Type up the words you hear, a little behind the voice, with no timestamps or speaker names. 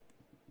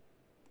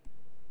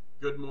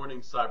Good Morning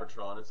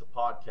Cybertron is a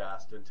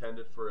podcast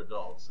intended for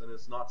adults and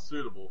is not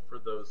suitable for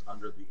those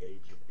under the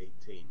age of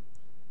 18.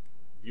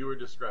 Viewer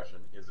discretion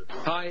is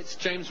advised. Hi, it's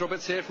James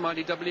Roberts here from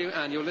IDW,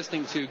 and you're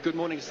listening to Good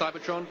Morning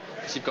Cybertron,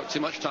 because you've got too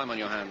much time on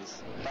your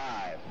hands.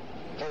 5,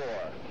 4,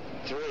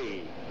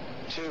 3,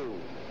 2,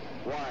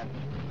 1.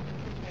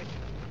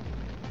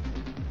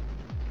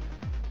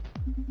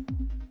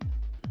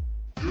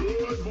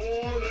 Good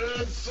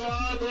Morning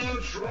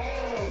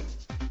Cybertron!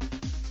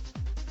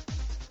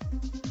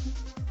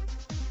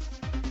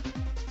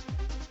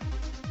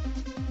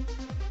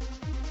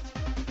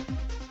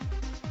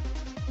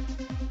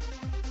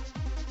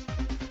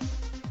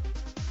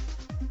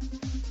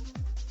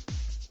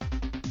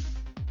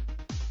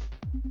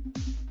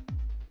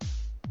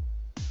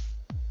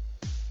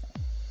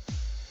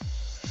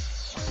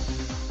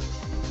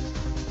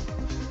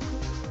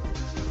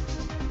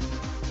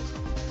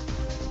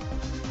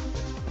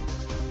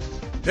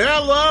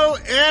 Hello,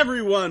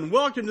 everyone.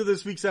 Welcome to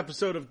this week's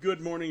episode of Good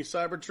Morning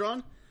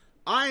Cybertron.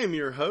 I am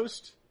your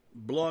host,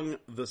 Blung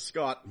the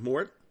Scott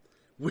Mort.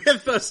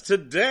 With us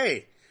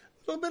today,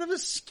 a little bit of a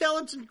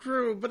skeleton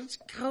crew, but it's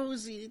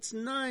cozy, it's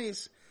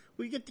nice.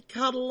 We get to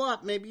cuddle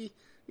up, maybe,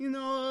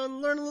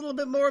 learn a little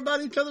bit more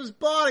about each other's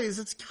bodies.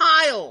 It's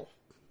Kyle.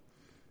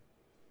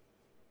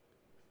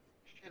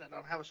 Shit, I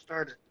don't have a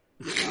starter.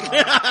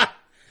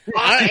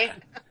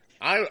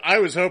 I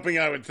was hoping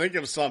I would think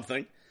of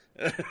something.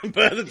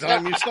 By the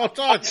time you start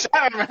talking.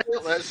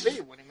 Let's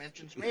see. When he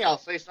mentions me, I'll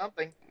say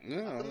something.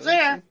 Yeah, Nothing's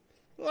there.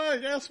 Well,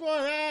 guess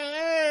what?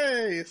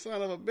 Hey, you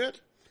son of a bitch.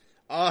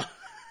 I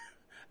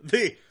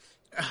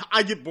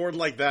get bored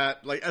like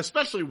that,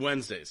 especially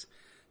Wednesdays.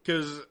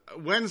 Because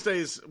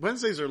Wednesdays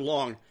are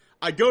long.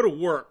 I go to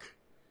work,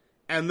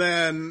 and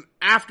then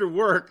after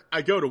work,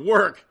 I go to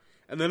work,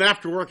 and then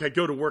after work, I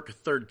go to work a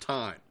third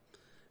time.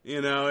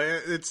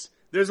 There's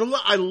a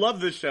lot. I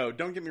love this show.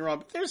 Don't get me wrong,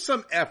 but there's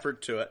some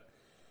effort to it.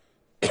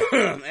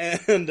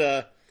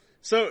 And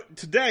so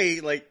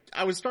today,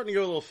 I was starting to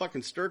go a little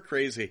fucking stir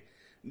crazy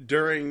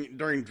during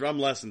drum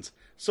lessons.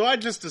 So I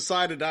just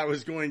decided I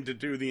was going to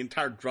do the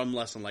entire drum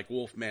lesson like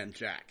Wolfman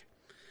Jack.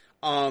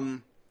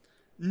 None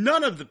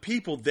of the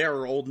people there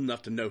are old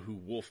enough to know who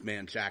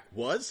Wolfman Jack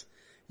was.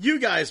 You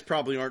guys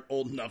probably aren't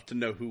old enough to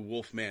know who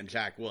Wolfman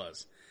Jack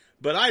was.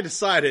 But I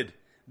decided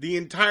the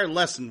entire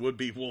lesson would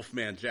be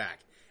Wolfman Jack.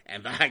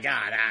 And by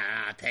God,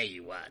 I'll tell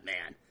you what,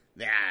 man.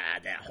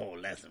 That whole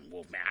lesson,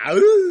 Wolfman.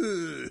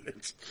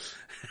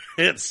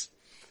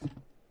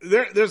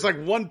 There's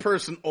like one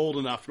person old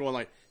enough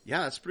going yeah,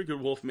 that's pretty good,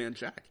 Wolfman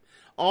Jack.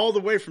 All the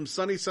way from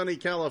sunny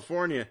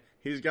California,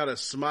 he's got a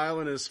smile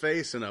in his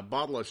face and a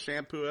bottle of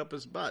shampoo up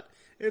his butt.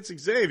 It's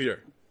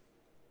Xavier.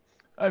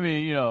 I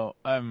mean,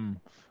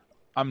 I'm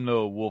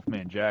no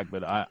Wolfman Jack,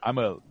 but I'm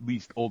at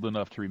least old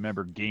enough to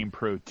remember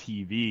GamePro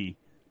TV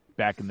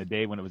back in the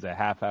day when it was a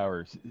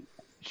half-hour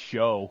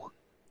show.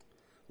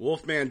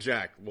 Wolfman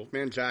Jack.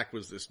 Wolfman Jack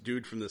was this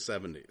dude from the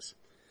 70s.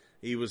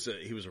 He was a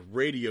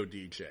radio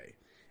DJ.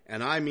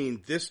 And I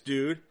mean, this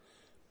dude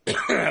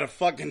had a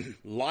fucking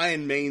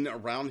lion mane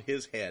around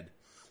his head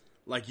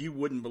like you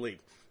wouldn't believe.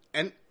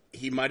 And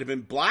he might have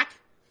been black.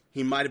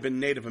 He might have been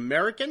Native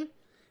American.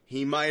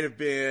 He might have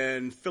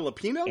been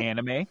Filipino.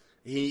 Anime.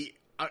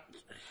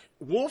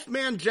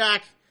 Wolfman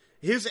Jack,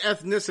 his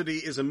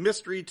ethnicity is a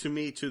mystery to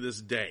me to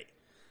this day.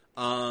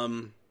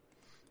 And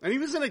he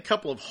was in a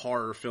couple of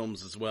horror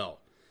films as well.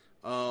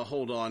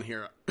 Hold on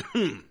here.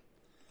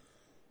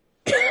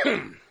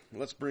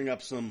 Let's bring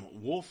up some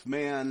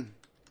Wolfman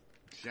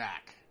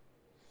Jack.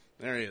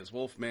 There he is,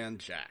 Wolfman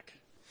Jack.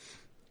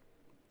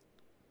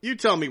 You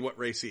tell me what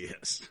race he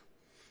is.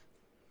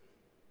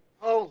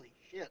 Holy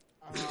shit.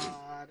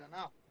 I don't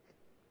know.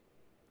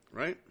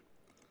 Right?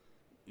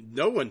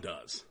 No one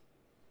does.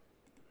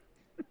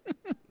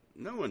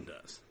 No one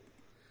does.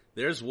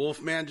 There's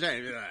Wolfman Jack.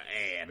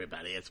 Hey,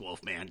 everybody, it's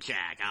Wolfman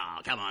Jack. Oh,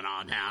 come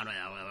on down.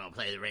 We'll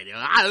play the radio.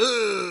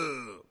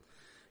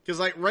 Because,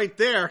 right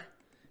there,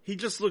 he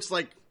just looks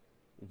like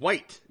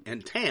white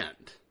and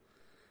tanned.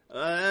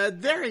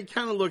 There he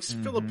kind of looks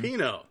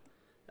Filipino.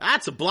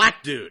 That's a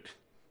black dude.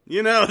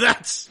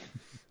 It's...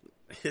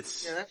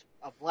 Yeah, that's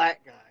a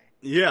black guy.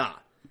 Yeah.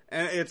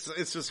 And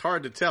it's just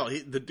hard to tell.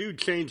 The dude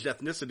changed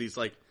ethnicities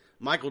like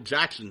Michael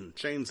Jackson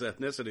changed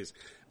ethnicities.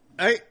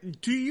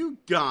 Do you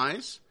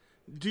guys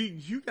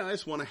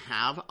want to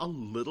have a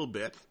little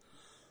bit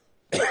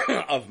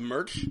of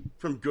merch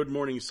from Good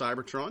Morning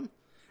Cybertron?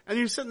 And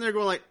you're sitting there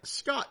going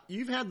Scott,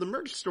 you've had the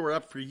merch store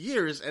up for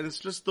years and it's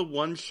just the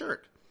one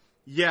shirt.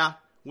 Yeah,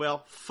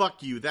 well,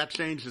 fuck you. That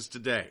changes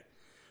today.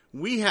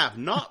 We have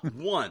not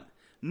one,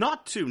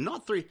 not two,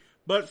 not three,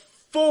 but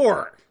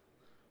four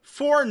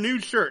new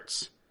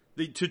shirts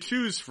to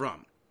choose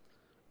from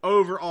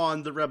over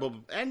on the Rebel.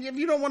 And if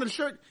you don't want a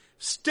shirt,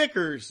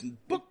 stickers and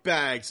book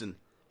bags and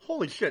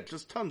holy shit,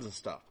 just tons of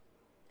stuff.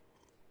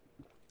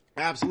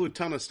 Absolute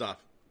ton of stuff.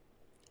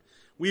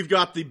 We've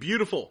got the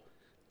beautiful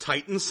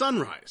Titan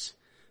Sunrise,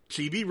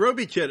 Chibi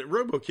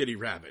RoboKitty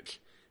Ravage,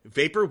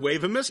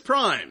 Vaporwave Miss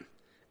Prime,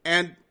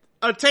 and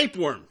a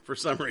tapeworm for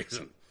some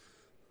reason.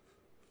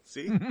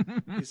 See?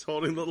 He's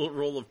holding a little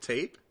roll of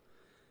tape.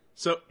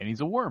 And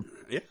he's a worm.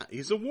 Yeah,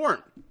 he's a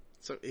worm.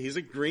 So he's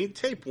a green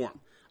tapeworm.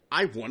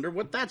 I wonder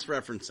what that's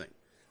referencing.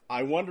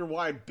 I wonder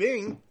why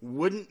Bing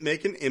wouldn't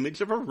make an image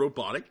of a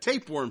robotic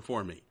tapeworm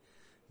for me.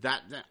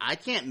 That I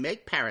can't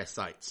make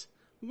parasites.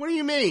 What do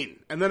you mean?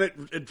 And then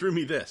it drew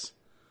me this.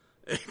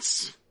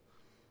 It's...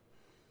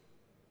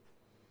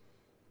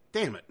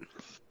 Damn it.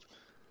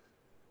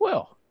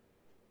 Well.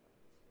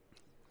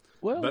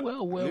 Yeah.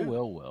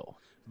 Well.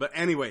 But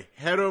anyway,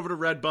 head over to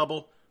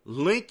Redbubble.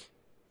 Link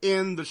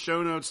in the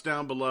show notes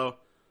down below.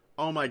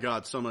 Oh my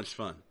God, so much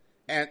fun.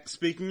 And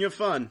speaking of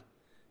fun,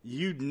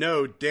 you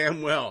know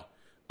damn well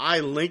I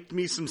linked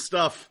me some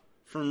stuff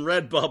from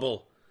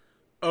Redbubble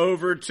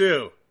over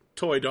to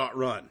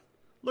Toy.Run.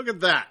 Look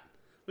at that.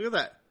 Look at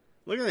that.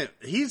 Look at that.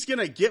 He's going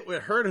to get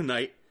with her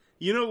tonight.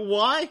 You know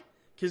why?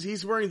 Because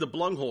he's wearing the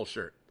Blunghole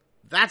shirt.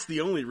 That's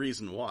the only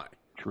reason why.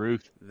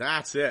 Truth.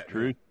 That's it.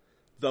 Truth.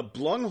 The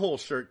Blunghole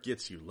shirt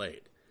gets you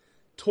laid.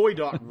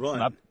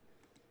 Toy.Run.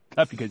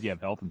 Not because you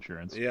have health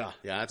insurance. Yeah,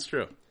 that's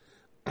true.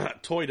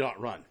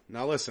 Toy.Run.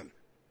 Now listen,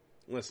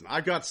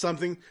 I've got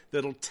something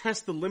that'll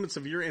test the limits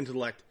of your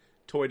intellect,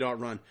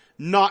 Toy.Run.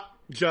 Not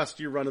just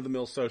your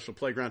run-of-the-mill social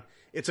playground.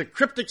 It's a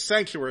cryptic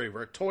sanctuary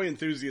where toy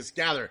enthusiasts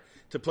gather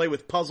to play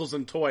with puzzles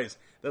and toys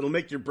that'll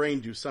make your brain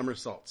do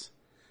somersaults.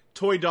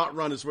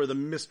 Toy.Run is where the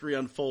mystery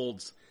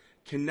unfolds.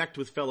 Connect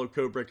with fellow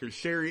codebreakers,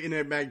 share your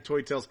enigmatic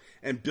toy tales,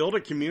 and build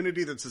a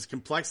community that's as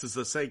complex as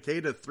the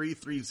Cicada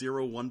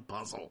 3301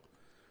 puzzle.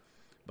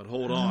 But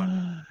hold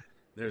on.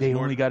 They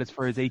only got as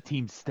far as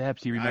 18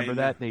 steps. You remember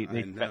that?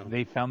 know.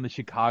 They found the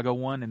Chicago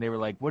one, and they were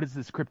like, what is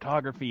this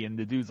cryptography? And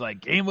the dude's like,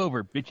 game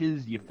over,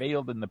 bitches. You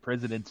failed, and the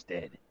president's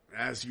dead.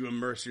 As you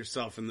immerse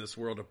yourself in this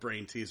world of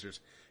brain teasers,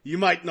 you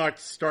might not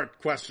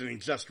start questioning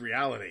just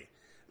reality,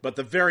 but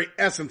the very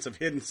essence of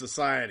hidden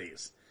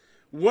societies.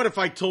 What if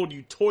I told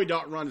you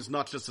Toy.Run is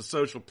not just a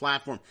social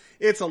platform?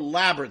 It's a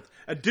labyrinth,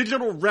 a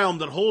digital realm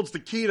that holds the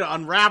key to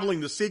unraveling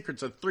the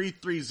secrets of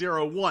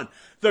 3301.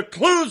 The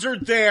clues are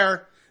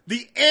there.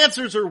 The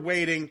answers are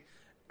waiting.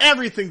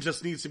 Everything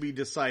just needs to be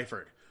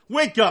deciphered.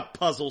 Wake up,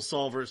 puzzle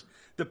solvers.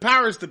 The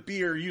powers that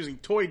be are using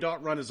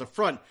Toy.Run as a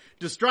front,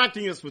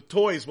 distracting us with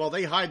toys while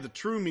they hide the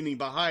true meaning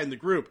behind the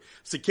group,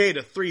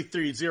 Cicada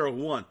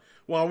 3301.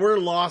 While we're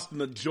lost in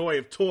the joy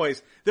of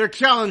toys, they're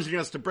challenging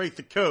us to break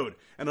the code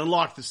and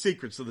unlock the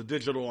secrets of the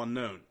digital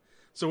unknown.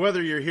 So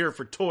whether you're here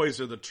for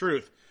toys or the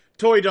truth,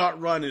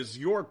 Toy.Run is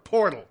your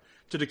portal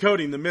to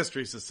decoding the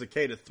mysteries of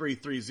Cicada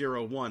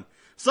 3301.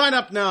 Sign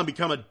up now and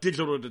become a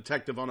digital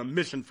detective on a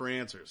mission for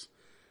answers.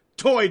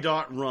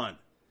 Toy.Run,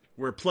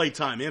 where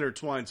playtime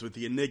intertwines with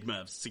the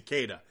enigma of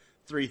Cicada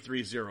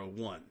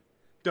 3301.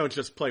 Don't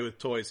just play with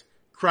toys,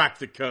 crack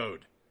the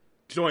code.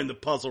 Join the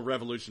puzzle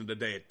revolution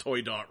today at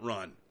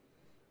Toy.Run.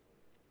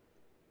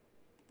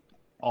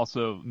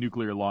 Also,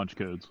 nuclear launch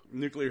codes.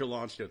 Nuclear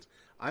launch codes.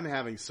 I'm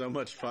having so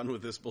much fun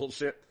with this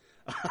bullshit.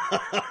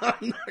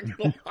 I'm not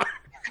gonna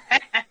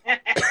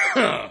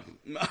lie.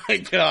 My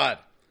God.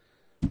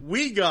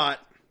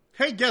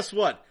 Hey, guess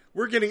what?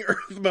 We're getting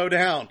Earth Mode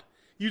Hound.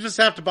 You just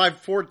have to buy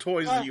 4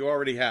 toys that you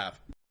already have.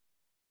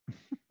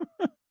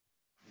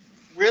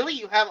 Really?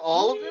 You have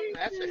all of them?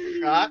 That's a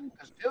shock,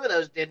 because 2 of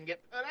those didn't get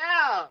put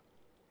out.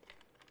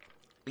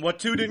 What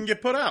 2 didn't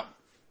get put out?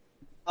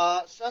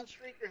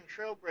 Sunstreaker and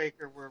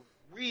Trailbreaker were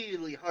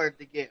really hard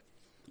to get.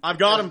 I've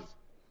got them.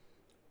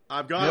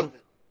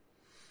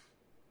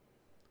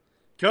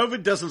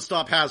 COVID doesn't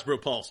stop Hasbro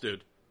Pulse,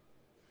 dude.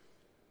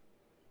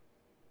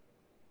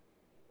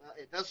 Well,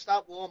 it does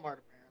stop Walmart,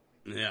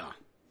 apparently. Yeah.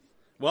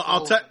 Well,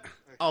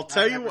 I'll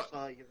tell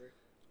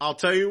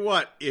you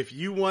what. If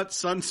you want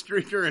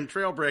Sunstreaker and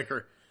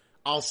Trailbreaker,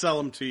 I'll sell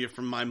them to you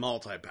from my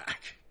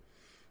multi-pack.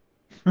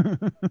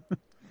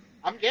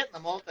 I'm getting the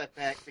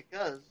multi-pack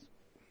because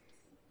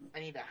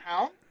I need a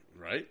Hound.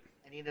 Right.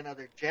 I need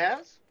another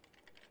Jazz.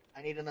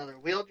 I need another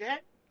Wheeljack.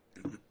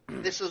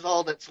 This is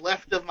all that's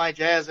left of my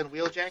Jazz and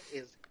Wheeljack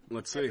is...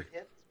 Let's see.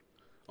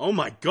 Oh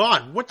my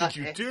God, what did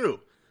you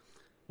do?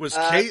 Was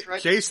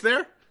Chase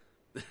there?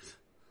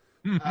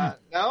 No,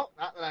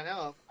 not that I know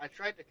of. I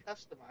tried to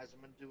customize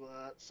them into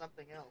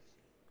something else,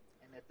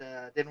 and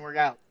it didn't work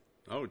out.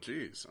 Oh,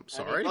 jeez. I'm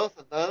sorry. Both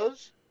of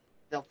those,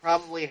 they'll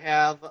probably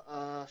have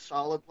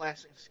solid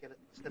plastic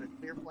instead of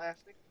clear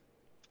plastic,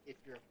 if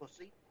you're a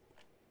pussy.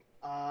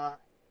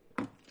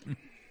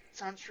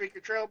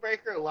 Sunstreaker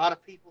Trailbreaker, a lot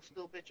of people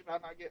still bitch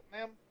about not getting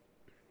them.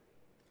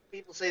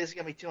 People say this is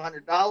going to be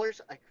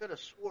 $200. I could have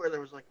swore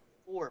there was like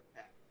a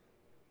 4-pack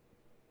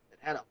that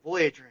had a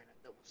Voyager in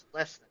it that was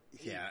less than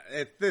 $80.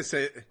 Yeah,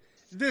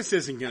 this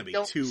isn't going to be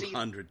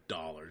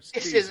 $200.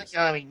 This isn't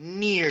going to be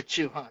near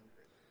 $200.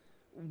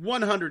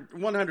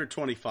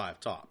 125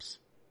 tops.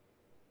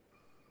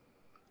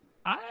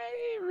 I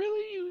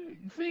really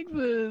think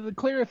the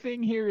clear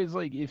thing here is,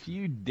 like, if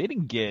you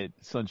didn't get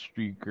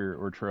Sunstreaker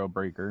or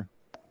Trailbreaker,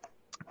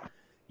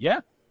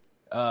 yeah,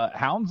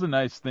 Hound's a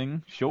nice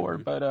thing, sure,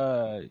 but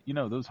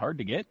those hard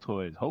to get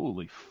toys,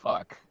 holy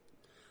fuck.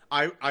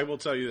 I will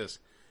tell you this.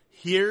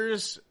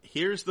 Here's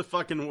the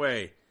fucking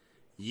way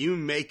You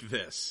make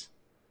this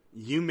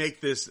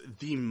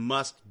the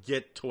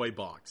must-get toy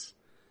box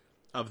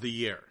of the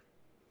year.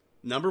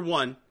 Number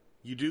 1,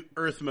 you do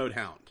Earth Mode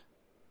Hound.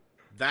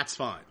 That's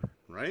fine,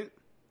 right?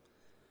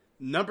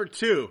 Number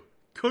 2,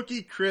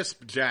 Cookie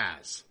Crisp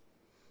Jazz.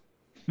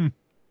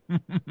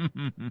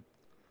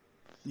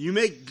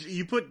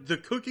 You put the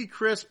Cookie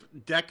Crisp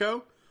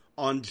deco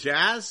on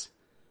Jazz,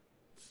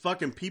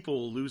 fucking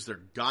people will lose their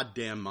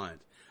goddamn mind.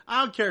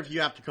 I don't care if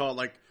you have to call it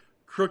like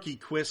Crookie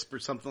Quisp or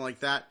something like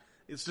that.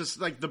 It's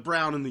just like the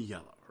brown and the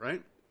yellow,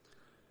 right?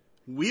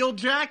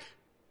 Wheeljack,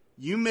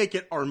 you make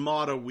it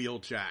Armada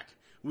Wheeljack.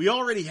 We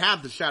already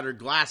have the Shattered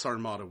Glass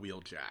Armada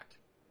Wheeljack.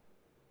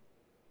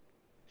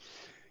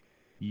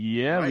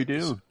 Yeah, right? we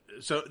do.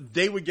 So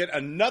they would get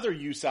another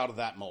use out of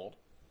that mold,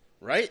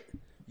 right?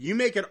 You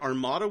make it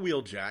Armada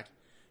Wheeljack.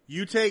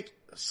 You take,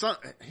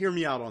 hear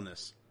me out on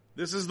this.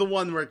 This is the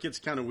one where it gets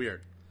kind of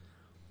weird.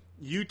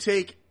 You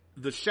take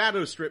the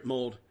Shadow Strip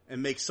mold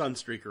and make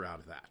Sunstreaker out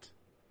of that.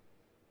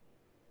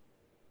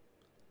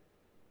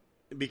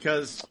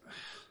 Because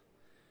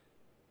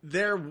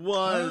there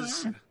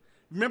was,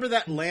 remember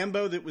that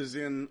Lambo that was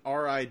in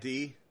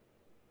RID?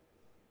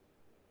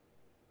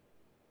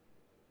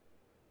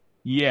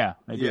 Yeah,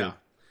 I do. Yeah.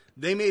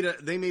 They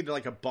made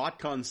like a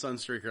BotCon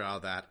Sunstreaker out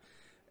of that.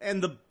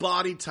 And the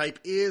body type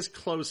is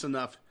close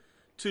enough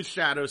to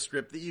Shadow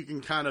Strip that you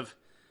can kind of,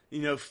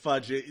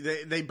 fudge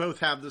it. They both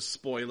have the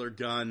spoiler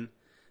gun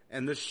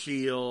and the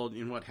shield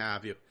and what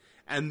have you.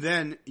 And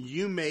then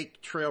you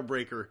make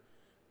Trailbreaker,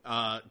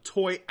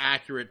 toy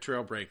accurate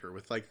Trailbreaker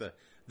with like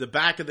the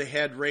back of the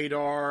head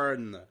radar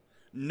and the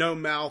no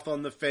mouth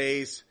on the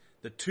face,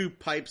 the 2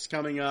 pipes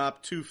coming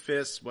up, 2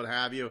 fists, what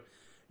have you.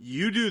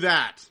 You do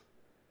that.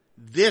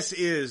 This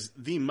is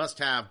the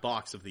must-have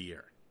box of the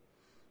year.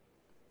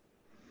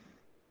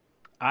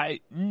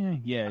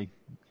 Yeah.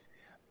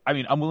 I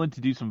mean, I'm willing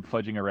to do some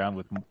fudging around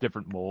with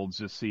different molds,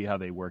 just see how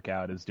they work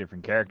out as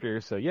different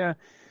characters. So yeah.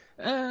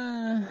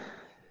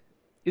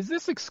 Is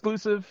this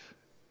exclusive?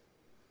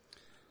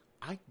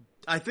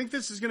 I think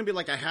this is going to be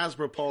like a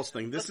Hasbro Pulse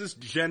thing. This is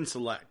Gen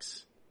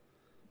Selects.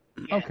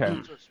 Yeah,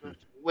 Okay.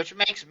 Which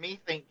makes me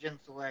think Gen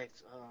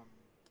Selects.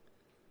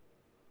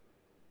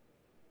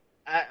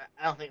 I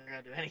don't think they're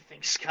going to do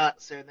anything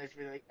Scott said. They're just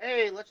be like,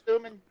 hey, let's do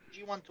them in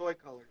G1 toy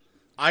colors.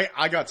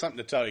 I got something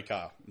to tell you,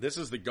 Kyle. This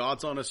is the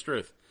God's honest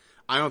truth.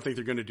 I don't think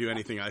they're going to do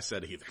anything I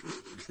said either.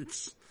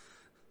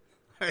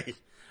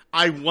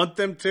 I want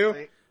them to,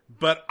 Right.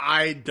 but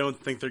I don't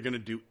think they're going to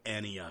do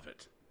any of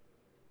it.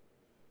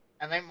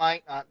 And they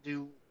might not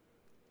do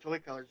toy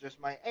colors. Just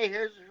might, hey,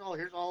 here's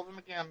all of them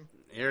again.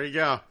 Here you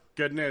go.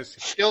 Good news.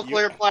 Still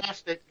clear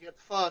plastic. Get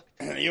fucked.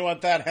 You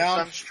want that Some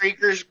hound?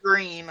 streakers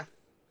green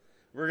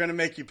We're going to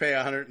make you pay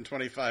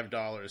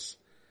 $125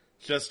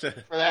 just to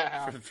for that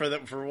hound.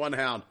 for one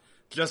hound,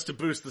 just to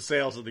boost the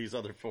sales of these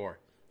other 4.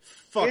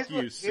 Fuck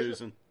you,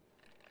 Susan.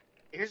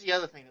 Here's the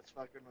other thing that's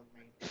fucking with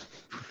me.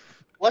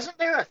 Wasn't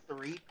there a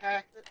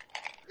 3-pack that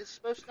is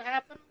supposed to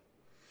happen?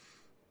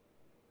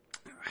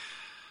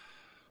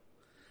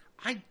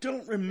 I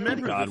don't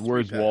remember. God, the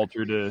where's 3-pack.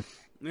 Walter to?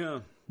 Yeah.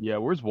 Yeah,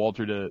 where's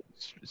Walter to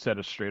set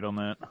us straight on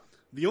that?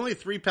 The only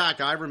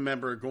 3-pack I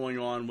remember going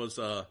on was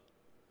it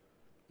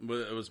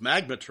was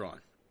Magmatron.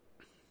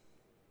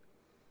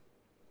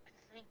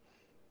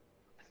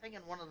 I think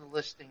in one of the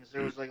listings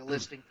there was like a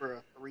listing for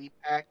a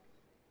 3-pack,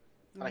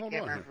 but I Hold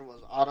can't on remember here. if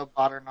it was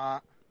Autobot or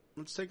not.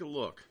 Let's take a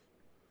look.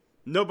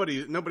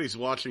 Nobody's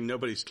watching.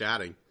 Nobody's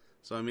chatting.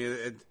 So I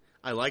mean,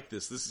 I like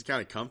this. This is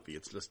kind of comfy.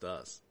 It's just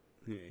us.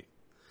 Yeah.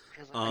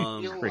 Because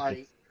I feel crickets.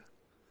 like,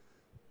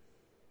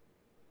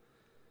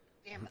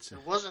 damn it,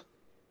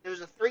 there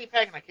was a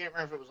 3-pack and I can't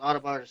remember if it was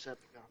Autobot or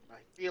Decepticon, but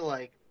I feel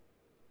like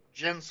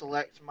Gen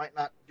Selects might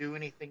not do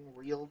anything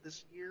real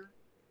this year,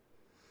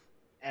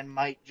 and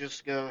might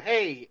just go,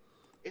 hey,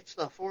 it's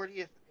the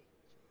 40th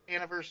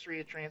anniversary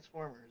of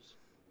Transformers.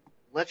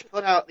 Let's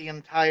put out the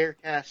entire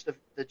cast of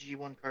the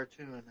G1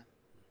 cartoon,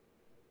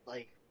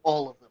 like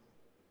all of them,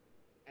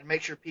 and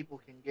make sure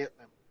people can get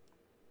them.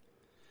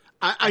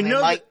 I And they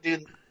know might do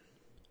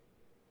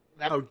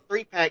that. Oh.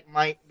 3-pack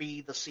might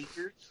be the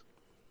Seekers,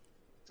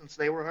 since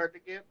they were hard to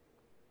get.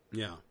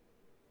 Yeah.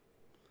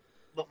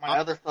 But my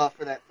other thought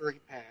for that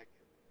 3-pack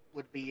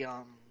would be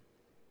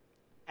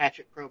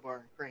Hatchet, Crowbar,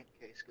 and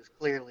Crankcase, because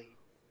clearly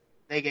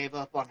they gave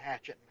up on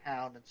Hatchet and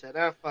Hound and said,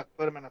 "Oh fuck,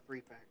 put them in a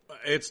 3-pack."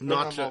 It's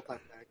not just.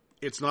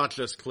 It's not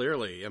just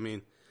clearly. I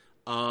mean,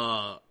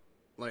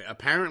 like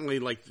apparently,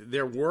 like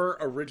there were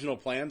original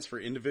plans for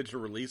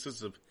individual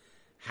releases of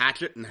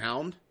Hatchet and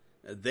Hound.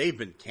 They've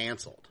been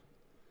canceled.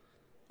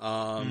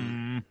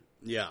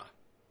 Yeah.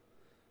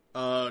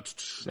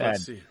 Let's Sad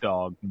see.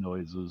 dog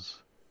noises.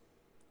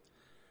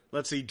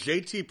 Let's see.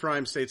 JT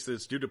Prime states that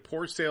it's due to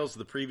poor sales of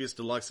the previous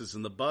deluxes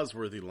in the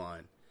Buzzworthy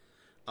line,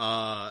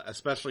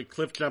 especially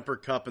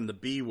Cliffjumper Cup and the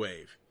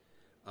B-Wave,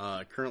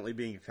 currently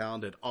being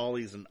found at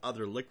Ollie's and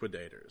other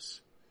liquidators.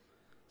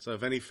 So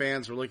if any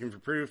fans were looking for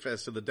proof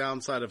as to the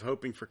downside of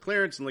hoping for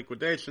clearance and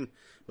liquidation,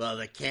 well,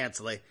 they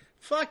cancel it.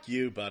 Fuck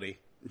you, buddy.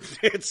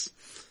 It's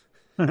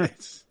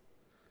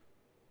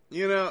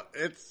You know,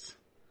 it's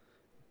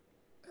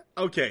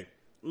okay.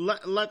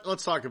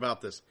 Let's talk about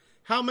this.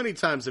 How many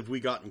times have we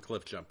gotten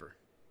Cliff Jumper?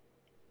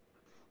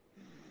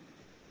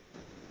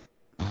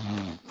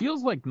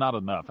 Feels like not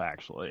enough,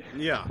 actually.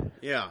 Yeah.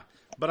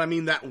 But I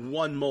mean that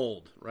one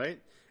mold,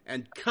 right?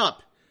 And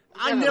Cup.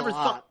 I done it never a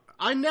lot.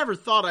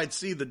 thought I'd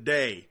see the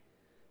day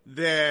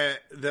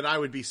that I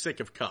would be sick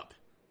of Cup.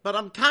 But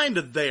I'm kind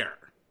of there.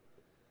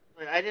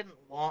 I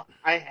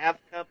have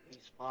Cup,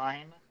 he's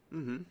fine.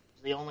 Mm-hmm.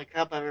 It's the only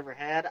Cup I've ever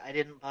had. I'm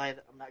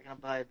not going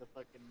to buy the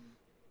fucking...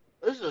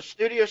 This is a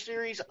Studio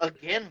Series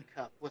again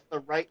Cup with the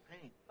right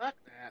paint. Fuck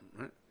that.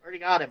 Right. Already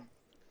got him.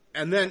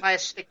 And then Buy a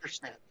sticker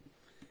set.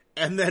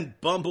 And then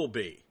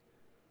Bumblebee.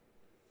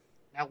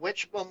 Now,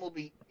 which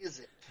Bumblebee is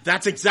it?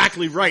 That's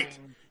exactly right.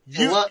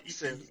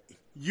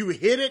 You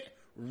hit it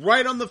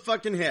right on the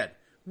fucking head.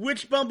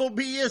 Which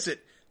Bumblebee is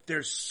it?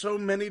 There's so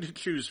many to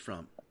choose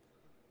from.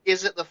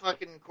 Is it the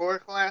fucking core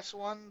class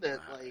one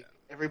that like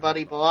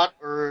everybody bought,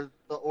 or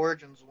the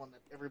Origins one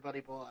that everybody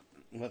bought?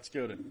 Let's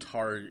go to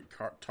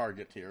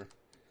Target here.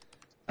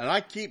 And I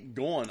keep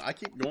going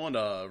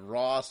to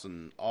Ross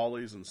and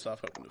Ollie's and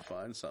stuff, hoping to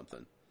find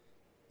something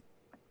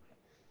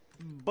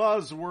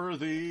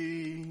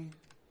buzzworthy.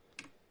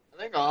 I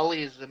think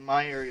Ollie's in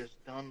my area is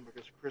done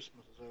because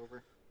Christmas is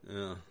over.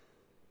 Yeah.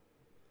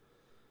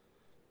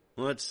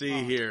 Let's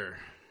see here.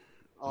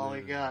 All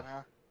we got,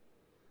 huh?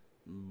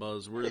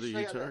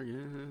 Buzzworthy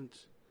Target.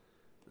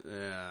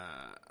 Yeah.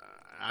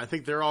 I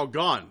think they're all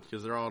gone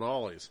because they're all at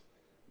Ollie's.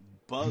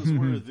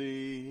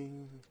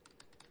 Buzzworthy.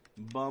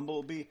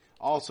 Bumblebee.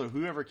 Also,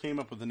 whoever came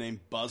up with the name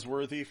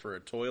Buzzworthy for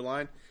a toy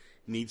line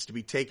needs to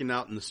be taken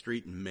out in the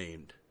street and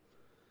maimed.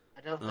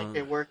 I don't think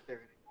they work there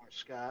anymore,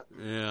 Scott.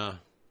 Yeah.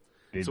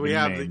 They'd So we be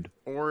have named.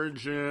 the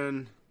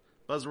Origin,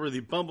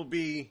 Buzzworthy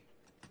Bumblebee,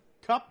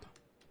 Cup,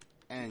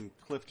 and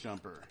Cliff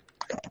Jumper.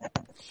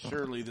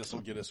 Surely this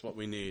will get us what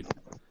we need.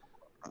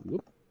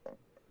 Whoop.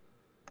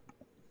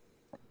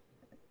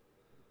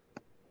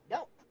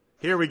 No.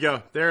 Here we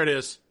go. There it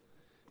is.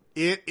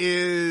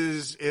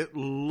 It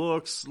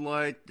looks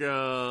like,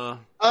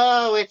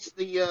 Oh, it's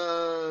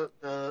the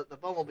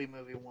Bumblebee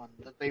movie one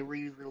that they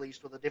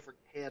re-released with a different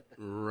head,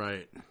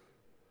 right.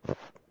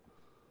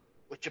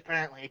 which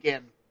apparently,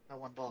 again, no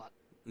one bought.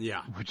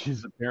 Yeah. Which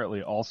is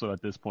apparently also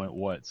at this point,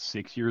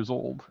 6 years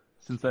old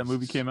since that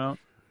movie came out?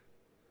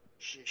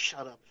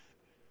 Shut up.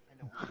 I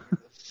don't want to hear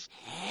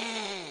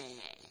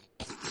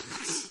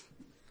this.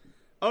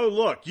 Oh,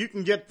 look, you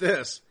can get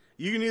this.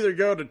 You can either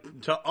go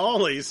to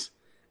Ollie's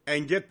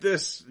and get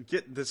this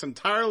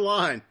entire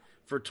line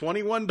for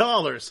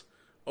 $21,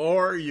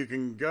 or you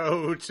can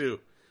go to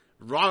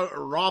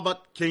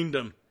Robot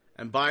Kingdom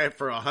and buy it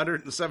for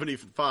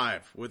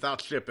 $175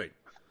 without shipping.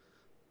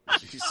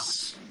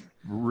 Jesus.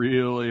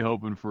 Really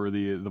hoping for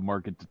the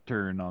market to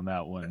turn on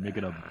that one. Make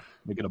it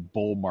a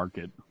bull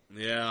market.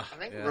 Yeah. I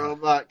think yeah.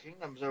 Robot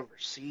Kingdom's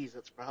overseas.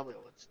 That's probably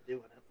what's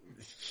doing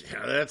it.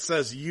 Yeah, that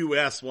says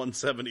US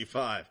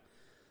 175.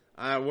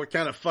 What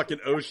kind of fucking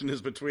ocean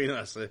is between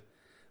us?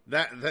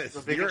 That's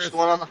The biggest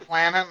one on the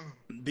planet.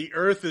 The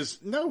Earth is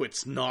no,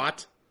 it's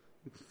not.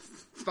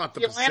 It's not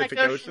the Atlantic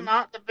Pacific Ocean,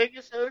 not the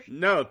biggest ocean.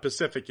 No,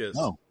 Pacific is.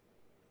 No.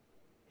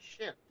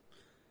 Shit.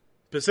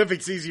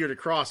 Pacific's easier to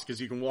cross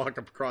because you can walk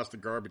up across the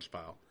garbage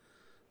pile.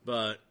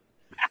 But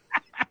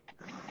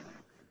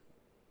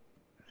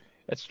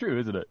That's true,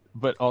 isn't it?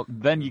 But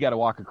then you got to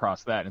walk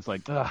across that, and it's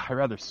like, I'd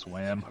rather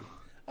swim.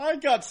 I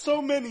got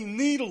so many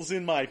needles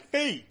in my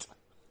feet.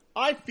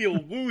 I feel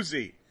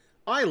woozy.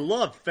 I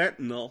love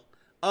fentanyl.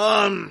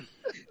 Off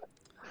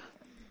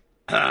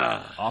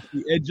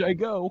the edge I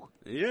go.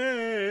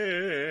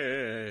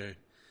 Yay!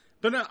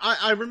 But no,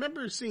 I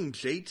remember seeing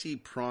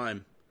JT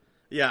Prime.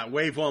 Yeah,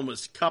 Wave 1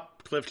 was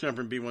Cup, Cliff Jumper,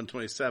 and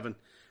B-127.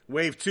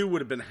 Wave 2 would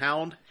have been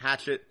Hound,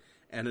 Hatchet,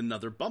 and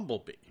another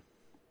Bumblebee.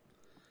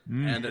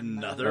 And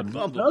another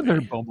Bumblebee.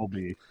 Another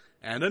Bumblebee.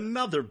 And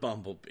another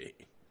Bumblebee.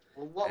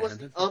 Well, what was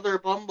the other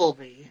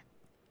Bumblebee?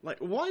 Like,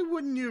 why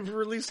wouldn't you have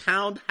released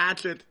Hound,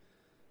 Hatchet,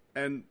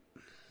 and...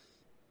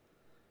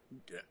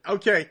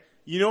 Okay,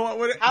 you know what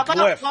would it... How about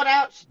Glyph. put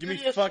out Give me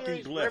Studio fucking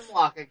Series Glyph.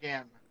 Grimlock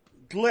again?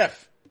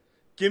 Glyph.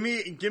 Give me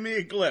a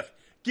Glyph.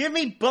 Give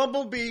me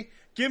Bumblebee.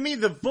 Give me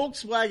the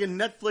Volkswagen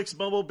Netflix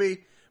Bumblebee,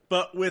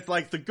 but with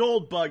like the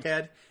gold bug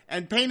head,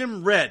 and paint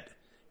him red.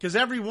 Because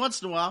every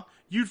once in a while,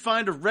 you'd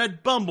find a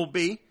red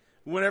Bumblebee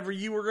whenever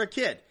you were a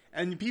kid.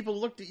 And people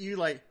looked at you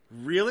like,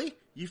 really?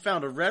 You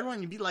found a red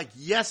one? You'd be like,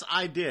 yes,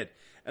 I did.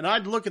 And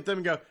I'd look at them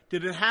and go,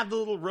 did it have the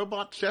little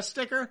robot chest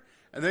sticker?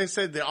 And they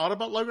said the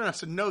Autobot logo, and I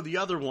said, no, the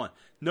other one.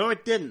 No,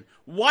 it didn't.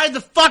 Why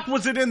the fuck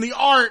was it in the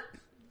art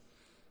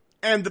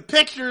and the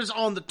pictures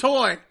on the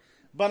toy,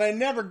 but I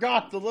never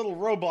got the little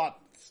robot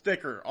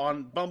sticker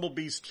on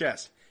Bumblebee's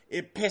chest?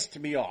 It pissed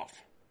me off.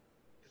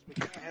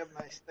 Because we can't have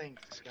nice things,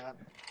 Scott.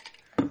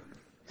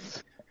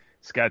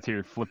 Scott's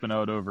here flipping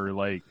out over,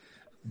 like,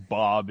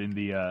 Bob in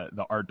the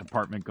art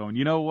department going,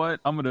 you know what?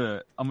 I'm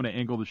gonna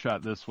angle the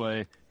shot this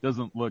way.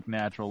 Doesn't look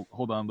natural.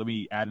 Hold on, let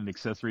me add an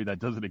accessory that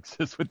doesn't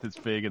exist with this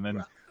fig. And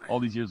then all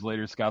these years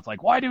later, Scott's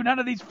like, why do none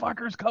of these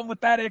fuckers come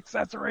with that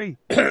accessory?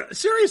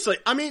 Seriously,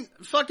 I mean,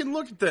 fucking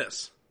look at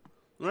this.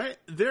 Right?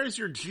 There's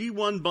your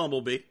G1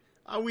 Bumblebee.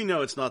 We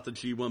know it's not the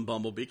G1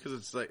 Bumblebee because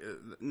it's like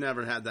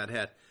never had that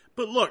head.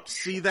 But look,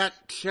 see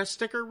that chest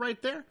sticker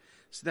right there?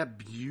 See that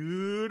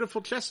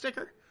beautiful chest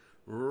sticker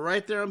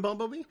right there on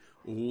Bumblebee?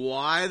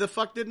 Why the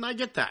fuck didn't I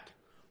get that?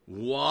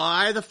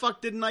 Why the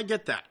fuck didn't I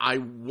get that? I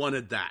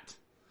wanted that.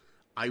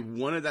 I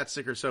wanted that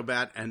sticker so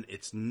bad, and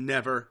it's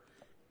never,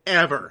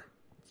 ever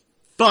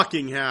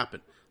fucking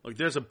happened. Look,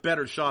 there's a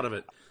better shot of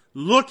it.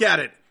 Look at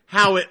it.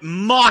 How it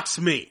mocks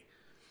me.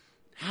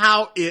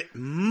 How it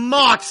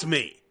mocks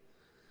me.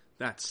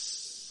 That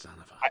son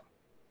of a...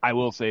 I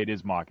will say it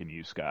is mocking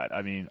you, Scott.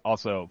 I mean,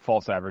 also,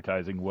 false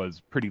advertising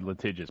was pretty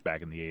litigious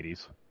back in the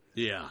 80s.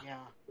 Yeah. Yeah.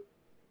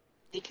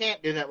 He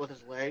can't do that with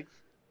his legs.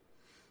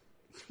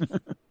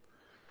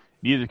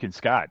 Neither can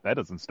Scott. That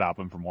doesn't stop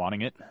him from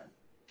wanting it.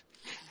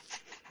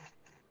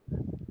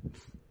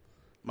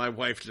 My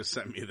wife just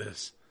sent me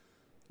this.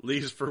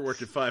 Leaves for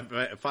work at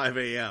 5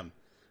 a.m.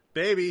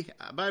 Baby,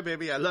 bye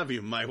baby, I love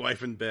you. My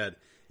wife in bed.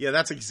 Yeah,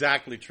 that's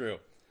exactly true.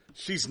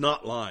 She's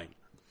not lying.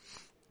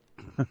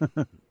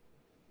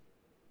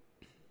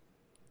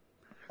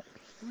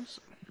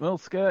 Well,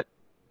 Scott,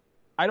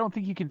 I don't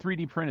think you can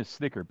 3D print a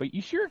sticker, but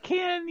you sure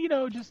can,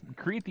 just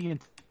create the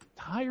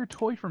entire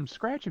toy from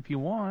scratch if you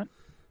want.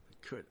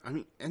 Could. I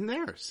mean, and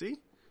there, see?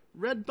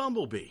 Red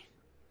Bumblebee.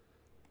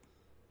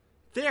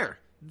 There.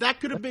 That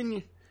could have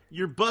been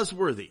your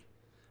buzzworthy.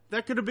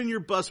 That could have been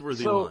your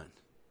buzzworthy line.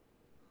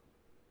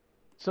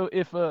 So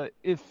if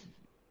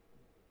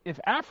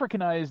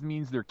Africanized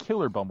means they're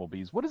killer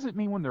bumblebees, what does it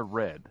mean when they're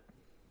red?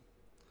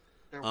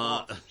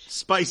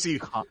 Spicy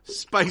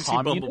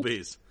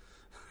bumblebees.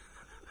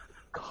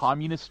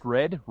 Communist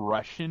red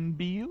Russian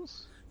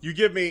bees? You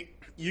give me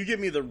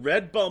the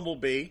red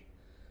bumblebee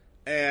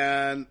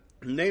and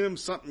name him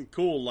something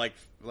cool like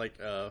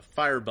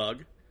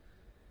Firebug.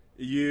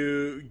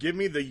 You give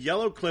me the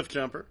yellow cliff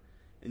jumper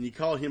and you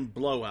call him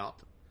Blowout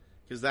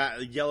because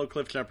that yellow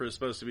cliff jumper is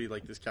supposed to be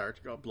like this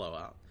character called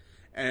Blowout.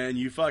 And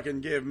you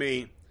fucking give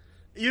me,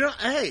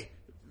 hey,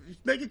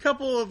 make a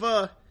couple of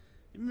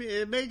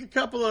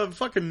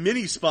fucking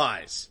mini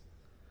spies.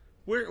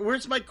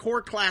 Where's my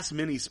core class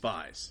mini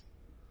spies?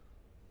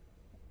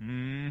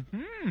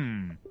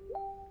 Mm-hmm.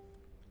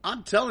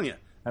 I'm telling you,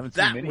 haven't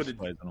seen mini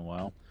spies in a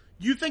while.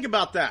 You think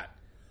about that.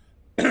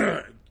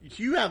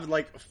 You have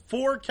like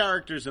 4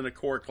 characters in a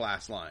core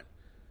class line,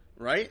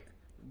 right?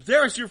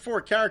 There's your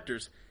 4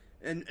 characters,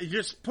 and you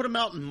just put them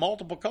out in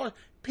multiple colors.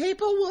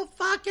 People will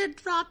fucking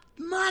drop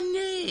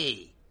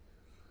money.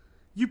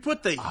 You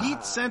put the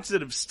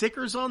heat-sensitive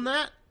stickers on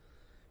that,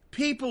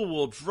 people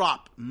will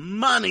drop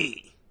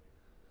money.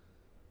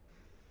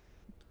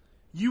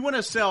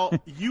 Here's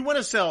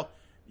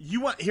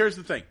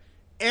the thing.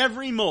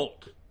 Every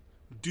mold.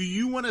 Do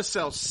you want to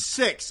sell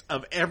 6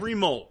 of every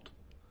mold?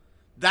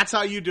 That's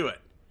how you do it.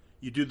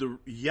 You do the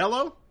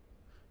yellow,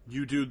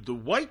 you do the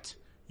white,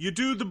 you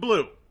do the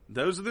blue.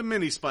 Those are the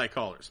mini spy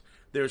colors.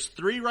 There's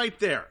 3 right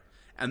there.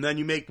 And then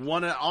you make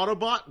one an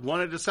Autobot,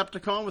 one a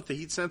Decepticon with the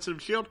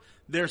heat-sensitive shield.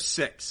 There's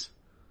 6.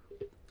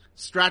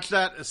 Stretch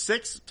that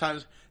 6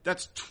 times,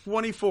 that's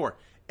 24.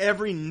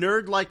 Every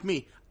nerd like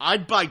me,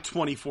 I'd buy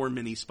 24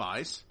 mini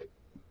spies.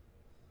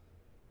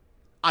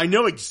 I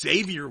know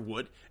Xavier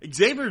would.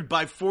 Xavier would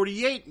buy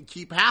 48 and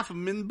keep half of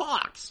them in the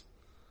box.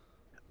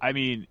 I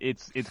mean,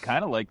 it's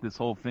kind of like this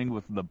whole thing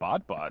with the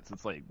bots.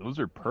 It's like, those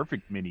are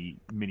perfect mini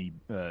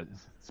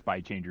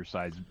spy changer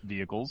size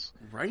vehicles.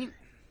 Right?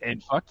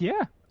 And fuck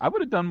yeah, I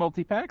would have done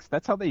multi-packs.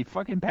 That's how they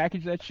fucking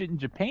package that shit in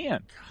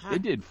Japan. God, they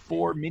did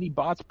 4 mini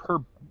bots per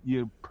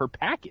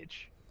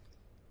package.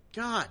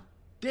 God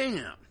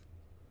damn.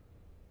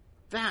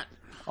 That.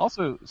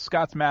 Also,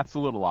 Scott's math's a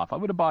little off. I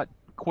would have bought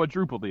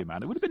quadruple the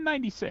amount. It would have been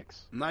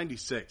 96.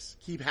 96.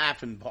 Keep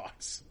half in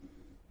box.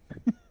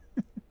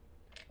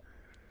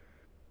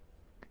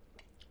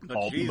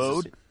 Alt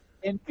mode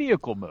and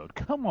vehicle mode.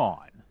 Come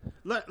on.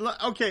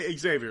 Okay,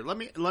 Xavier. Let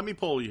me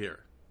poll you here.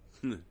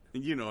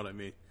 You know what I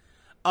mean.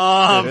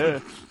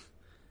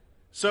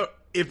 So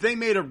if they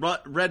made a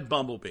red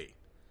Bumblebee,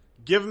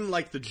 give him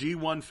like the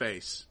G1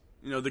 face,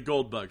 the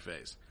gold bug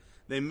face.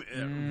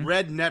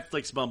 Red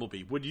Netflix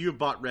Bumblebee. Would you have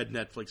bought red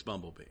Netflix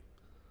Bumblebee?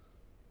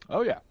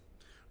 Oh yeah.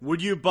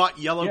 Would you have bought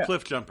yellow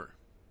Cliff Jumper?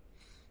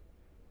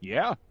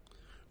 Yeah.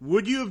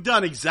 Would you have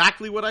done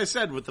exactly what I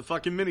said with the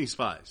fucking mini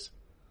spies?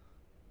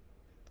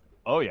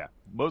 Oh yeah,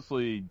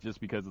 mostly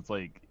just because it's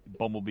like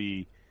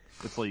Bumblebee.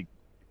 It's like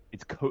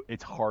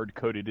it's hard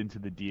coded into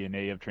the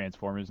DNA of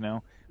Transformers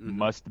now. Mm-hmm.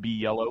 Must be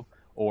yellow,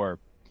 or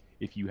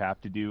if you have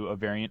to do a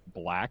variant,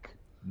 black.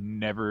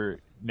 Never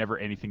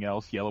anything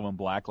else. Yellow and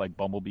black like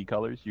Bumblebee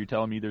colors. You're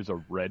telling me there's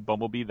a red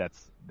Bumblebee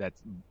that's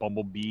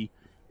Bumblebee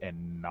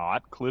and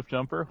not Cliff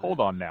Jumper? Hold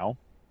on now.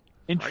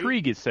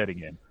 Intrigue is setting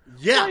in.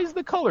 Yeah. Why is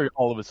the color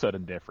all of a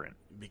sudden different?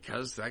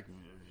 Because that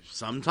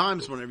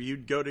sometimes whenever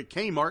you'd go to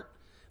Kmart,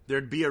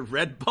 there'd be a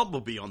red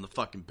Bumblebee on the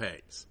fucking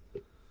pegs.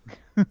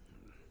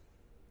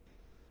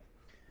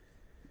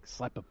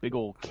 Slap a big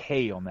old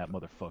K on that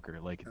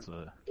motherfucker like it's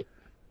a...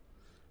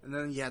 And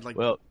then you had like...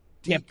 Well,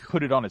 can't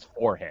put it on his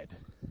forehead.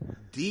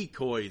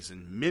 Decoys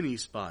and mini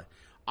spy.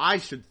 I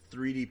should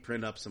 3D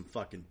print up some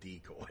fucking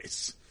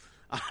decoys.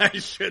 I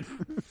should.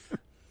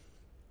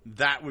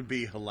 That would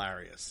be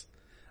hilarious.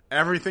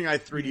 Everything I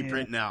 3D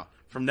print now,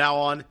 from now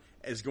on,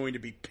 is going to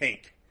be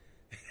pink.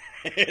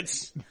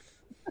 It's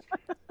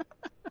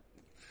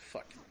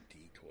fucking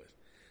decoys.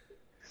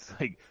 It's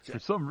like, for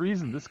some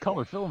reason, this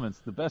color filament's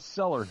the best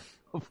seller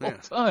of all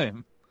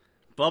time.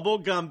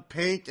 Bubblegum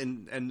pink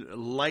and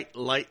light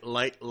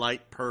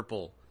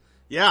purple.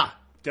 Yeah,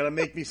 gotta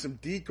make me some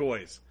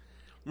decoys.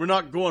 We're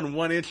not going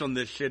 1 inch on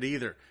this shit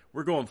either.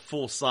 We're going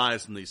full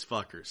size on these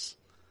fuckers.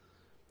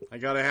 I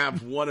gotta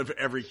have one of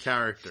every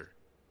character.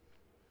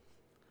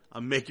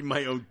 I'm making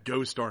my own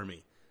ghost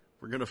army.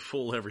 We're gonna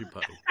fool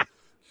everybody.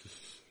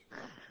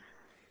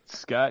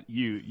 Scott,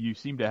 you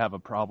seem to have a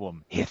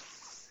problem.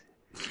 Hiss.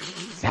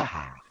 Stay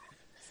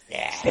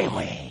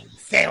away.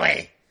 Stay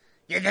away.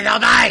 You're no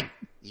mine.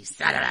 You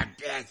son of a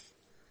bitch.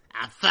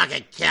 I'll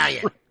fucking kill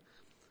you.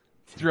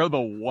 Throw the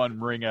one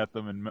ring at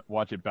them and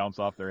watch it bounce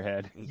off their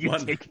head. You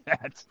take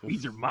that.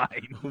 These are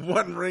mine.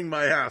 One ring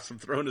my ass. I'm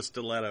throwing a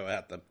stiletto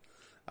at them.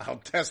 I'll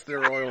test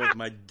their oil with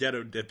my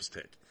ghetto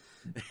dipstick.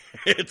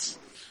 It's...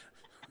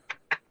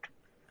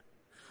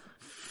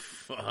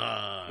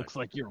 Fuck. Looks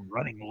like you're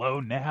running low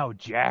now,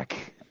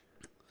 Jack.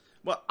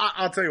 Well,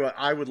 I'll tell you what.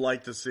 I would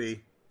like to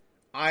see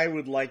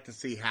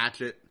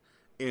Hatchet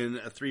in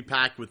a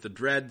 3-pack with the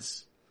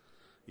dreads.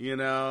 You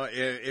know,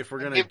 if we're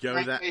gonna go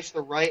that. Crankcase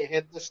the right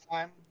head this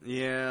time.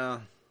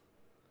 Yeah.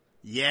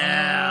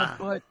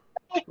 But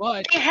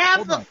they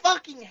have the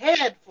fucking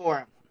head for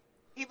him.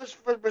 He was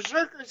for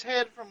Berserker's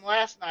head from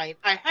last night.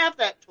 I have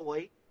that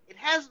toy. It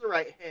has the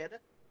right head.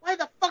 Why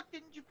the fuck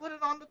didn't you put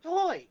it on the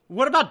toy?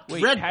 What about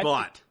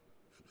Dreadbot?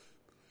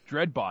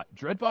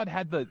 Dreadbot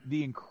had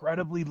the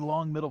incredibly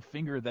long middle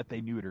finger that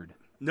they neutered.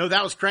 No,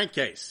 that was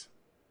Crankcase.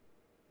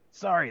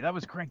 Sorry, that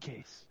was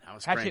Crankcase.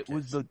 Hatchet Crankcase.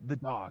 was the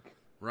dog.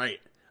 Right.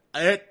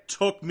 It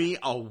took me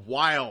a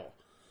while.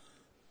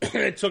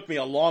 It took me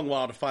a long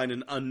while to find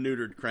an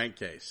unneutered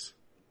Crankcase.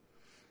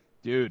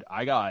 Dude,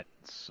 I got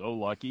so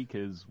lucky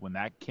because when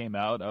that came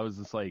out, I was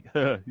just like,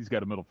 he's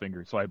got a middle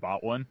finger. So I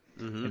bought one.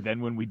 Mm-hmm. And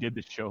then when we did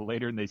the show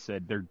later and they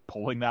said they're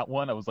pulling that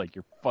one, I was like,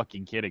 you're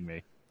fucking kidding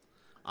me.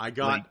 I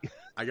got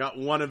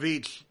one of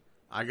each.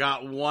 I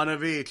got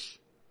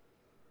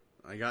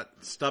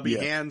stubby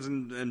hands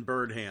and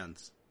bird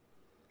hands.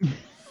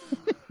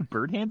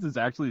 Bird hands is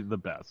actually the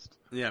best.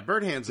 Yeah,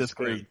 bird hands is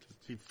great.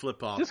 You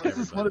flip off. Just because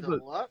it's one of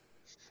the...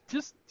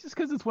 Just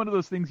because it's one of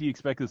those things you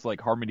expect this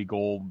like Harmony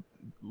Gold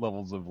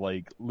levels of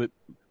like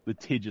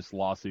litigious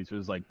lawsuits. It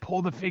was like,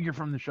 pull the figure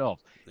from the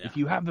shelves. Yeah. If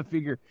you have the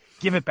figure,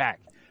 give it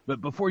back.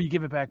 But before you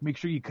give it back, make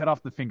sure you cut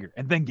off the finger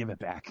and then give it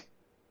back.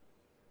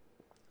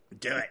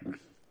 Do it.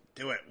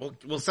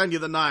 We'll send you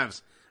the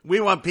knives. We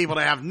want people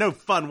to have no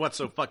fun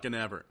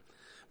whatsoever.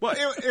 Well,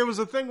 it was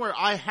a thing where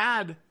I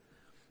had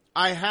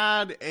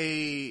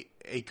a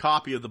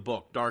copy of the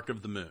book Dark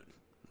of the Moon,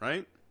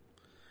 right?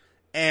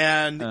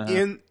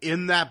 And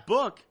in that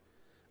book,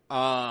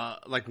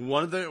 like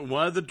one of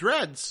the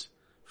dreads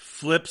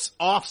flips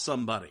off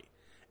somebody.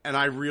 And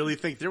I really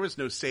think there was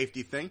no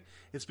safety thing.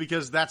 It's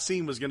because that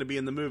scene was going to be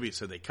in the movie.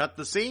 So they cut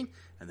the scene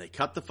and they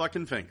cut the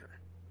fucking finger.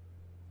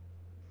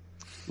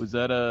 Was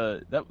that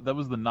that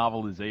was the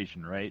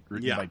novelization, right?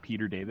 Written by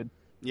Peter David?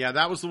 Yeah,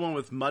 that was the one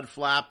with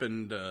Mudflap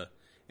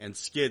and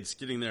Skid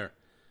skidding their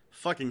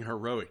fucking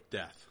heroic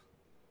death.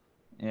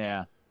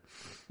 Yeah.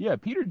 Yeah,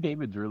 Peter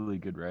David's a really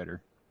good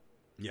writer.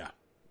 Yeah.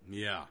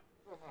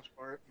 For the most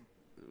part.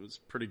 It was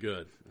pretty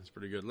good.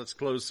 Let's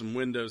close some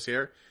windows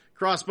here.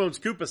 Crossbones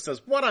Koopa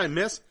says, what I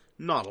miss?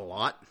 Not a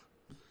lot.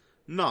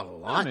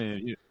 I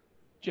mean,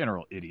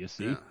 general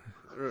idiocy. Yeah.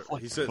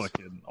 He says,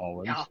 fucking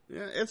always. Yeah,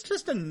 it's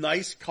just a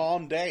nice,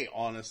 calm day,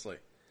 honestly.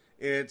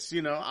 It's,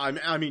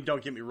 I mean,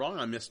 don't get me wrong.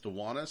 I miss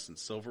Dewanis and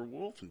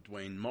Silverwolf and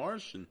Dwayne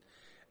Marsh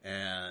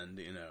and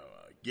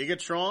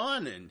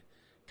Gigatron and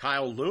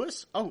Kyle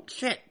Lewis. Oh,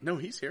 shit. No,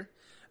 he's here.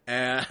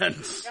 And...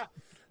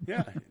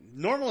 Yeah,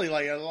 normally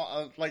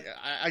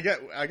I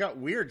got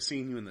weird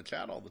seeing you in the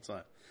chat all the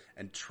time,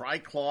 and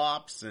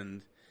Triclops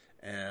and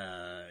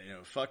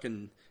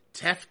fucking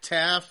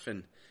Tef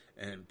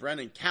and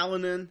Brennan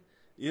Callanan.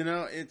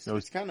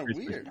 It's kind of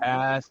weird.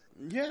 Yeah,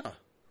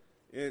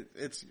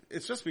 it's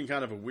just been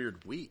kind of a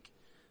weird week.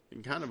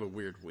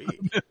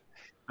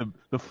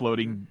 The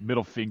floating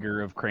middle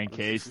finger of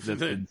Crankcase that's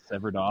been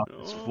severed off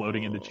is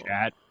floating in the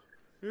chat.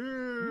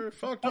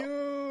 Fuck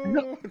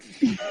you.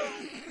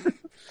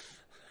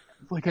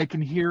 It's like I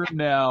can hear it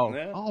now.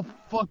 Yeah. I'll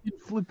fucking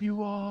flip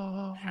you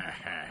off.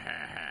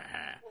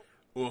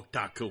 Or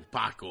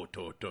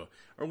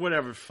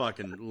whatever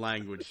fucking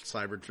language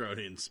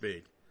Cybertronians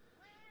speak.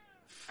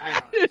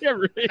 Not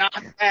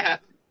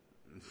bad.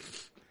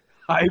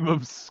 type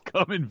of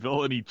scum and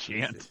villainy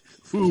chant.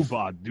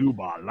 Ooba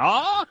dooba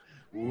la,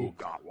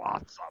 ooga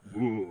watsa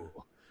boo.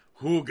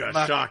 Hooga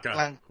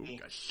shaka,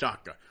 hooga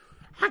shaka.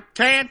 I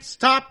can't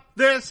stop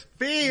this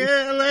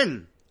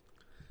feeling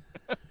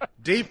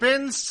deep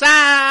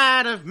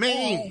inside of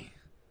me.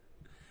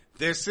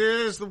 This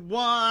is the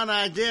one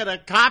I get a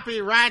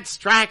copyright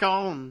strike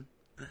on.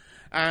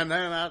 And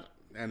then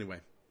anyway,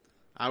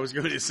 I was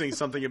going to sing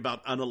something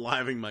about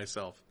unaliving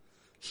myself.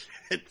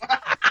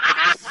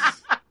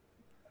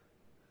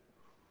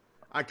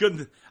 I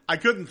couldn't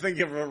think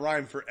of a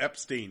rhyme for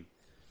Epstein.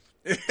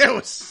 It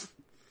was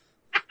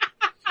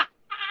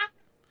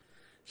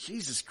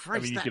Jesus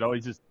Christ. I mean, you could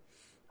always just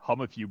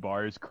hum a few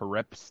bars.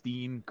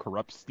 Corrupstein.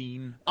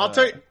 I'll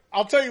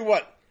tell you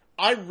what.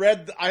 I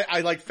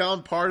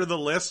found part of the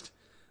list,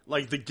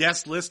 like the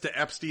guest list to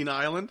Epstein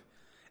Island,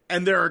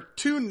 and there are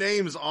two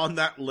names on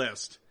that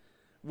list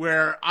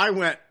where I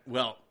went,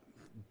 well,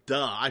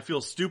 duh, I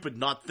feel stupid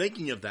not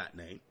thinking of that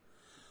name.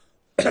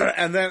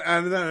 and then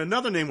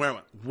another name where I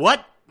went,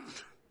 what?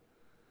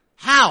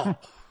 How?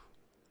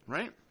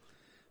 Right?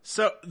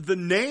 So the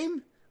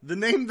name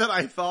that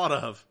I thought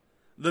of,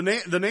 the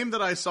name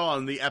that I saw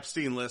on the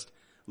Epstein list,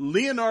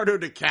 Leonardo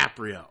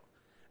DiCaprio.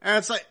 And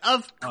it's like,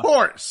 of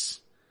course.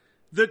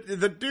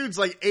 The dude's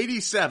like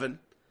 87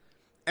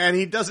 and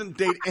he doesn't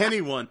date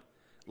anyone.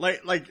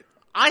 Like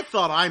I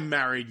thought I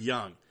married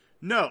young.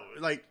 No,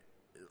 like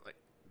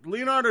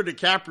Leonardo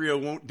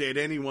DiCaprio won't date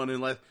anyone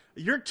unless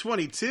you're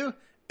 22.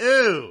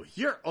 Ooh,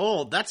 you're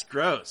old. That's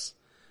gross.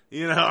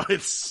 You know,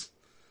 he's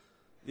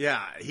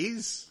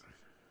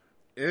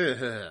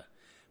ugh.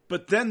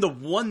 But then the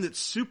one that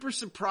super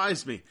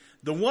surprised me,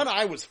 the one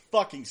I was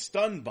fucking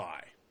stunned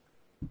by,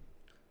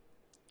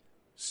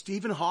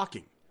 Stephen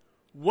Hawking.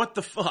 What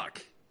the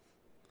fuck?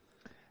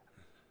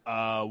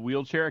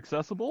 Wheelchair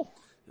accessible?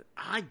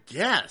 I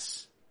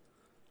guess.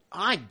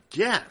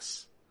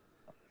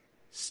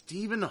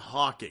 Stephen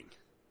Hawking.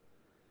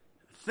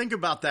 Think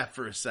about that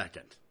for a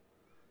second.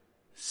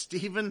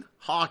 Stephen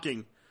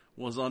Hawking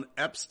was on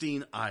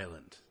Epstein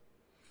Island.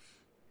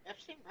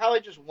 Epstein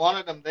probably just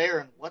wanted him there,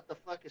 and what the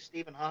fuck is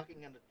Stephen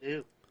Hawking going to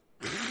do?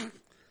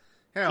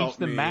 Help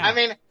me. I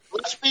mean,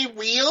 let's be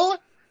real.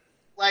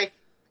 Like,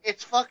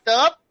 it's fucked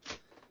up.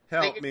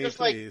 Help me, just,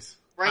 please.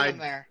 Bring him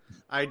there.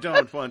 I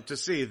don't want to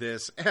see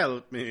this.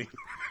 Help me.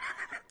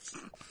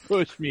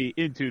 Push me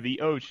into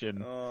the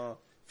ocean. Or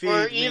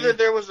either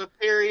there was a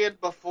period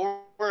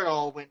before it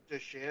all went to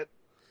shit.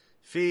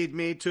 Feed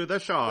me to the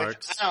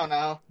sharks. Which, I don't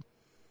know.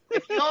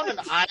 If you own an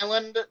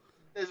island,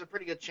 there's a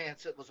pretty good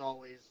chance it was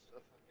always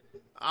a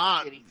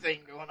fucking shitty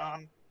thing going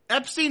on.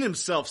 Epstein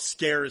himself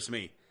scares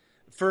me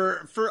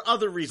for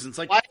other reasons.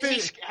 Like,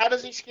 how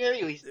does he scare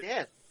you? He's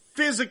dead.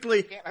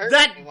 Physically,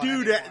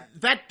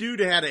 that dude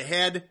had a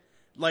head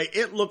like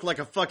it looked like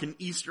a fucking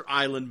Easter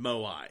Island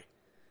moai.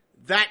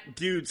 That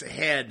dude's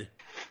head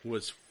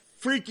was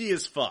freaky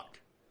as fuck.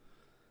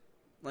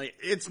 Like,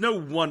 it's no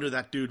wonder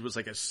that dude was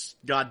like a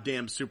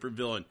goddamn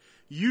supervillain.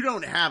 You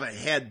don't have a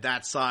head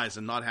that size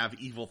and not have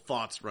evil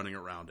thoughts running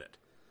around it.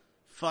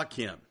 Fuck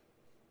him.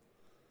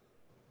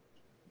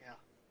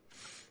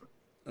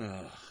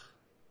 Yeah.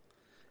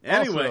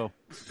 Anyway. Also,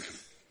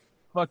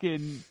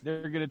 fucking,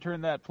 they're gonna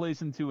turn that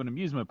place into an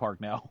amusement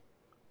park now.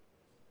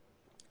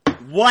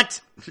 What?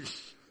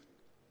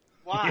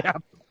 Why? Yeah.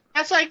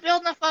 That's like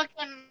building a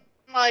fucking,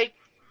 like,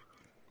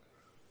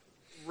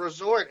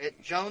 resort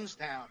at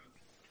Jonestown.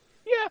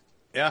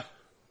 Yeah.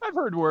 I've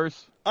heard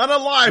worse.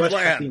 Unalive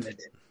land.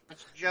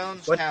 It's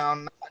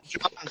Jonestown, not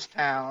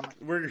Johnstown.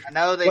 I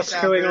know they What's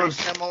sound going very on?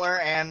 similar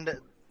and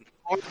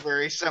are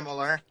very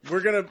similar.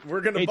 We're gonna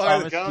Hey, buy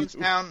Thomas,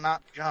 Jonestown,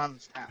 not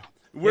Johnstown.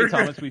 Hey,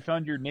 Thomas, we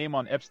found your name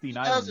on Epstein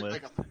Island Does it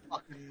list. like a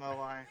fucking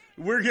moai?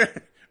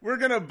 We're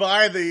gonna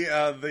buy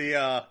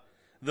the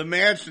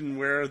mansion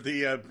where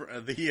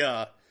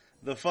the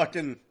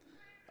fucking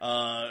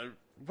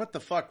what the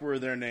fuck were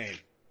their name?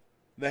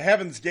 The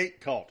Heaven's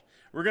Gate cult.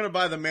 We're gonna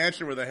buy the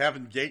mansion where the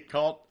Heaven's Gate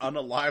cult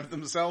unalive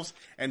themselves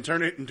and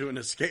turn it into an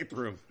escape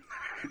room.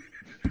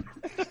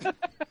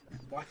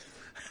 What?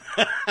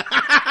 Have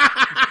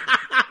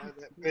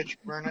that bitch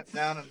burn it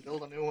down and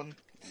build a new one.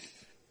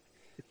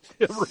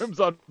 The room's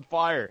on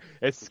fire.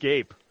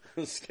 Escape.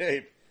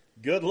 Escape.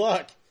 Good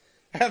luck.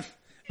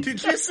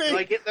 Did you see? Do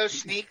I get those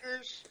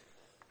sneakers?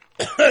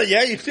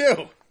 Yeah, you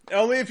do.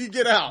 Only if you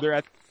get out. They're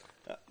at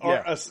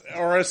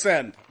Or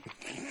ascend.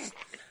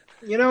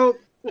 You know,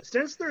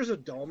 since there's a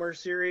Dahmer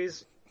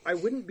series, I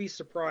wouldn't be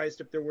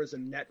surprised if there was a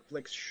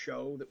Netflix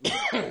show that was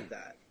called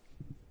that.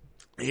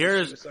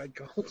 Suicide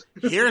Cult.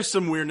 Here's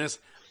some weirdness.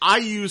 I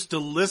used to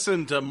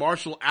listen to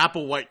Marshall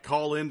Applewhite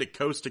call in to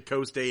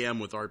Coast AM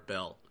with Art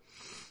Bell.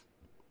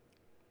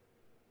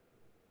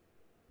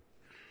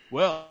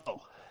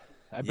 Well,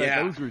 I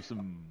bet those were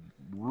some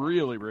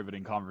really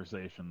riveting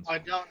conversations. I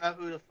don't know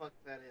who the fuck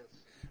that is.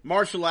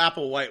 Marshall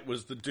Applewhite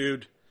was the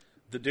dude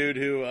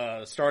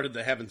who started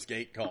the Heaven's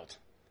Gate cult.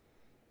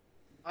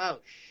 Oh,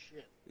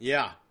 shit.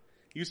 Yeah.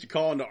 He used to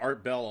call into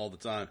Art Bell all the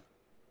time.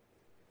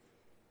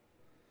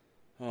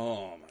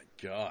 Oh, my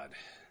God.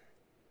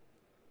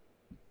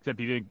 Except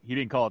he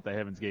didn't call it the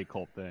Heaven's Gate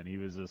cult then. He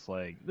was just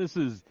like, this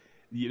is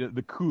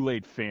the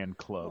Kool-Aid fan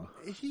club.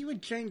 He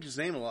would change his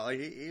name a lot. Like,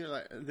 he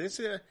was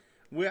like,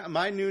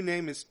 my new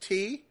name is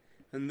T,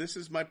 and this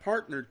is my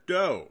partner,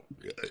 Doe.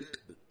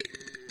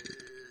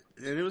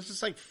 And it was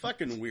just like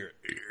fucking weird.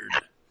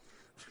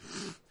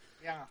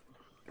 Yeah.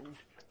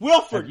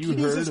 Wilford,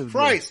 Jesus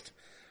Christ!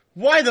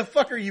 Why the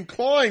fuck are you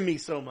clawing me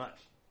so much?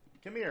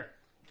 Come here.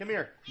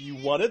 You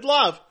wanted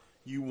love.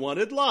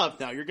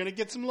 Now you're gonna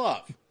get some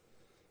love.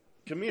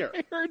 Come here.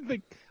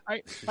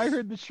 I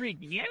heard the shriek.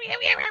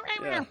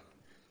 Yeah.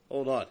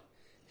 Hold on.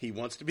 He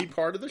wants to be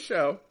part of the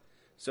show,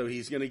 so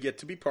he's gonna get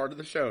to be part of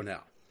the show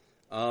now.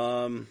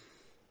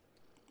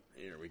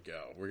 Here we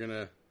go. We're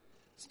gonna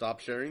stop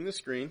sharing the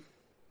screen.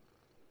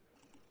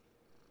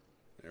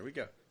 There we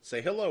go.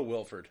 Say hello,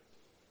 Wilford.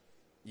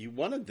 You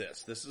wanted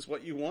this. This is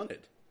what you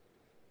wanted.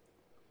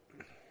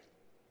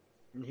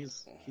 And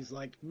he's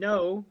like,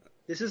 no,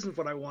 this isn't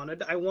what I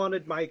wanted. I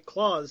wanted my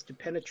claws to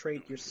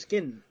penetrate your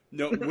skin.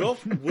 No,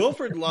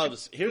 Wilford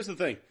loves. Here's the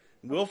thing.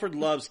 Wilford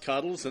loves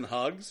cuddles and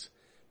hugs,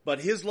 but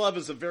his love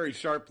is a very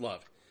sharp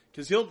love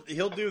because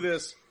he'll do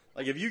this.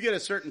 Like if you get a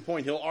certain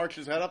point, he'll arch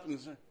his head up and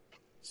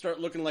start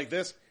looking like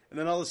this, and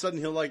then all of a sudden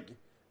he'll like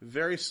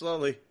very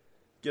slowly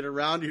get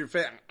around to your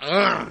face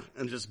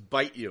and just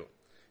bite you.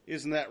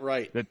 Isn't that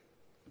right?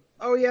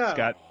 Oh yeah,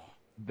 Scott.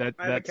 That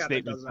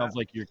statement sounds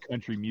like your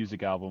country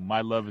music album.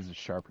 My love is a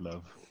sharp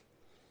love.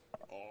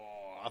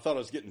 Oh, I thought I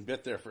was getting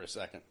bit there for a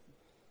second.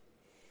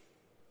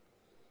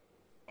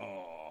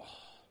 Oh,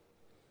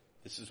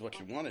 this is what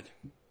you wanted.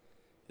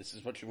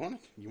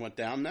 You want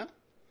down now?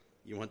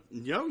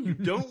 No, you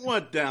don't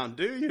want down,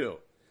 do you?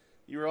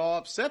 You were all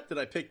upset that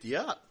I picked you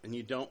up, and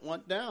you don't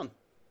want down.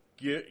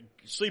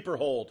 Sleeper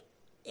hold.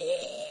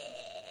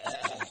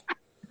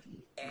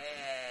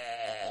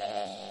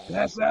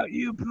 Pass out,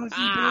 you pussy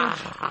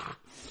bitch.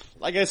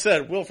 Like I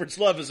said, Wilford's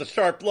love is a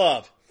sharp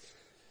love.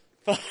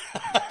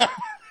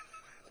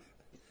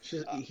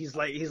 He's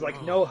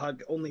like, no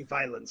hug, only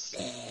violence.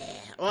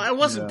 Well, I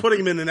wasn't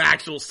putting him in an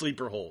actual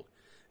sleeper hold.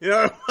 You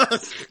know,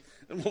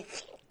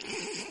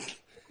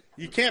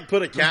 you can't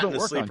put a cat in a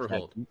sleeper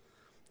hold.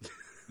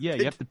 Yeah,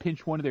 you have to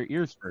pinch one of their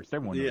ears first.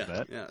 Everyone knows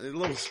that. Yeah, a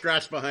little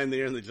scratch behind the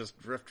ear and they just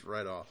drift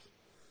right off.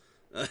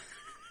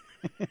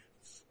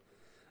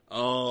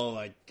 Oh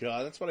my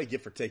god, that's what I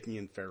get for taking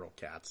in feral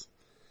cats.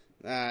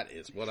 That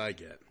is what I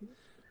get.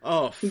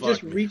 Oh, he fuck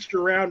just me. reached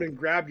around and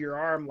grabbed your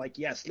arm like,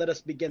 yes, let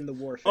us begin the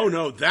warfare. Oh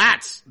no,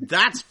 that's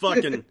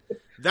fucking,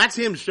 that's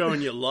him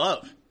showing you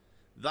love.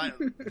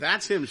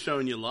 That's him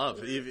showing you love.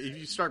 If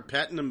you start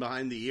petting him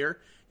behind the ear,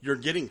 you're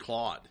getting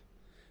clawed.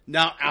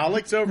 Now,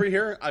 Alex over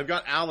here, I've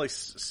got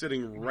Alex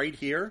sitting right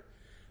here.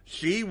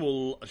 She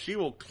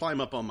will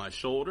climb up on my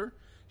shoulder.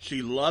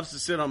 She loves to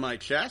sit on my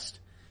chest.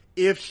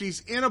 If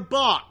she's in a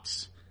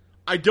box,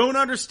 I don't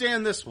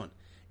understand this one.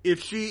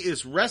 If she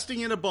is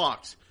resting in a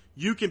box,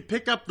 you can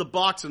pick up the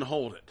box and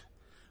hold it.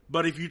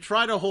 But if you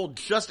try to hold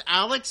just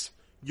Alex,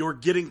 you're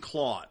getting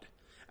clawed.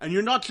 And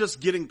you're not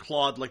just getting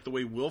clawed like the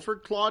way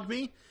Wilford clawed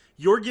me.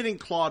 You're getting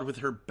clawed with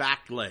her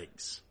back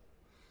legs.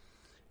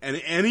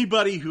 And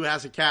anybody who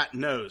has a cat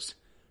knows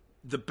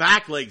the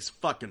back legs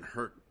fucking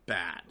hurt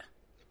bad.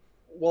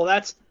 Well,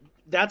 that's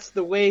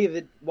the way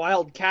that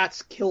wild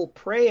cats kill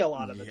prey a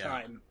lot of the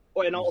time.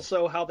 And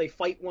also how they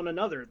fight one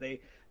another.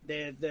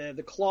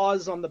 The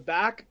claws on the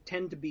back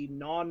tend to be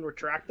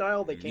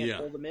non-retractile. They can't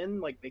pull them in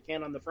like they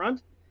can on the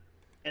front.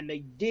 And they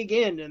dig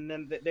in, and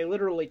then they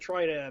literally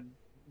try to...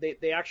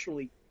 They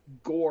actually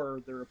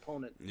gore their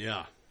opponent.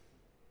 Yeah.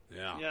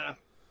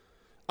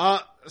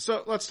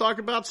 So let's talk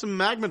about some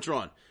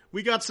Magmatron.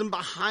 We got some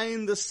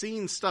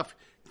behind-the-scenes stuff.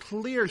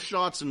 Clear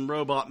shots in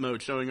robot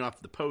mode showing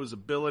off the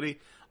posability.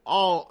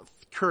 All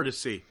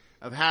courtesy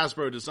of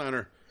Hasbro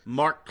designer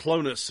Mark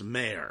Clonus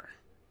Mayer.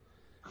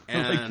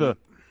 And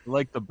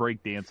like the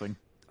break dancing.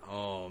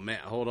 Oh man,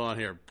 hold on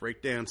here.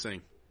 Break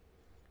dancing.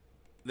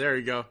 There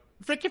you go.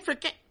 Frick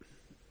it.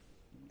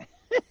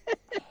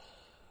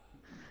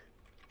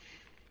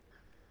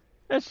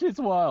 That shit's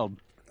wild.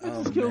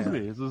 That just kills me.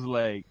 This is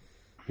like,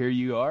 here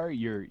you are,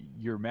 you're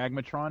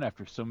Magmatron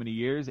after so many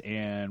years,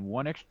 and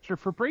one extra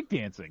for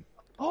breakdancing.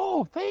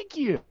 Oh, thank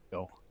you.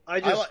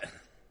 It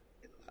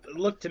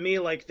looked to me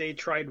like they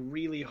tried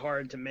really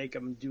hard to make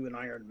him do an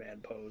Iron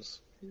Man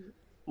pose.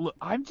 Look,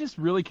 I'm just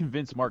really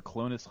convinced Mark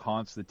Clonus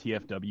haunts the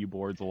TFW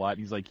boards a lot.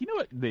 He's like, you know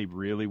what they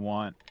really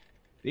want?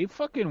 They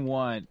fucking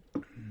want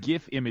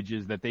GIF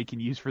images that they can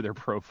use for their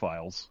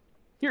profiles.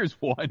 Here's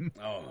one.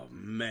 Oh,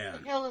 man.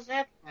 What the hell is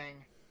that thing?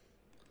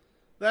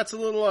 That's a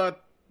little,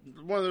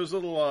 one of those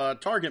little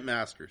Target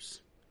Masters.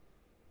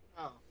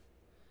 Oh.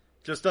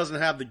 Just doesn't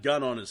have the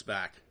gun on his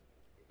back.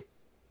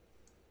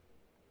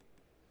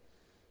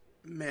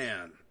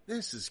 Man,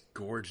 this is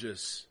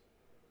gorgeous.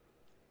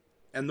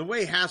 And the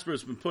way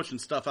Hasbro's been pushing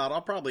stuff out,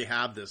 I'll probably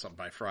have this on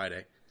by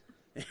Friday.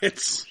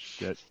 It's...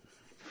 Shit.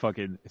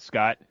 Fucking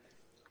Scott,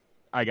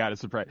 I got a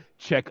surprise.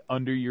 Check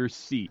under your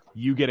seat.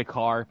 You get a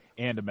car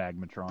and a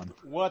Magmatron.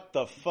 What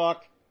the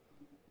fuck?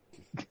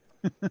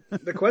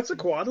 The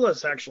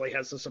Quetzalcoatlus actually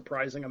has a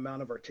surprising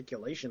amount of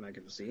articulation, I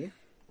can see.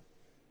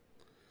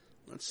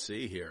 Let's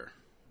see here.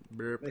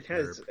 Burp, It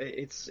has. burp.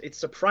 It's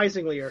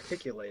surprisingly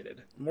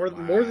articulated.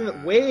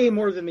 Way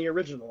more than the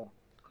original.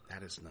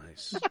 That is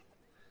nice.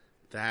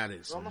 That is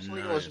It's almost nice.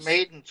 like it was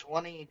made in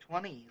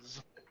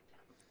 2020s.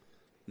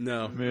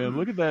 No. Man,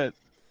 look at that.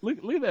 Look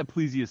at that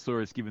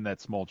plesiosaurus giving that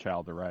small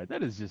child a ride.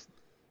 That is just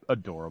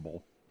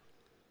adorable.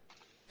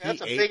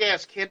 That's a ate- big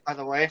ass kid, by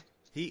the way.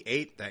 He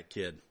ate that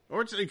kid.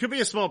 Or it could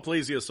be a small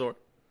plesiosaur.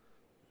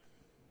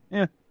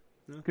 Yeah,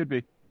 could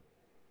be.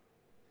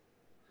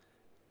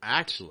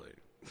 Actually.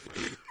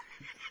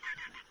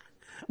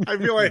 I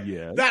feel like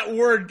Yes. that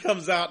word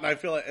comes out and I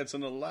feel like it's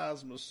an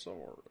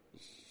elasmosaurus.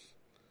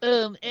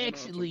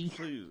 Actually.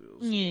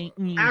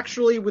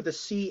 Actually, with a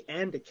C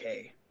and a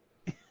K.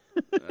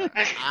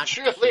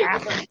 Actually,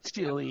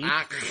 Actually.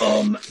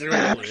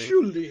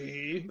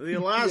 Actually. The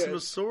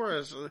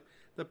elasmosaurus,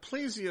 the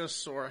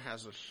plesiosaur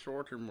has a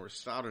shorter, more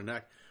stouter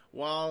neck,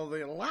 while the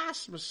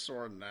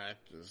elasmosaur neck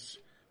is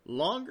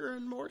longer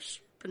and more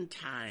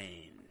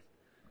serpentine.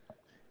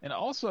 And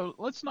also,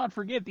 let's not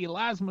forget the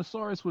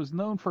Elasmosaurus was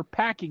known for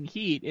packing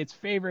heat. Its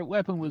favorite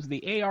weapon was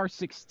the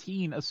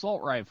AR-16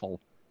 assault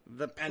rifle.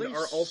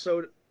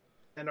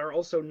 And are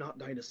also not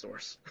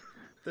dinosaurs.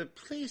 The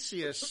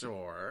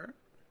plesiosaur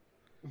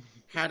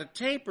had a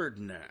tapered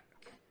neck,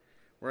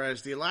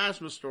 whereas the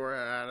elasmosaur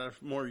had a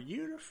more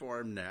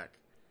uniform neck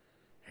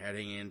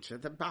heading into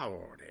the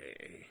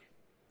body.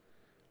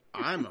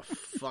 I'm a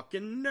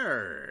fucking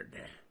nerd.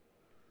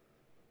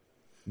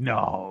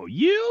 No,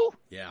 you?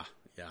 Yeah,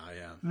 I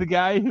am. The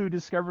guy who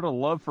discovered a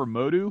love for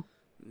Motu?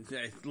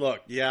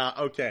 Look, yeah,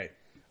 okay.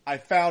 I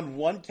found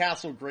one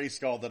Castle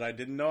Grayskull that I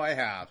didn't know I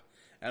have,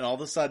 and all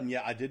of a sudden,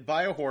 yeah, I did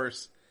buy a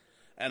horse,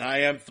 and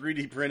I am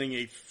 3D printing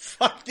a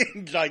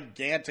fucking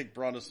gigantic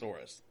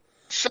Brontosaurus.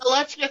 So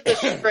let's get this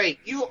straight.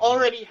 You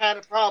already had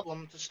a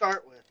problem to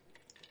start with.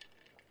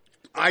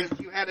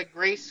 You had a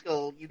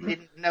Grayskull you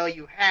didn't know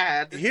you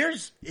had.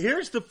 Here's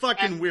the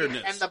fucking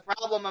weirdness. And the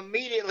problem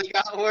immediately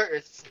got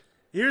worse.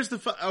 Here's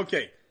the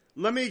okay.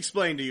 Let me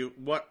explain to you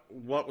what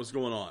was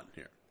going on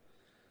here.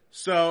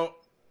 So,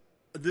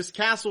 this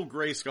Castle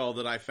Grayskull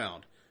that I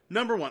found.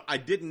 Number one, I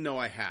didn't know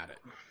I had it.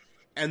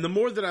 And the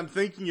more that I'm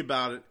thinking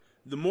about it,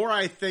 the more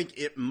I think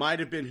it might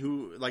have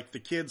been the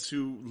kids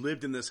who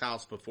lived in this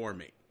house before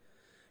me.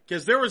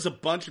 Because there was a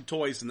bunch of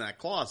toys in that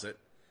closet,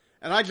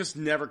 and I just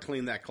never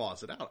cleaned that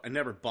closet out. I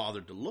never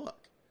bothered to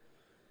look.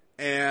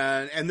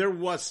 And there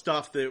was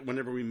stuff that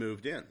whenever we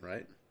moved in,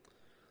 right?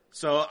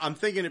 So I'm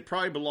thinking it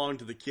probably belonged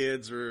to the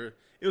kids, or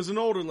it was an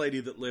older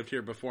lady that lived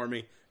here before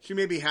me. She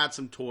maybe had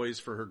some toys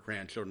for her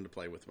grandchildren to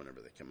play with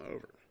whenever they come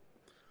over.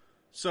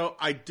 So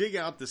I dig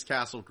out this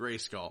Castle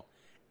Grayskull,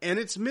 and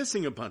it's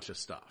missing a bunch of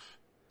stuff.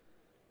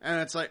 And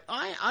it's like,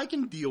 I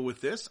can deal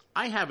with this.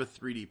 I have a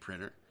 3D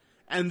printer,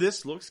 and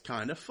this looks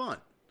kind of fun,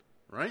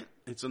 right?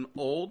 It's an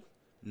old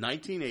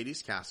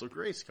 1980s Castle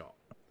Grayskull.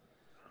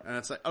 And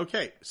it's like,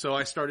 okay, so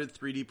I started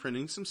 3D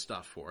printing some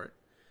stuff for it.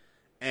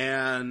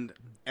 And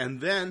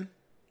then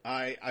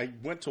I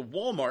went to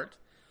Walmart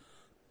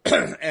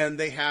and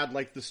they had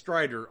like the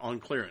Strider on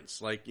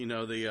clearance, like, you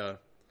know, the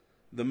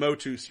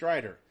Motu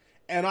Strider.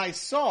 And I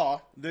saw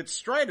that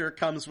Strider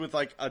comes with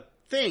like a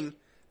thing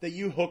that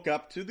you hook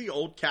up to the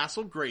old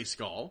Castle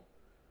Grayskull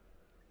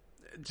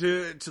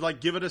to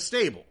like give it a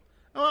stable.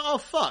 Oh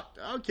fuck.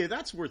 Okay,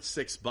 that's worth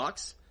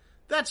 $6.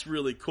 That's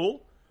really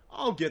cool.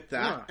 I'll get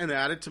that and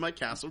add it to my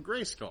Castle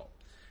Grayskull.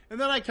 And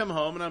then I come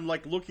home and I'm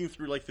like looking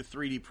through like the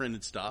 3D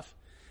printed stuff.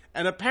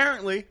 And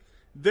apparently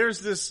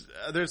there's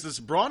this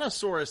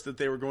Brontosaurus that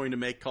they were going to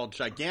make called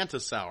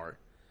Gigantosaur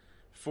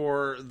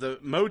for the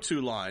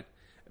Motu line.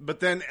 But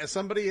then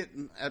somebody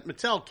at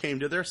Mattel came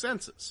to their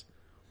senses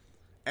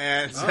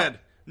and said,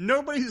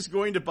 nobody's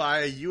going to buy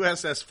a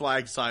USS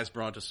flag size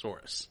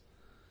Brontosaurus.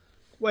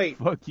 Wait.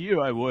 Fuck you,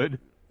 I would.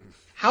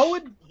 How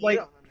would,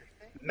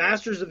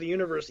 Masters of the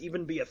Universe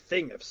even be a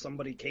thing if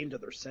somebody came to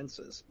their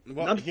senses?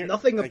 Well,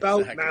 nothing about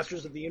exactly.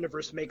 Masters of the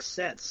Universe makes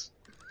sense.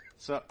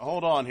 So,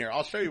 hold on here.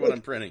 I'll show you what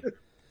I'm printing.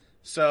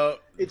 So,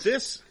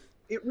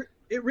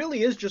 It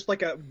really is just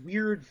like a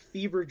weird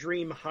fever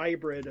dream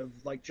hybrid of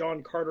like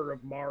John Carter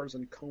of Mars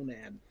and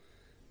Conan.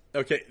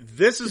 Okay,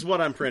 this is what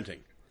I'm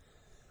printing.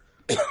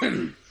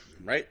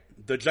 Right?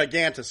 The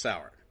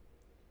Gigantosaur.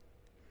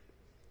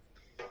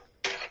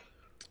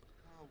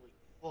 Holy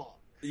fuck.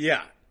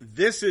 Yeah,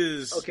 this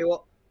is... Okay,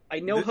 well, I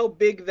know how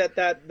big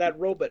that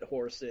robot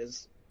horse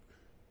is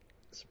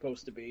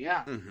supposed to be.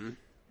 Yeah.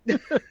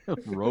 Mm-hmm.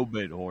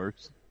 Robot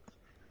horse.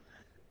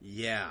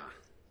 Yeah.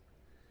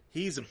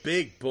 He's a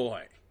big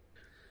boy.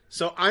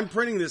 So I'm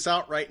printing this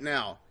out right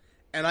now,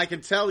 and I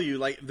can tell you,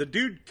 like, the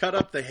dude cut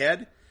up the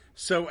head,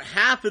 so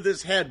half of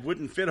this head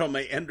wouldn't fit on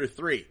my Ender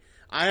 3.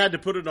 I had to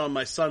put it on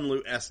my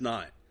Sunloot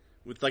S9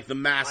 with, like, the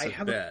massive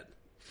bed.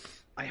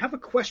 I have a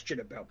question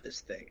about this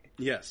thing.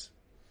 Yes.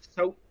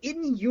 So,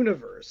 in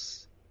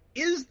universe,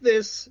 is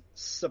this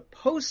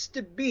supposed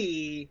to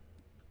be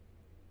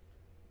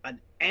an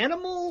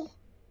animal,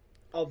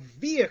 a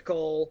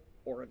vehicle,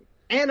 or an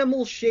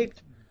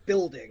animal-shaped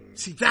building.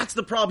 See, that's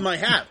the problem I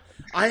have.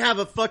 I have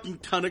a fucking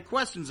ton of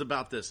questions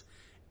about this.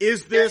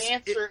 Is this... Your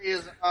answer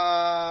is,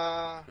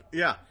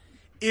 Yeah.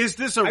 Is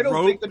this a I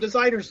don't think the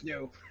designers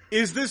knew.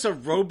 Is this a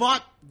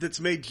robot that's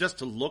made just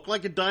to look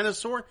like a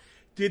dinosaur?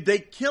 Did they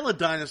kill a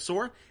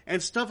dinosaur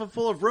and stuff it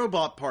full of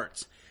robot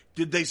parts?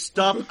 Did they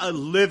stuff a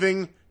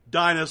living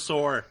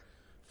dinosaur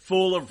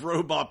full of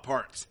robot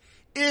parts?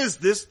 Is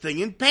this thing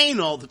in pain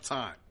all the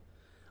time?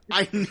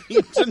 I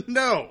need to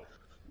know.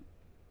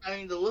 I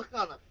mean, the look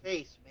on the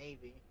face,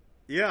 maybe.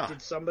 Yeah.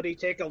 Did somebody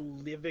take a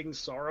living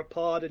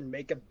sauropod and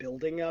make a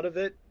building out of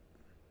it?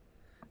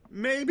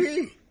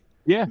 Maybe.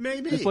 Yeah,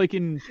 Maybe. just like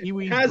in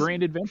Pee-wee's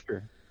Grand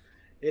Adventure.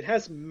 It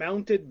has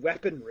mounted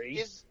weaponry.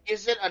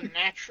 Is it a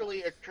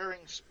naturally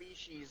occurring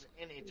species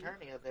in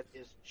Eternia that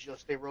is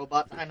just a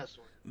robot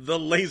dinosaur? The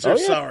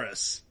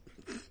Lasersaurus.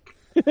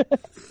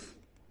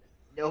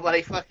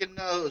 Nobody fucking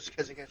knows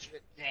because it got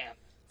shit jammed.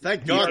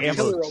 Thank God.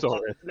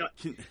 No,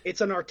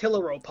 it's an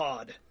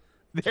artilleropod.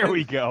 There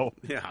we go.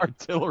 Yeah.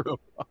 Artilleropod.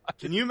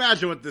 Can you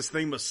imagine what this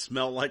thing must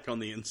smell like on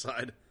the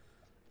inside?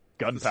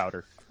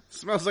 Gunpowder.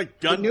 Smells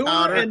like Manure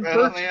gunpowder. and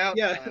burnt,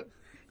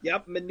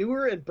 yep,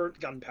 manure and burnt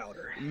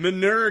gunpowder.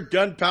 Manure,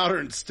 gunpowder,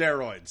 and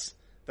steroids.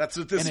 That's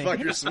what this And a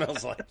fucker hint-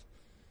 smells like.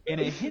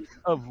 And a hint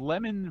of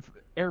lemon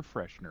air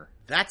freshener.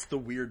 That's the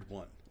weird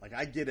one. Like,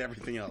 I get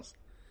everything else.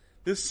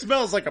 This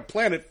smells like a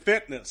Planet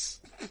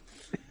Fitness.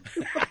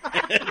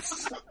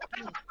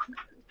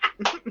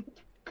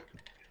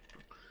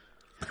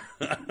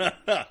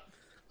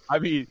 I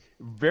mean,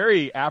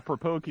 very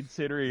apropos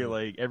considering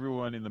like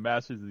everyone in the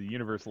Masters of the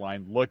Universe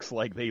line looks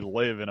like they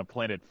live in a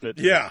Planet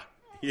Fitness.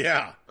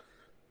 Yeah.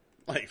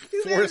 Like,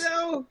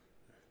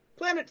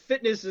 Planet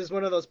Fitness is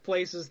one of those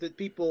places that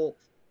people,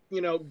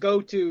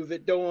 go to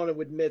that don't want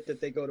to admit that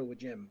they go to a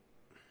gym.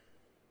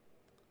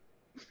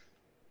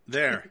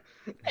 There.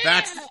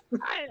 That's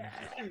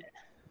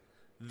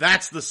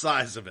the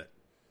size of it.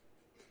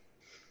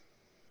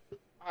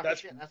 Oh,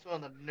 that's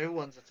one of the new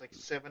ones that's like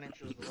 7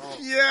 inches long.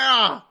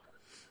 Yeah!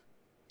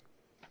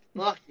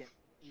 Fucking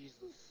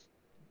Jesus.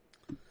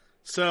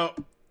 So,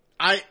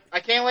 I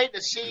can't wait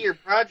to see your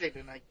project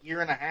in a year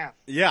and a half.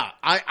 Yeah,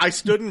 I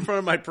stood in front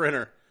of my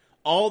printer.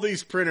 All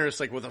these printers,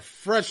 like with a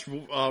fresh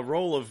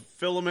roll of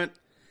filament.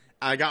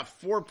 I got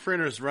 4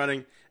 printers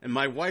running, and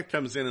my wife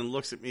comes in and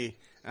looks at me,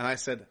 and I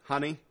said,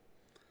 honey,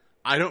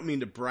 I don't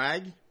mean to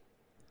brag.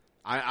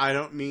 I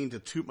don't mean to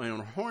toot my own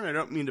horn. I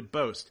don't mean to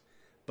boast.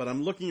 But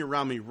I'm looking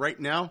around me right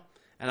now,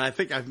 and I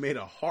think I've made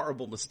a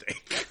horrible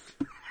mistake.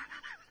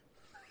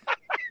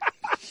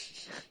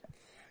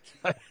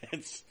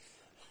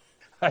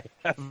 I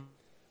have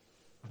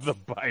the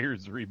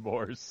buyer's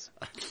remorse.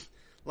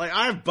 Like,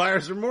 I have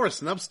buyer's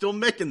remorse, and I'm still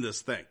making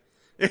this thing.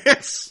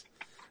 It's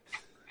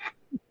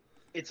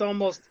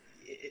almost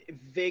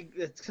vague.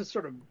 It's just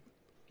sort of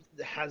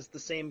has the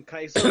same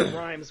kind of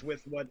rhymes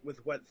with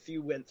what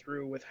Thew went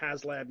through with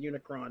HasLab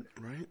Unicron.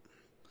 Right.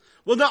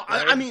 Well, no,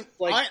 I mean,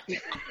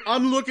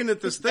 I'm looking at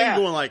this thing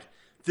going like,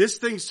 this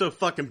thing's so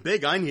fucking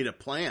big, I need a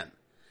plan.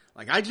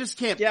 Like, I just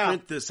can't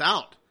print this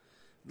out.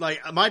 Like,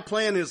 my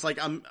plan is like,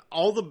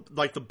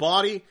 the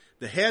body,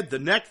 the head, the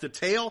neck, the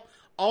tail,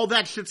 all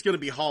that shit's gonna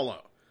be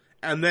hollow.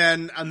 And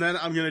then I'm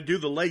gonna do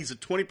the legs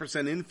at 20%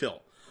 infill.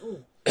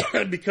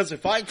 Because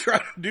if I try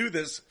to do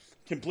this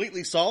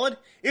completely solid,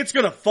 it's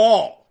gonna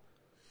fall.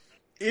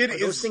 Are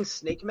those things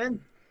Snake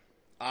Men?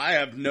 I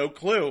have no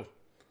clue.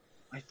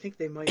 I think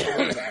they might be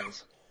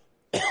those.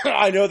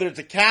 I know there's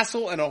a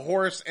castle and a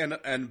horse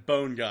and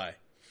Bone Guy.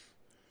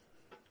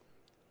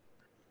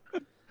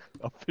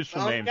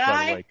 Official name,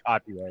 by the way,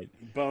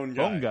 copyright.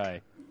 Bone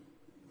Guy.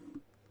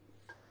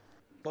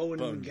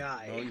 Bone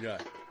Guy.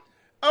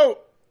 Oh,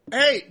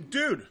 hey,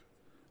 dude.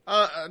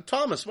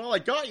 Thomas, while I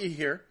got you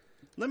here,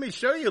 let me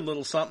show you a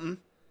little something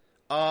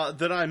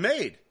that I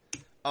made.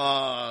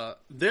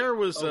 There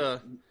was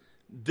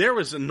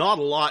not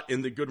a lot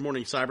in the Good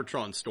Morning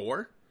Cybertron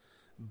store,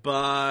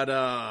 but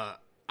I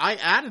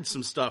added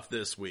some stuff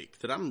this week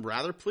that I'm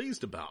rather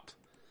pleased about.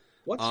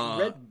 What's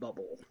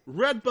Redbubble?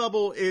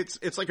 Redbubble,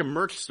 it's like a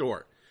merch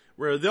store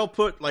where they'll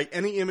put, like,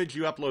 any image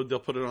you upload, they'll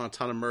put it on a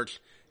ton of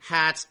merch.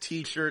 Hats,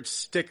 t-shirts,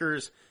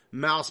 stickers,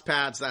 mouse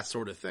pads, that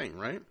sort of thing,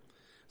 right?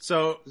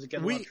 So does it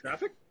get a lot of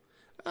traffic?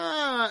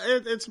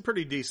 It's a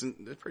pretty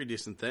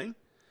decent thing.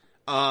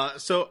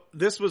 So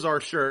this was our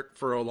shirt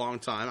for a long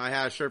time. I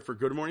had a shirt for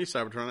Good Morning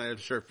Cybertron. I had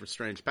a shirt for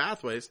Strange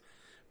Pathways,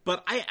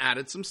 but I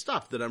added some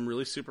stuff that I'm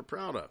really super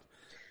proud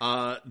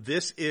of.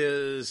 This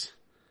is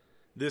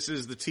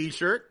the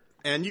t-shirt,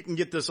 and you can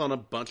get this on a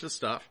bunch of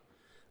stuff.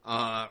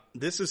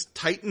 This is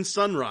Titan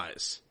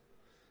Sunrise.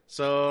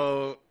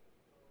 So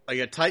I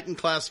got Titan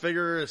class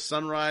figure,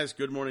 Sunrise,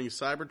 Good Morning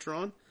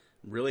Cybertron.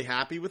 Really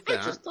happy with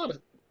that. I just thought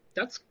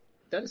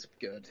that is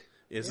good.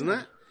 Isn't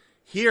it?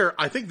 Here,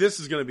 I think this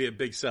is going to be a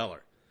big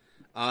seller.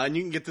 And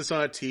you can get this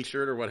on a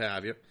t-shirt or what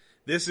have you.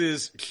 This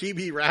is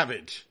Chibi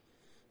Ravage.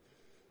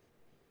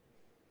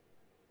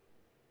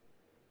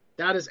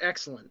 That is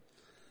excellent.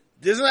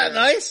 Isn't that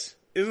nice?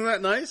 Isn't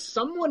that nice?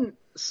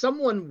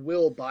 Someone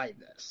will buy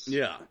this.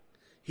 Yeah.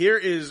 Here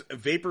is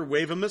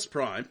Vaporwavemus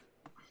Prime.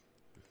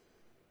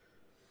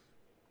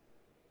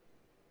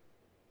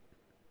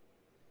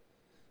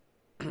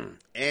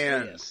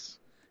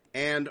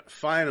 And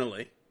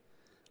finally,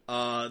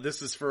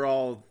 this is for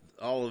all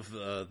of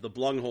the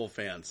Blunghole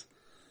fans.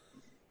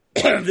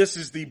 This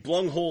is the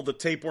Blunghole, the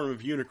Tapeworm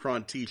of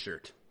Unicron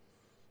t-shirt.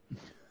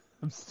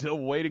 I'm still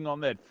waiting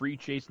on that free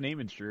Chase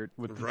Naiman shirt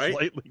with the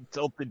slightly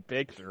tilted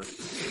picture.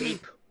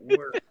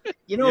 Tapeworm.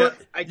 You know what?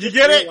 I just you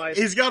get realized...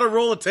 it? He's got a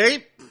roll of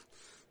tape?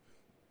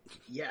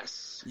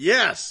 Yes.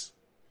 Yes.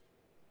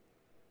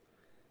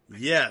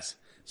 Yes.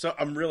 So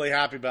I'm really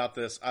happy about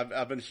this.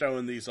 I've been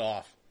showing these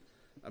off.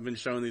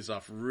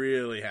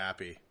 Really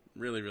happy.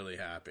 Really, really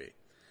happy.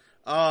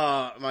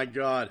 My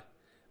God.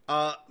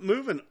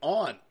 Moving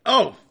on.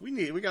 Oh,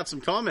 we got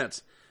some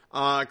comments.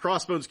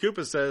 Crossbones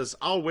Koopa says,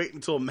 I'll wait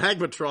until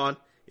Magmatron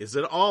is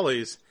at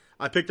Ollie's.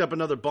 I picked up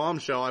another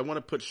bombshell. I want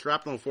to put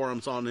shrapnel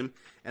forms on him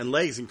and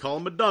legs and call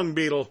him a dung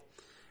beetle.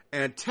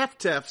 And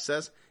Tef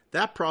says,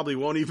 that probably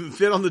won't even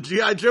fit on the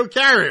G.I. Joe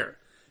carrier.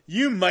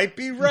 You might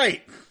be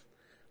right.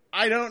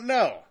 I don't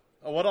know.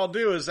 What I'll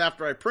do is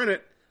after I print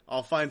it,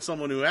 I'll find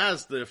someone who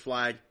has the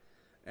flag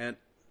and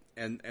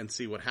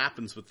see what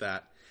happens with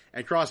that.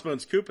 And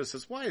Crossbones Koopa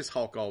says, why is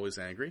Hulk always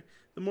angry?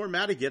 The more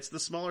mad he gets, the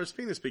smaller his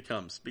penis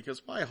becomes.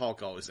 Because why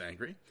Hulk always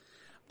angry?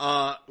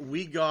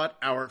 We got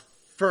our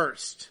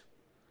first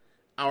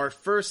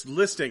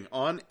listing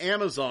on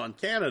Amazon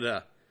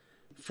Canada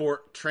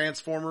for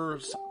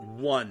Transformers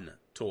 1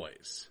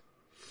 toys.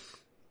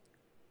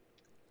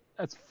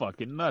 That's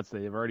fucking nuts.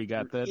 They've already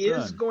got that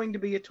Is done. going to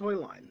be a toy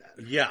line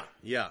then.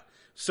 Yeah.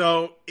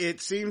 So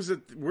it seems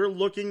that we're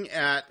looking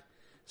at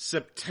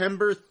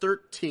September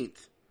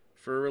 13th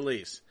for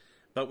release.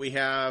 But we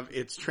have,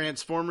 it's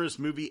Transformers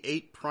Movie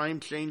 8 Prime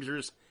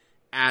Changers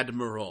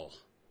Admiral.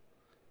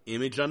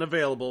 Image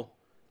unavailable.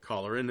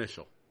 Caller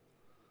initial.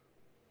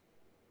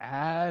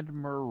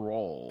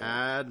 Admiral.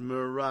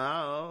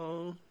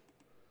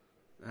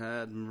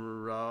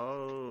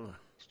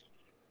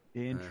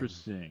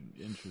 Interesting.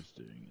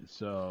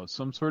 So,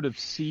 some sort of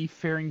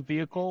seafaring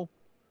vehicle?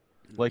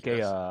 Like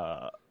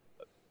a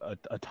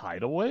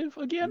tidal wave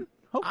again?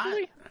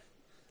 Hopefully?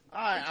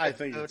 I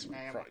think it's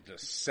probably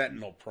just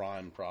Sentinel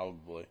Prime,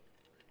 probably.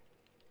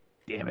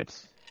 Damn it. I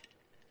was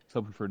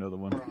hoping for another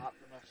one.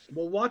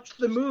 We'll watch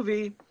the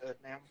movie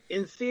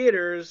in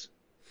theaters,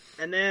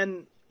 and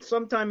then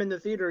sometime in the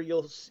theater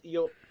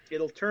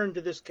it'll turn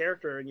to this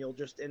character, and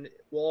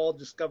we'll all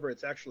discover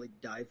it's actually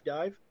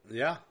Dive.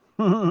 Yeah.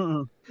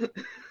 I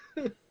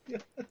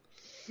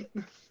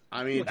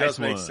mean, it does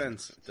make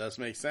sense. It does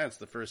make sense.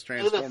 The first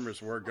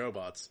Transformers were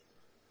GoBots.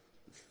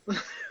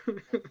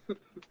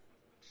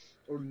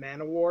 Or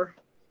Man-O-War.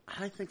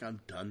 I think I'm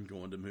done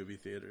going to movie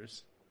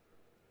theaters.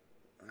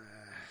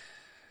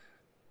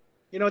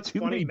 You know, it's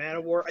funny,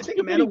 Man-O-War. I think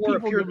too many Man-O-War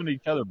people appeared... giving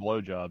each other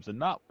blowjobs, and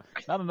not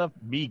enough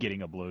me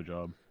getting a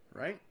blowjob.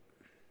 Right?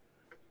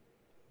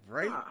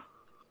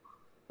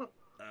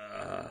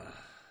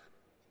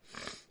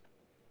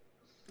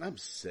 I'm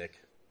sick.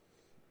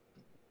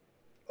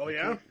 Oh,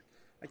 yeah?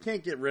 I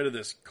can't get rid of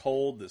this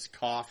cold, this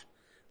cough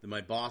that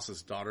my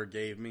boss's daughter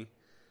gave me.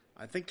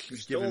 I think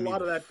she's Still giving me... a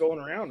lot of that going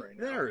around right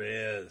now. There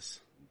is.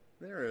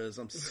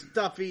 I'm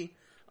stuffy.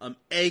 I'm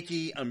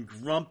achy. I'm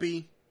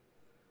grumpy.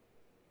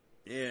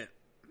 Yeah.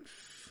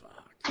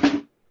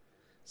 Fuck.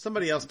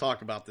 Somebody else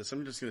talk about this.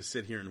 I'm just going to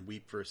sit here and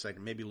weep for a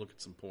second. Maybe look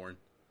at some porn.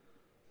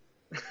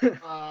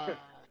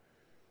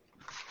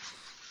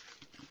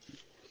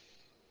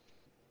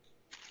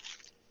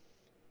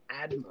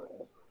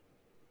 Admiral.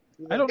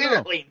 I don't know.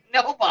 Apparently,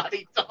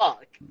 nobody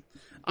talk.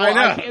 I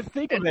know. I can't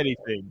think of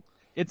anything.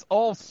 It's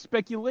all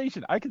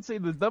speculation. I could say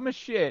the dumbest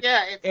shit,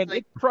 and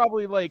it's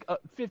probably like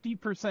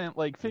 50%,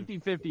 like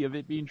 50-50 of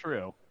it being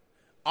true.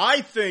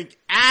 I think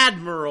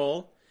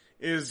Admiral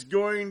is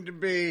going to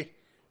be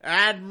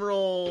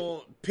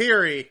Admiral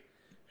Peary,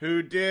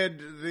 who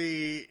did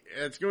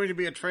it's going to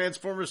be a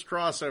Transformers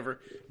crossover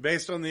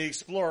based on the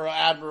explorer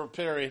Admiral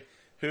Peary,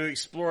 who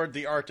explored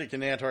the Arctic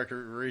and Antarctic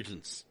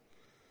regions.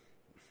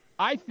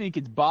 I think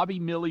it's Bobby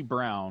Millie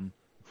Brown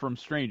from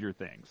Stranger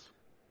Things.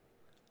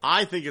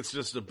 I think it's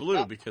just a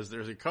blue because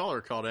there's a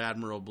color called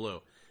Admiral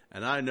Blue.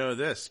 And I know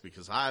this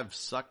because I've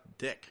sucked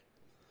dick.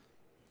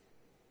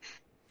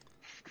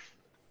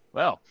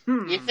 Well,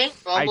 you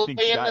think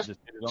Bumblebee in this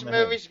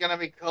movie is going to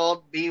be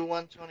called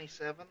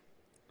B-127?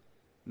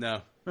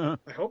 No. I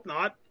hope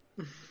not.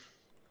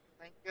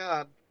 Thank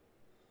God.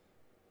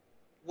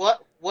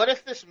 What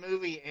if this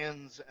movie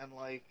ends and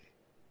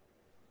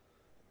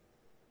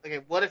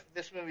what if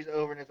this movie's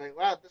over and it's like,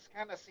 wow, this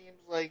kind of seems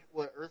like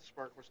what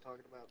Earthspark was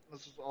talking about.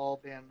 This has all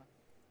been...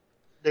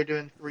 They're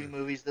doing 3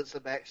 movies that's a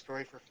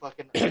backstory for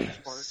fucking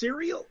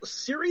Earthspark.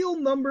 Serial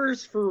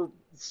numbers for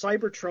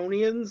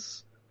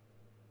Cybertronians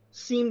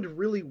seemed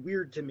really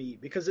weird to me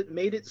because it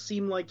made it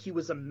seem like he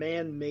was a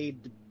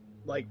man-made,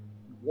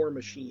 war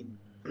machine.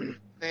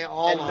 They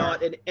all are.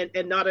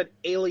 And not an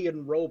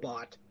alien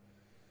robot.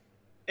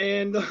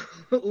 And,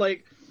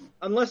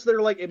 unless they're,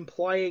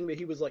 implying that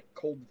he was,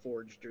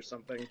 cold-forged or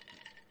something.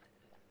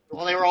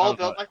 Well, they were all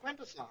built by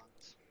Quintessons.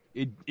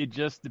 It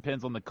just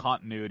depends on the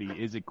continuity.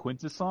 Is it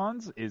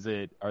Quintessons?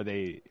 Are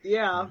they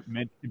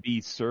meant to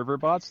be server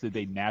bots? Did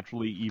they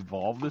naturally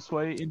evolve this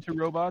way into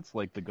robots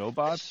like the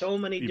GoBots? So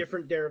many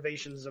different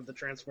derivations of the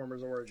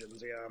Transformers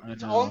origins. Yeah,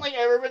 It's only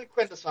ever been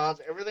Quintessons.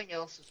 Everything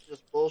else is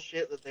just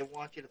bullshit that they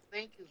want you to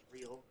think is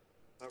real,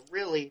 but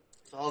really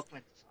it's all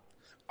Quintessons.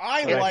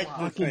 I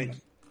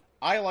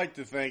like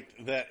to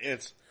think that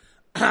it's.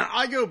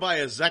 I go by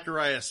a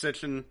Zechariah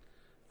Sitchin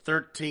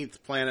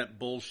 13th planet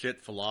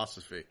bullshit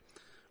philosophy.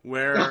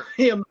 Where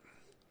him,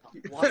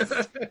 like,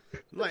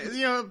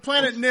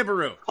 Planet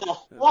Nibiru.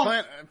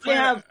 I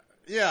have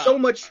so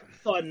much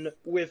fun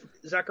with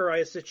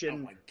Zechariah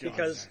Sitchin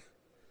because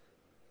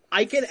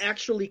I can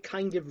actually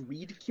kind of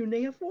read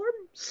cuneiform.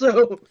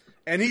 So,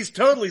 and he's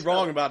totally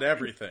wrong about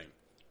everything,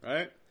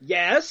 right?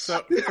 Yes.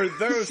 So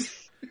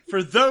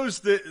for those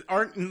that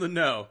aren't in the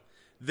know,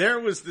 there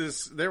was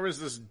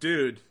this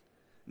dude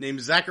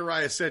named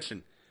Zechariah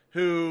Sitchin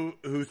who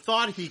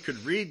thought he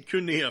could read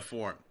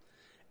cuneiform.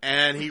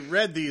 And he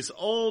read these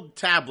old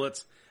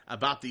tablets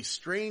about these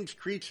strange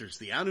creatures,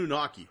 the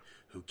Anunnaki,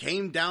 who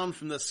came down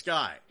from the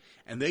sky.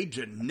 And they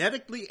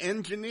genetically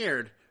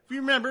engineered, if you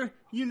remember,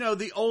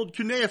 the old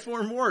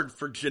cuneiform word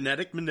for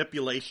genetic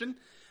manipulation.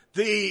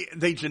 They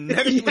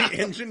genetically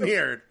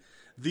engineered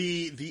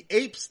the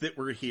apes that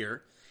were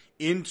here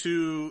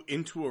into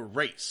a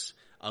race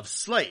of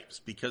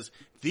slaves. Because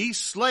these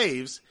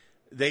slaves,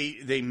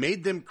 they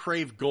made them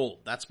crave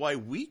gold. That's why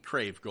we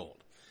crave gold.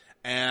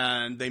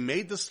 And they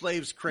made the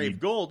slaves crave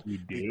gold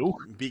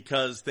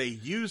because they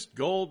used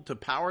gold to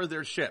power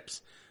their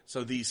ships.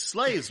 So these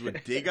slaves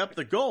would dig up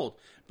the gold,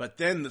 but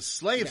then the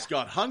slaves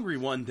got hungry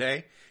one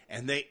day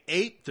and they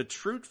ate the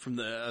fruit from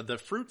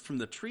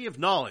the tree of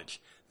knowledge,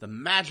 the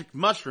magic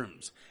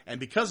mushrooms. And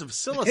because of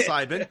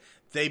psilocybin,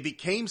 they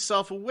became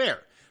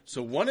self-aware.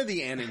 So one of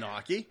the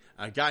Anunnaki,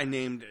 a guy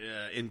named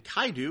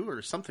Enkidu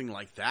or something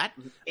like that,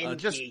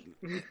 Enki,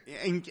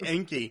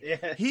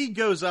 he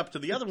goes up to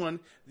the other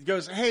one,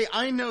 goes, "Hey,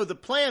 I know the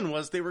plan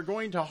was they were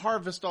going to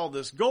harvest all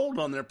this gold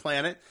on their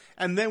planet,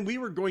 and then we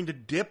were going to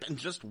dip and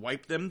just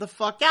wipe them the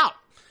fuck out.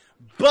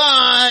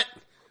 But,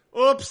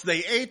 oops,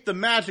 they ate the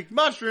magic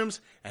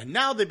mushrooms, and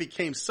now they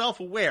became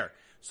self-aware.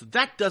 So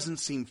that doesn't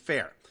seem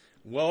fair.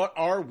 What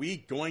are we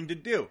going to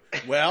do?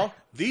 Well,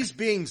 these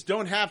beings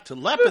don't have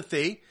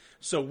telepathy,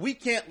 so we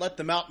can't let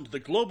them out into the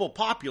global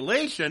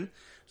population.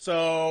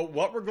 So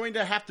what we're going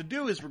to have to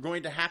do is we're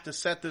going to have to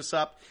set this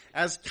up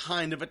as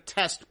kind of a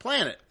test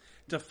planet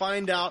to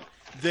find out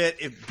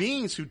that if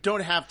beings who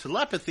don't have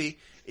telepathy,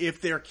 if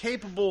they're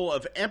capable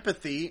of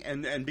empathy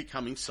and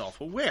becoming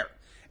self-aware."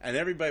 And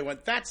everybody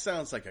went, "That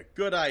sounds like a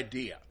good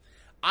idea."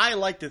 I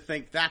like to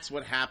think that's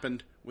what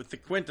happened with the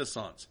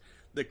Quintessons.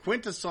 The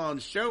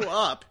Quintessons show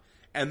up,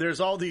 and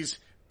there's all these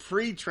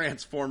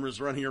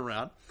pre-Transformers running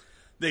around.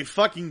 They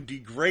fucking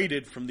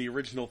degraded from the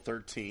original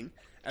 13,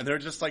 and they're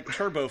just like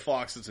turbo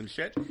foxes and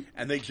shit,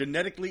 and they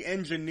genetically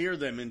engineer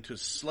them into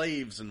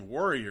slaves and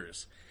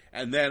warriors.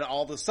 And then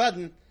all of a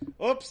sudden,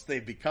 oops, they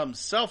become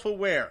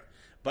self-aware.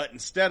 But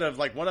instead of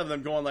like one of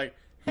them going like,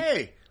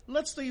 "Hey,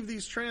 let's leave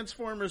these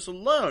Transformers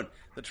alone,"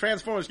 the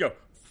Transformers go,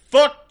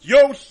 "Fuck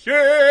your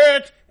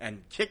shit!"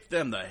 and kick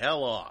them the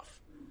hell off.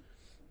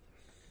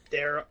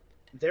 There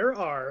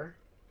are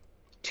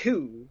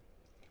two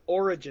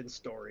origin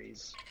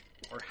stories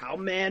or how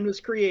man was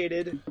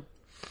created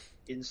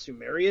in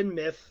Sumerian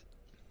myth,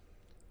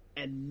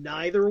 and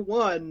neither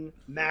one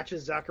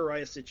matches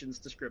Zechariah Sitchin's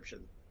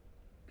description.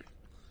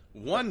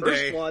 One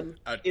day,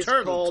 a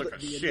turtle took a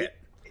shit.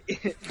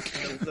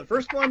 The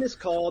first one is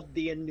called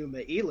the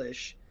Enuma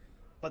Elish,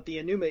 but the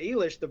Enuma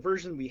Elish, the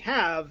version we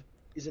have,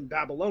 is in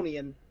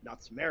Babylonian,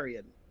 not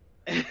Sumerian.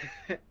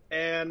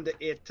 And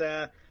it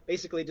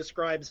basically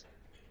describes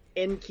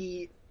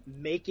Enki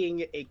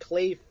making a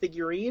clay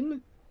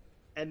figurine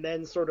and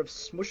then sort of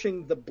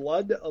smushing the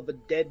blood of a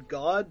dead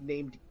god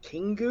named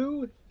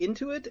Kingu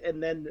into it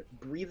and then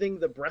breathing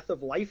the breath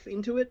of life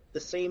into it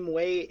the same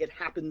way it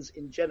happens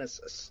in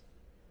Genesis.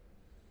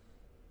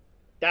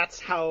 That's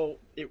how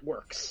it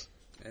works.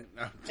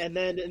 And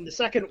then in the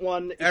second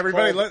one,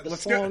 everybody,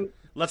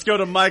 let's go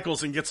to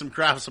Michael's and get some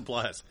craft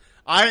supplies.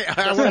 I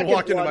want to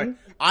walk into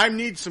I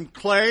need some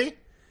clay,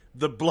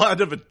 the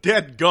blood of a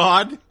dead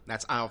god.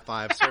 That's aisle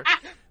 5, sir.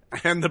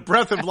 And the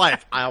breath of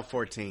life, aisle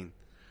 14.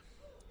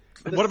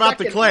 What about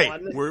the clay?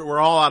 We're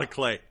all out of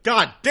clay.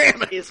 God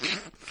damn it!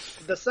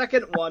 The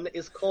second one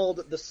is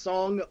called the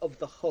Song of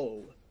the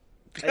Hoe,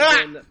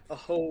 as in a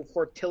hoe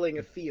for tilling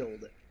a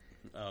field,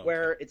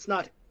 where it's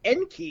not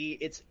Enki,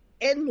 it's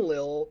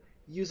Enlil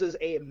uses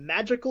a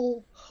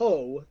magical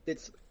hoe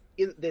that's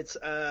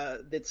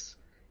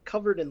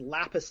covered in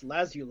lapis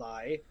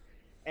lazuli,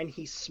 and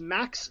he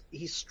strikes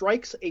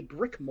a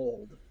brick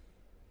mold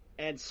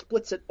and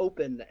splits it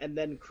open and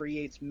then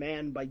creates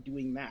man by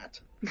doing that.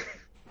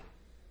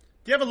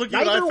 Do you have a look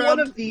at what I found?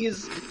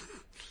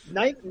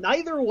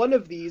 Neither one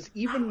of these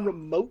even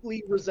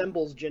remotely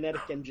resembles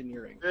genetic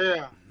engineering.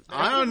 Yeah.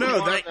 I don't know.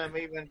 One of them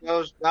even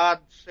goes, "God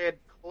said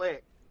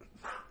click."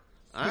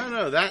 I don't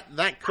know.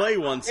 That clay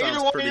one sounds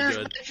Neither one pretty of good.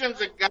 yours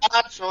mentions a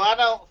god, so I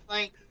don't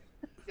think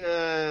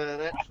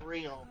that's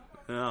real.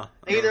 Yeah.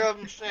 Neither of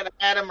them said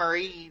Adam or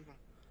Eve.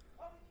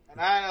 And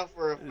I know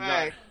for a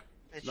fact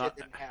that not-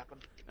 shit didn't happen.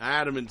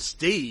 Adam and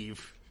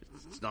Steve.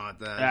 It's not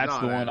that. That's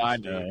not the one Adam I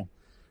and Steve. know.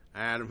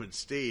 Adam and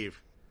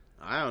Steve.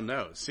 I don't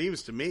know. It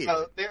seems to me.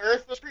 So the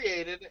Earth was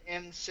created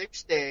in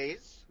 6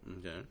 days,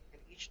 Okay. and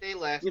each day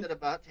lasted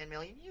about 10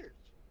 million years.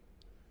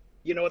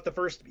 You know what the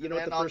first And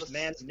then on the-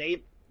 man's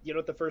name? You know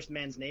what the first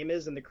man's name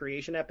is in the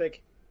creation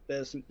epic,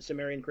 the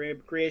Sumerian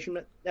creation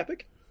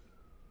epic?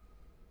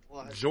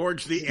 What?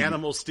 George the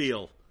Animal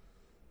Steel.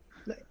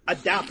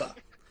 Adapa,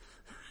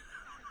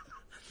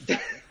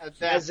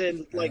 as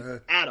in like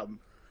Adam.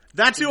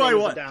 That's His who I name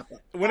is want. Adapa.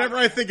 Whenever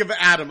I think of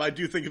Adam, I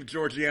do think of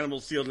George the Animal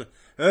Steel.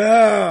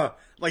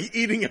 Like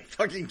eating a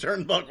fucking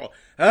turnbuckle.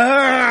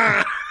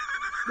 Ah!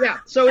 Yeah,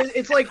 so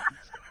it's like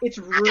it's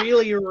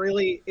really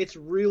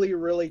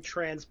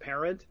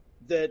transparent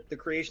that the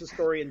creation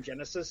story in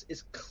Genesis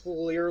is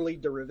clearly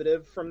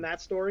derivative from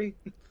that story.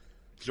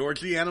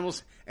 George the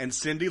Animals and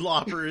Cyndi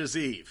Lauper is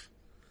Eve.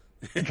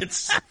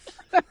 It's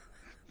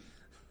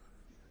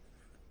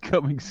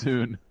Coming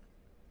soon.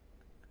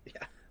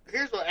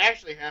 Here's what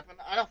actually happened.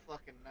 I don't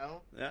fucking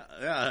know.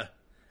 yeah.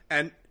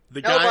 And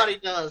Nobody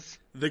does.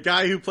 the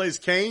guy who plays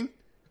Kane.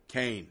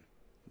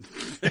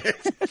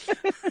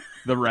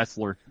 The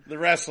wrestler. The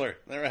wrestler.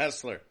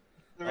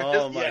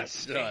 Oh my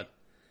Yes. god.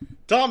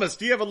 Thomas,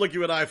 do you have a looky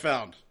what I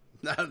found?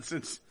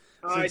 Since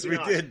I do we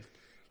not. did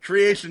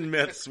creation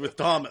myths with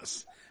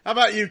Thomas. How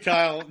about you,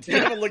 Kyle? Do you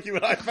have a looky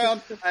what I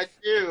found? I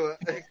do.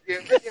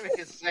 Give me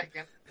a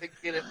second to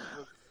get it.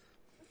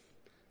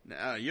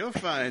 Now, you'll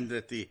find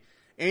that the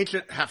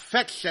ancient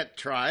Hafekhet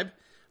tribe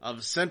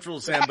of central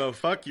Zambo,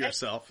 fuck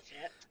yourself.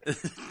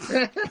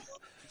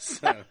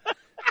 So,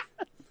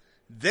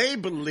 they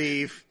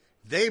believe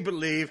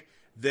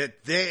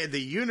that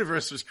the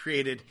universe was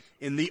created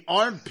in the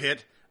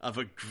armpit of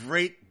a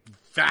great,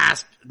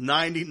 vast,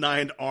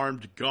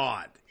 99-armed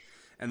god.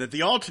 And that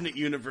the alternate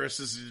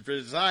universes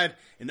reside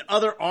in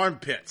other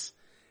armpits.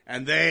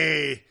 And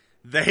they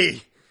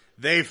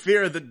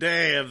fear the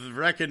day of the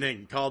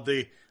reckoning called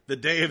the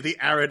day of the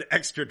arid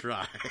extra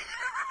dry.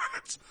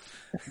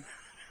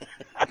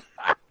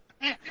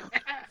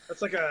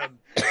 That's like a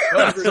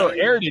Oh, it's so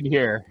arid in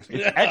here.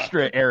 It's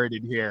extra arid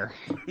in here.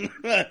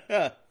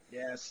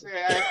 yes.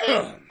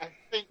 Yeah, I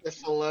think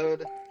this will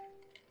load.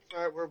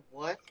 Sorry, we're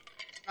what?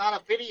 It's not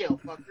a video,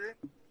 fucker.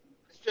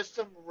 It's just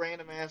some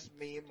random ass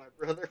meme my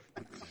brother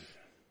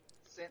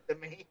sent to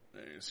me.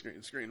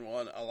 Screen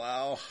one,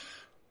 allow.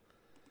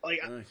 Like,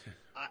 Okay.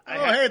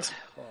 I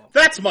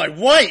That's my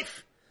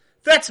wife!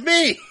 That's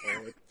me!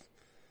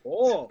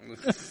 oh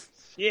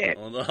shit!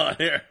 Hold on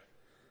here.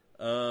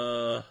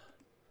 Hold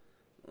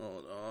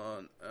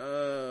on.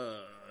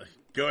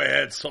 Go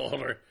ahead,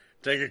 Soldier.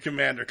 Take a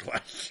commander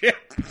class shit.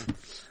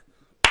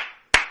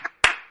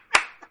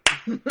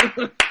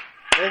 Oh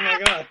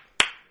my god!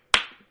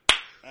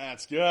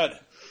 That's good.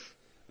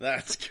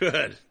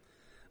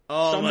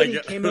 Oh Somebody my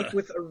god. came up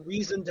with a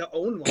reason to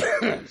own one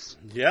of those.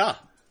 Yeah.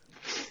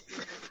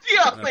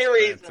 The only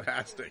reason.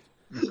 Fantastic.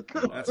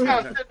 It's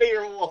got to be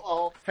your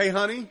wall. Hey,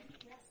 honey.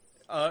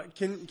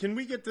 Can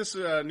we get this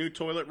new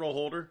toilet roll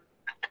holder?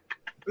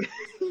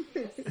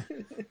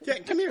 Yeah,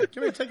 come here.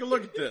 Take a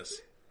look at this.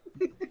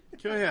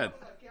 Go ahead.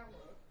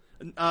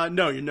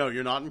 No,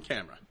 you're not in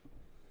camera,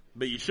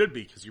 but you should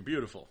be because you're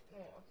beautiful. Oh,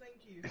 thank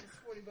you. It's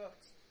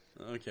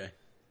 $40. Okay.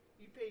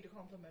 You paid to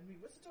compliment me.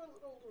 What's the toilet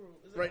holder?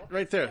 Is it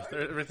Right there.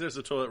 Right there's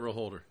the toilet roll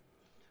holder.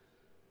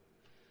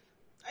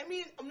 I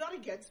mean, I'm not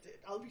against it.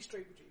 I'll be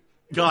straight with you.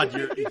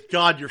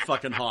 God, you're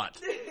fucking hot.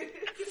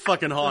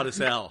 Fucking hot as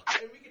hell.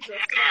 And we can dress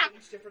it up in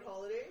each different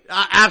holiday.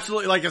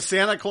 Absolutely, like a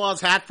Santa Claus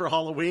hat for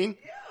Halloween.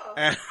 Yeah.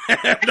 And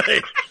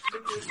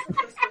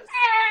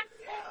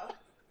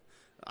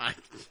Yeah.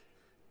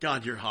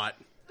 God, you're hot.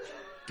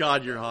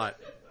 God, you're hot.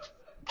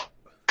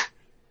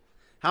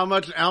 How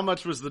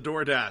much was the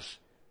DoorDash?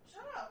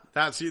 Shut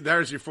up.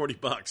 There's your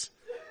 $40.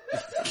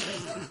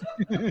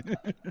 Be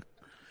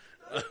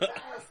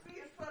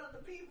in front of the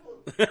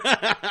people.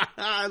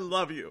 I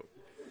love you.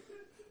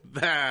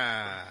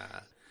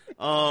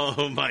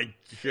 Oh my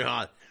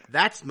God.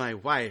 That's my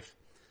wife.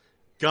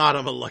 God,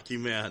 I'm a lucky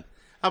man.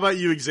 How about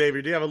you,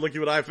 Xavier? Do you have a looky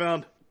what I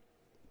found?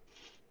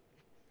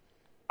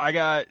 I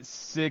got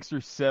 6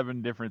 or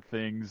 7 different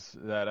things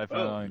that I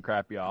found on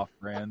crappy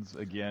off-brands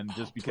again,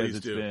 just because please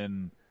it's do.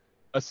 been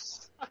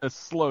a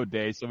slow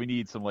day, so we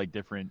need some like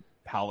different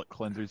palate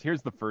cleansers.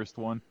 Here's the first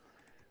one.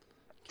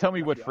 Tell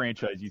me what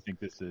franchise you think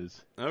this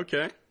is.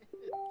 Okay.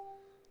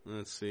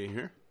 Let's see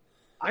here.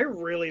 I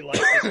really like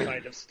this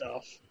kind of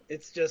stuff.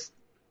 It's just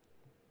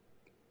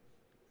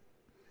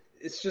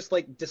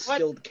like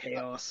distilled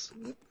chaos.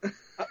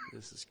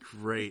 This is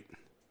great.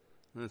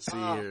 Let's see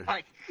Oh here.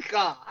 my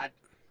god.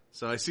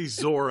 So I see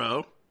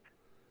Zorro.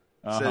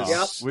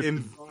 Says With-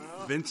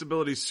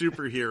 Invincibility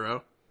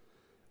Superhero.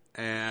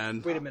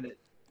 And Wait a minute.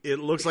 it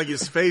looks like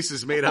his face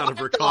is made out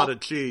of ricotta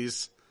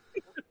cheese.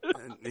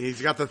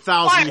 He's got the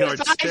Why 1,000-yard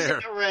his eyes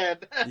stare. are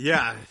red?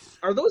 Yeah.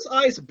 Are those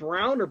eyes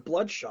brown or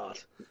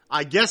bloodshot?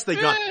 I guess they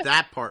got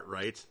that part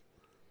right.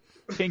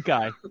 Pink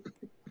eye.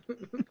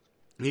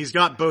 He's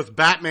got both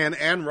Batman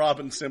and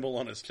Robin symbol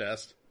on his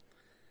chest.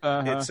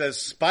 It says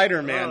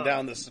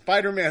Spider-Man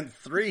Spider-Man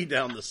 3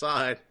 down the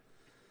side.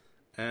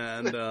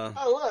 And oh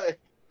look,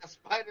 a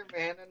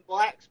Spider-Man and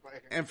Black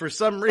Spider. And for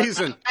some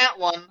reason, that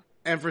one.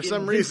 And for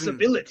some reason,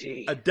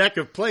 a deck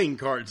of playing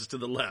cards to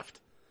the left.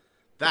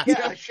 That's a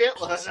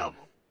shitload awesome. of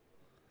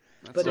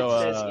them. But it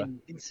says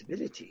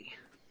invincibility.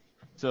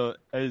 So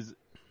as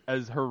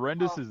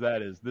horrendous as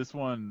that is, this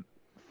one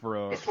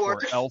for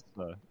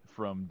Elsa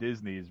from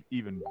Disney is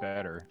even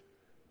better.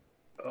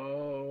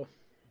 Oh.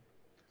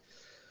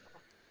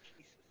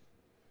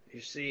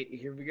 You see,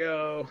 here we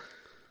go.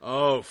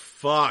 Oh,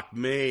 fuck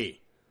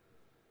me.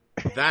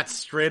 That's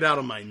straight out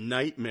of my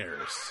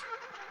nightmares.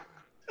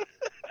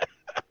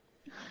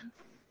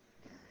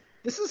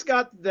 This has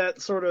got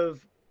that sort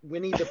of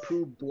Winnie the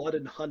Pooh blood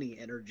and honey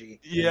energy.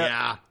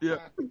 Yeah. Reminding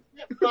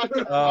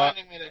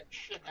me that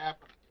shit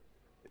happened.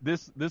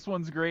 This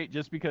one's great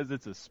just because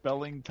it's a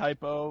spelling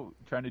typo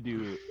trying to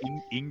do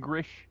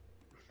English.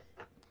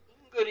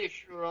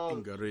 English.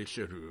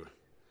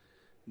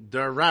 The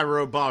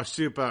Raroball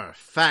Super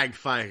Fag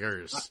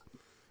Fighters.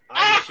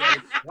 I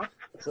shall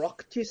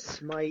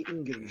practice my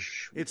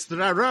English. It's the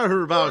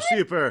Raroball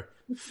Super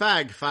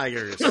Fag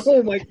Fighters.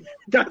 Oh my,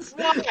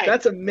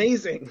 that's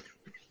amazing.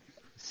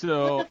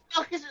 So what the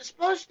fuck is it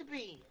supposed to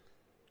be?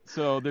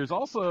 So there's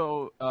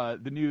also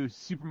the new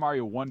Super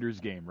Mario Wonders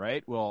game,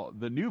 right? Well,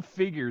 the new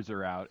figures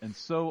are out, and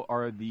so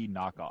are the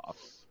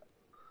knockoffs.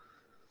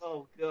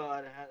 Oh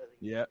God!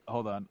 Yeah,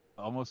 hold on.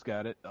 Almost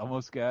got it.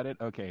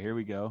 Okay, here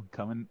we go.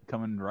 Coming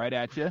right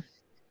at you.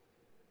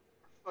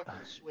 Fucking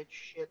switch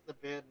shit in the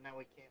bed, and now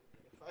we can't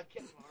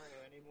fucking Mario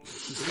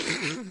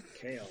anymore.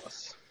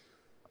 Chaos.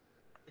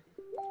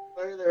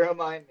 Further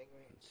reminding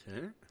me.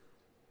 Okay.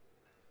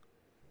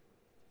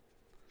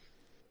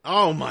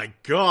 Oh my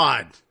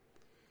God.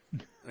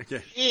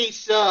 Okay.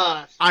 Jesus.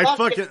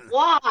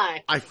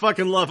 Why? I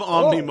fucking love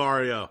Omni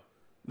Mario.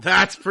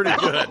 That's pretty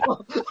good.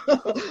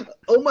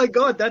 Oh my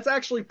God, that's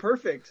actually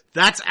perfect.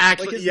 That's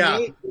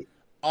actually,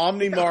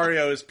 Omni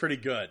Mario is pretty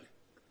good.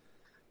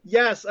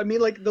 Yes, I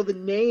mean, like, though the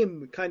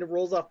name kind of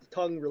rolls off the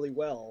tongue really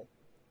well.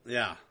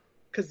 Yeah.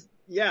 Because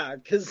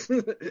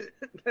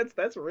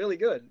that's really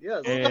good.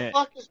 Yes. Who the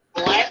fuck is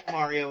Black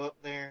Mario up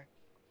there?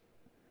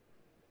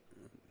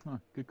 Huh,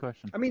 good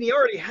question. I mean, he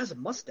already has a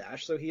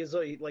mustache, so he's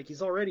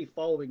already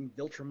following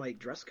Viltrumite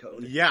dress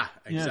code. Yeah,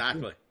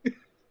 exactly.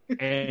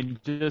 And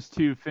just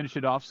to finish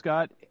it off,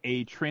 Scott,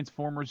 a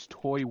Transformers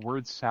toy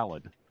word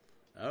salad.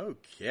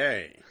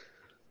 Okay.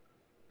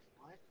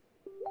 What?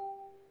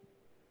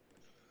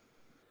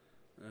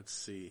 Let's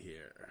see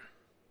here.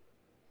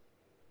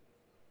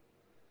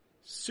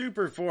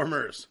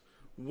 Superformers.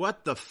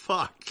 What the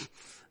fuck?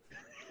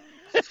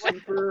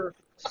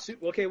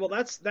 Okay, well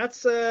that's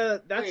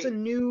a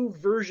new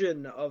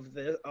version of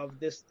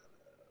this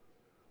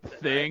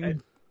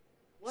thing.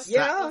 What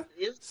yeah.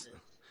 is this?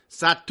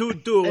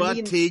 Satu dua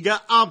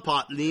tiga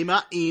empat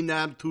lima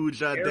enam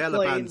tujuh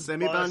delapan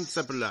sembilan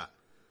sepuluh.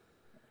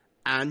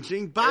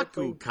 Anjing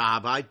baku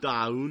kabai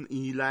daun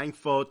ilang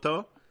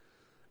foto.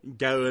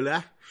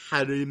 Gaula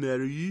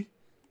harimeri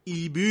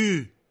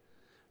ibu.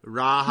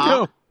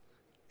 Raha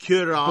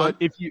Kuran. But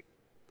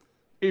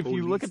if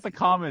you look at the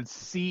comments,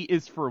 C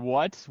is for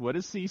what? What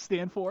does C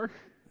stand for?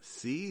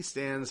 C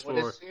stands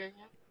for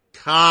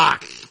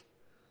cock.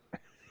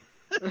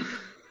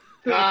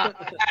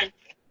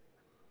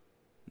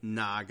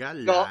 Naga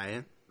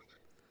lion.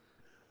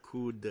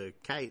 Coup de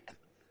kite.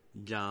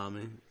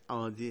 Jamming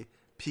on the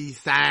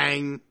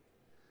pisang.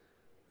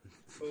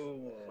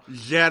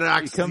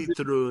 Gerak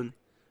citron.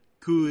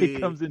 It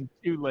comes in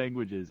two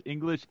languages,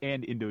 English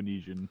and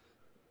Indonesian.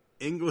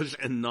 English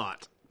and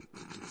not.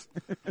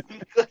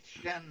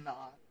 English and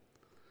not.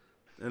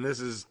 And this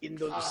is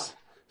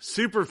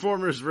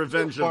Superformers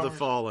Revenge of the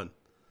Fallen.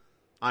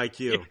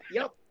 IQ.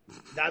 Yep.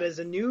 That is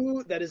a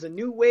new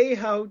way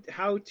how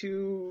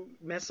to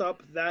mess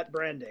up that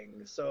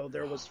branding. So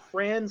there was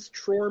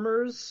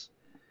Transformers,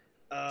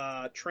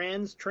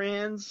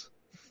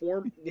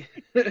 form.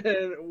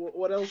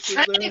 What else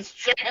is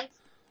there?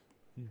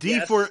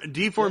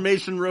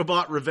 Deformation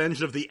Robot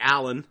Revenge of the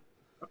Allen.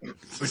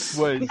 Which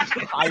was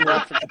higher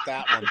up at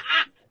that one.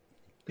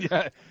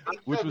 Yeah,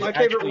 which was my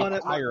favorite one.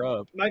 Higher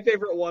up. My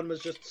favorite one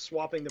was just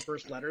swapping the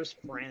first letters,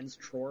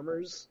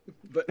 Transformers.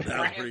 But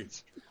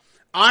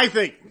I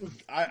think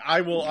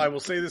I will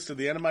say this to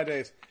the end of my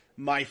days.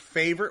 My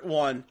favorite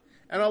one,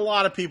 and a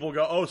lot of people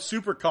go, "Oh,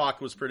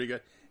 Supercock was pretty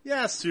good."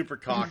 Yeah,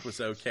 Supercock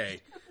was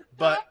okay,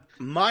 but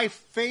my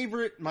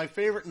favorite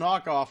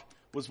knockoff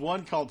was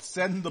one called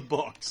Send the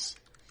Books,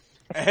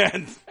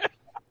 and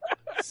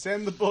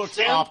Send the Books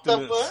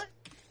Optimus,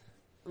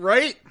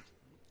 right?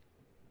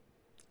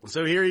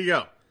 So here you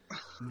go.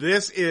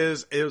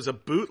 It was a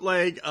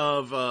bootleg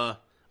of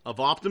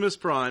Optimus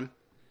Prime.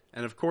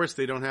 And of course,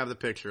 they don't have the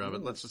picture of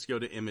it. Let's just go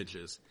to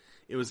images.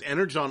 It was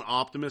Energon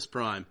Optimus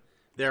Prime.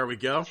 There we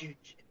go.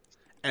 Jiu-jitsu.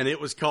 And it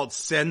was called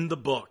Send the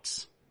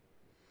Books.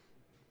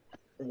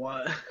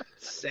 What?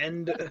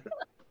 Send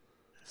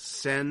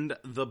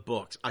the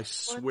Books. I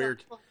swear.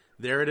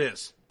 There it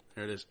is.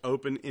 There it is.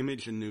 Open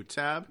image and new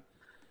tab.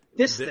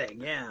 This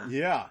thing, yeah.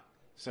 Yeah.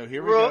 So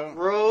here we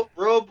go.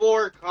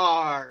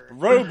 Roborcar.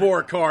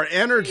 Roborcar.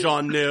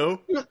 Energon new.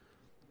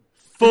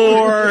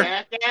 4.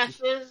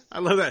 Jackasses. I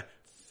love that.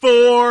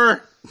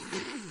 4.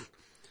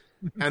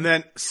 And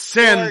then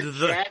send Or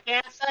the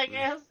jackass, I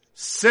guess.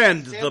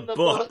 send the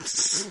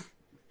books.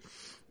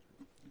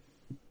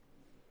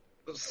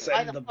 Why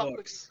Send the the fuck would you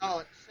books.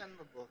 call it send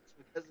the books?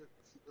 Because it's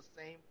the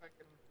same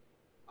fucking.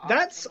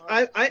 That's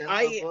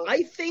Optimus,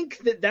 I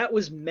think that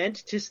was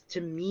meant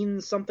to mean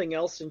something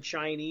else in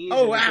Chinese.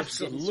 Oh, and it just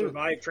didn't absolutely.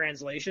 survive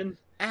translation.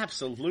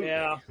 Absolutely.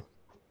 Yeah.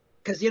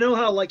 Because you know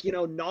how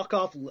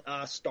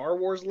knockoff Star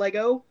Wars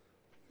Lego,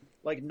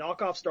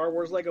 knockoff Star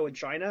Wars Lego in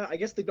China. I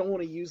guess they don't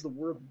want to use the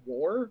word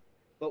war,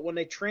 but when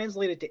they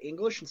translate it to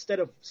English, instead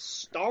of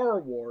Star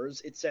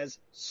Wars, it says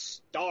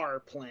Star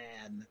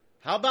Plan.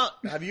 How about,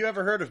 have you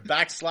ever heard of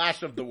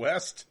Backslash of the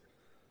West?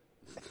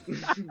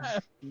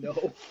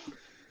 No.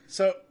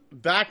 So,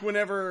 back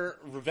whenever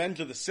Revenge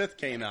of the Sith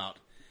came out,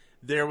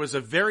 there was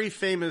a very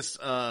famous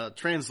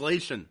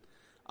translation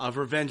of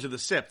Revenge of the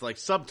Sith, like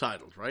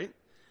subtitled, right?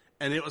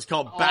 And it was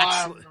called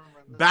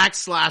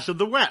Backslash of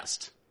the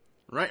West,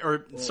 right?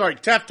 Or, sorry,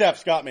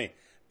 Tef got me.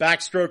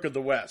 Backstroke of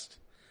the West.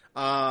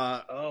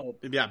 Yeah,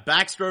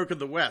 Backstroke of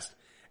the West.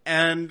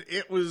 And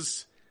it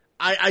was...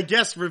 I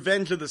guess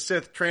Revenge of the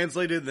Sith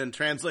translated and then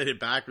translated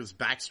back was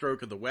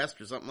Backstroke of the West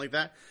or something like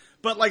that.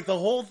 But the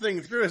whole thing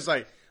through is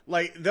like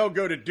they'll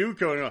go to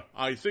Dooku and go,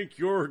 I think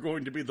you're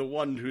going to be the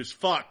one who's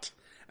fucked.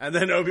 And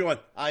then Obi-Wan,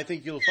 I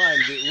think you'll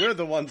find that we're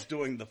the ones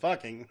doing the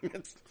fucking.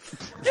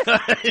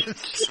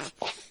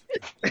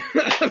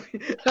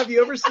 Have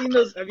you ever seen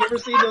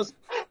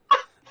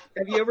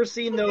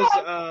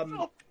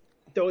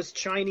those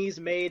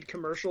Chinese-made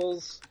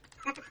commercials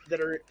that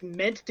are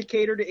meant to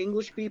cater to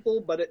English people,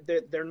 but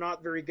they're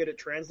not very good at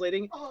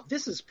translating?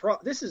 This is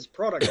product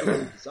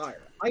of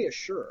desire, I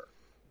assure.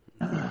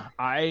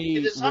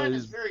 The design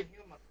is very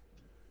human.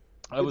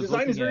 I was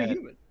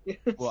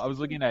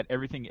looking at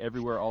Everything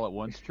Everywhere All at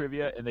Once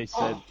trivia, and they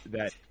said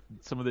that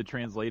some of the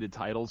translated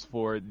titles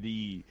for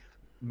the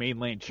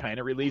mainland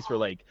China release were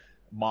like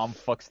Mom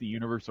Fucks the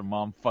Universe or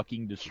Mom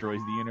Fucking Destroys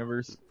the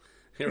Universe.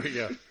 Here we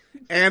go.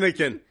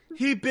 Anakin,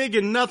 he big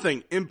and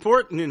nothing,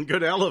 important and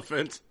good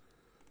elephant.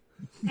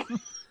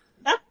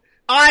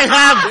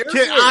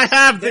 I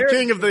have the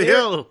King of the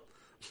Hill.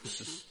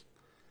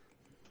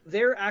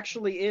 There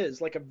actually is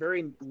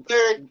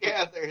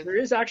there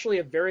is actually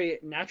a very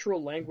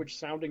natural language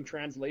sounding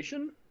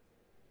translation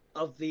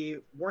of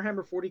the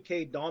Warhammer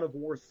 40k Dawn of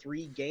War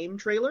 3 game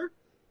trailer,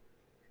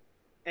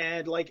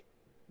 and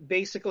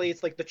basically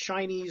it's like the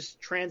Chinese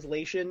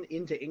translation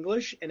into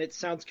English, and it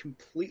sounds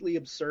completely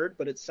absurd,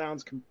 but it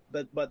sounds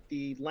but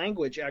the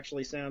language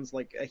actually sounds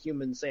like a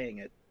human saying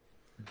it.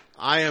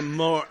 I am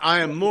more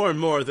and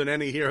more than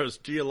any hero's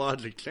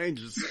geologic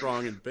changes,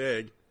 strong and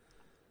big.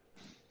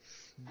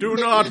 Do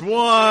not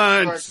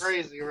want. You are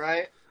crazy,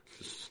 right?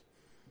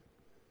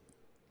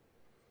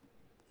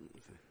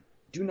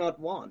 Do not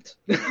want.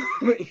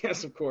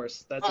 Yes, of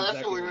course. That's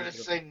exactly what we were going to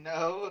say.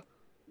 No.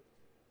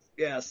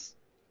 Yes.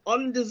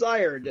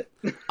 Undesired.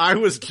 I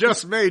was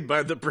just made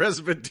by the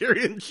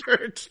Presbyterian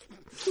Church.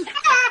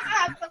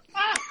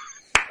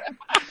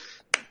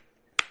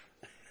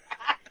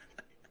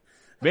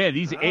 Man,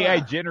 these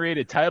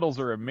AI-generated titles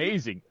are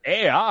amazing.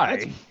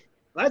 AI?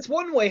 That's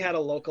one way how to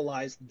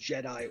localize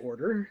Jedi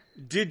Order.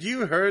 Did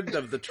you heard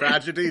of the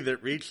tragedy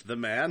that reached the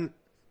man?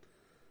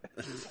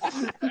 I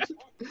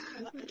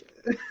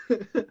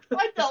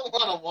don't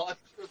want to watch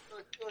this. I'll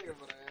tell you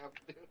what I have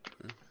to do.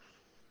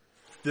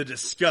 The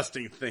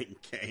disgusting thing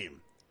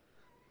came.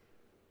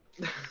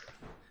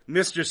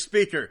 Mr.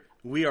 Speaker,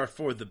 we are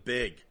for the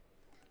big.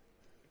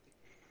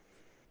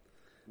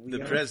 I'm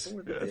going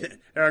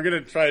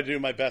to try to do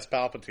my best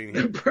Palpatine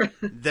here.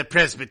 The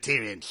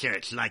Presbyterian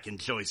Church like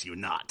enjoys you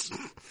not.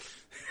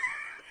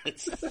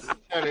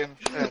 Shut in,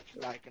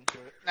 like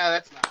enjoy it. No,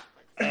 that's not.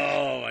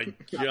 Oh my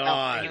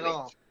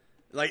god!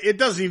 It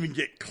doesn't even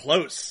get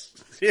close.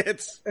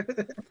 It's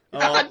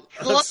not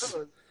close.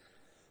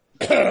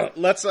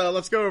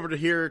 Let's go over to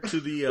here to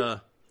the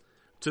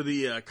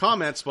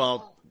comments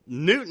while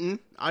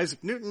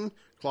Isaac Newton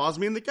claws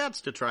me in the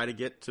guts to try to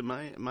get to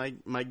my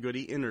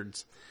goody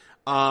innards.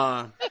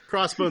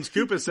 Crossbones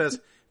Koopa says,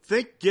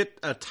 get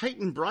a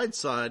Titan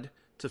Broadside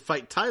to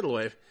fight Tidal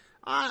Wave.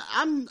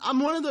 I'm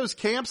one of those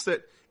camps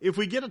that if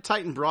we get a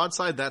Titan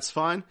Broadside, that's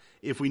fine.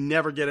 If we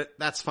never get it,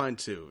 that's fine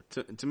too.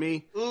 To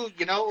me, ooh,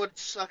 you know what would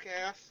suck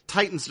ass?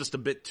 Titan's just a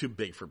bit too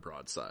big for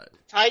Broadside.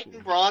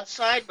 Titan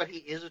Broadside, but he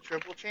is a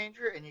triple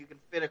changer, and you can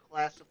fit a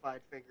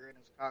classified figure in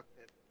his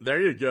cockpit. There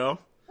you go.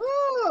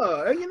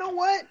 Oh, you know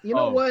what?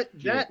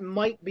 That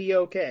might be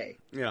okay.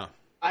 Yeah,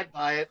 I'd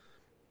buy it.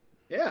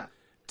 Yeah.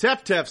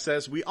 Tef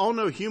says, we all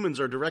know humans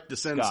are direct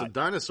descendants of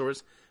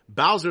dinosaurs,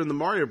 Bowser in the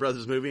Mario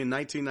Brothers movie in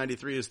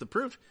 1993 is the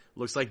proof.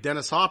 Looks like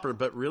Dennis Hopper,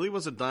 but really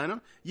was a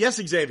dino?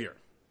 Yes, Xavier.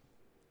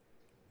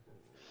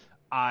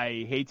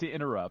 I hate to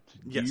interrupt.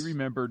 Yes. Do you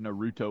remember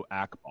Naruto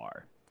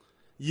Akbar?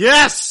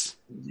 Yes!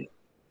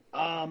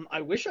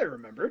 I wish I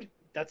remembered.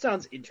 That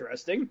sounds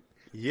interesting.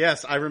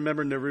 Yes, I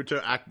remember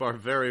Naruto Akbar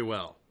very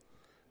well.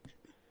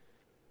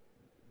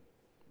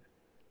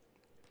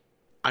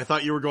 I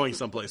thought you were going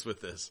someplace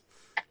with this.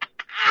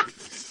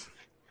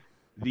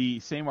 The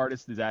same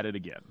artist is at it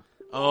again.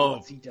 Oh,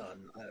 What's he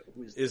done?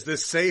 Is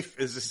this safe?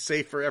 Is this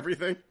safe for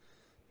everything?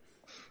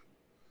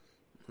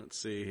 Let's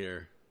see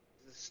here.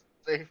 Is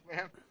this safe,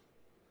 man?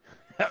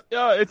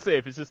 Yeah, it's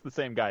safe. It's just the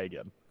same guy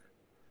again.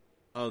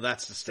 Oh,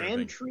 that's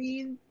disturbing.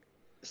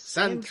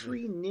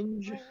 Sandtree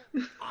Ninja.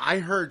 I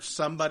heard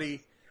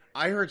somebody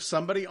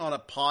on a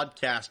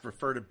podcast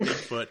refer to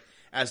Bigfoot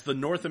as the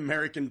North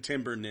American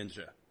Timber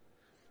Ninja.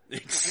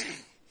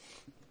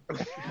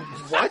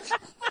 What?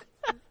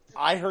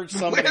 I heard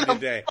somebody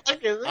today.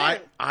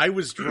 I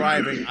was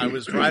driving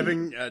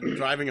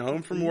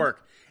home from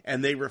work,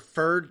 and they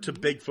referred to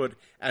Bigfoot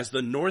as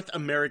the North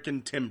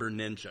American Timber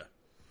Ninja.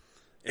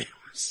 It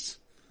was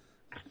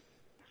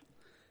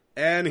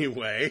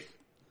anyway.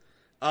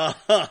 Or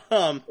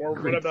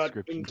what about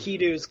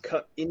Enkidu's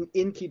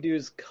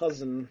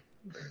cousin?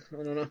 I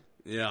don't know.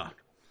 Yeah.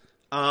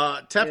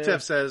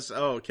 Tef says,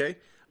 "Oh, okay.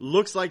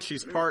 Looks like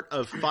she's part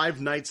of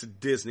Five Nights at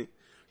Disney."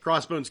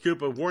 Crossbones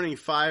Koopa, warning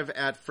 5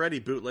 at Freddy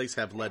bootlegs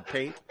have lead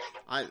paint.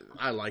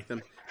 I like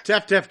them.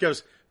 Tef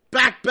goes,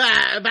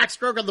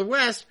 backstroke of the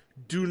West,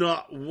 do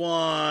not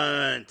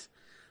want.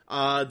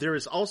 There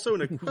is also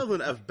an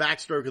equivalent of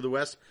Backstroke of the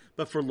West,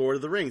 but for Lord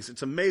of the Rings.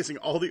 It's amazing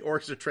all the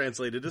orcs are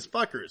translated as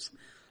fuckers.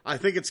 I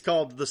think it's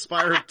called the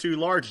Spire to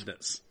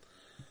Largeness.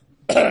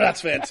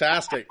 That's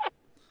fantastic.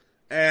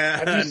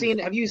 And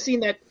Have you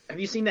seen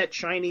that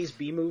Chinese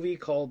B movie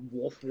called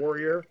Wolf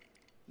Warrior?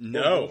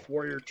 No. Wolf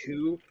Warrior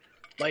 2.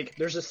 Like,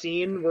 there's a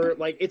scene where,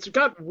 like, it's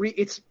got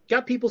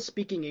people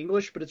speaking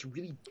English, but it's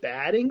really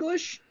bad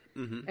English,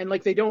 and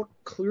like they don't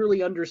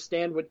clearly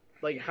understand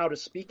how to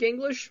speak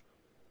English.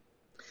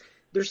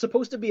 There's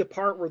supposed to be a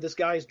part where this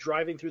guy is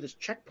driving through this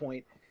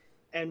checkpoint,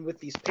 and with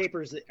these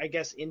papers that I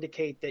guess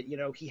indicate that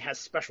he has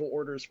special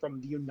orders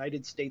from the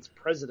United States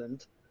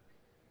president,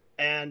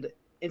 and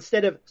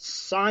instead of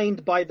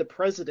signed by the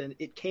president,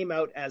 it came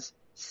out as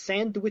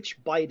Sandwich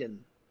Biden.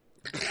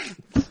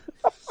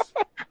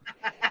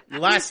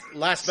 Last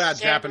bad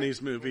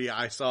Japanese movie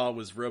I saw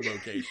was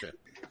Robo-Geisha,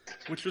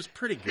 which was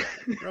pretty good.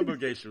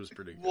 Robo-Geisha was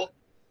pretty good.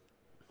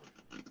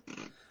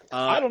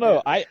 I don't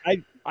know. I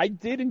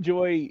did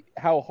enjoy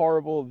how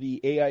horrible the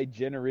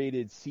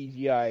AI-generated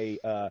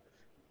CGI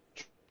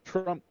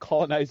Trump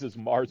colonizes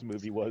Mars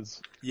movie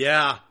was.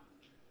 Yeah,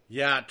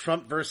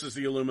 Trump versus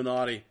the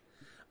Illuminati.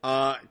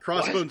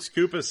 Crossbones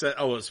Koopa said,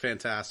 "Oh, it was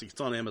fantastic. It's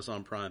on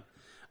Amazon Prime."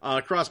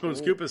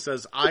 Crossbones Koopa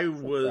says, "I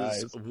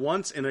was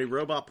once in a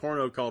robot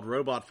porno called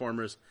Robot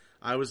Formers.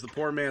 I was the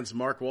poor man's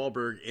Mark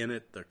Wahlberg in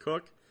it, the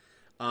cook.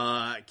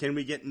 Can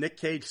we get Nick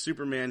Cage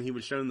Superman? He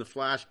was shown in The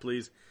Flash,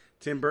 please.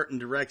 Tim Burton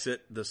directs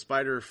it. The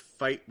spider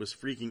fight was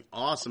freaking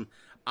awesome.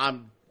 I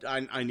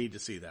need to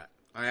see that.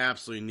 I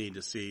absolutely need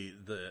to see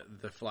the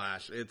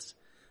Flash. It's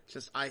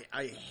just I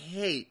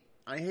hate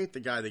the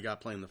guy they got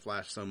playing the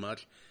Flash so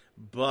much,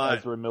 but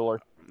Ezra Miller.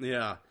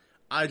 Yeah."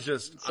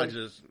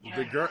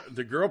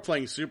 The girl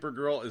playing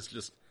Supergirl is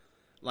just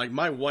like,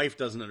 my wife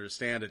doesn't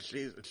understand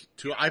it.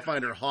 I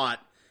find her hot,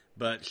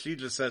 but she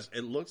just says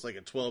it looks like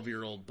a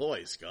 12-year-old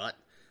boy, Scott.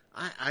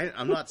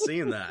 I'm not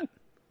seeing that.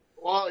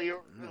 Well,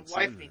 your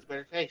wife needs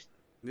better taste.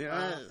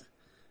 Yeah,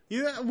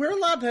 we're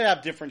allowed to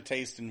have different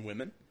taste in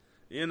women.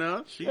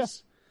 She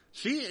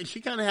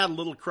kind of had a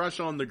little crush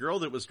on the girl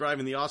that was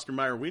driving the Oscar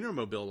Mayer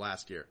Wienermobile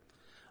last year.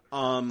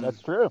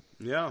 That's true.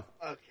 Yeah.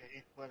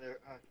 Okay, whether.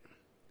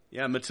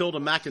 Yeah, Matilda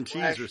Mac and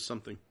Cheese or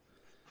something.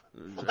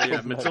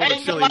 Yeah, Matilda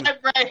Chili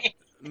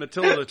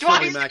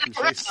Mac and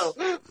Cheese.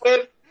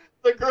 With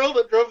the girl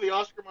that drove the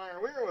Oscar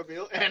Mayer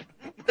Wienermobile and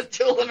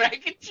Matilda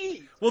Mac and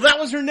Cheese. Well, that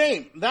was her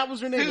name.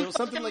 It was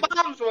something like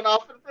bombs went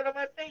off in front of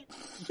my face.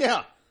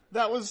 Yeah,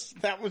 that was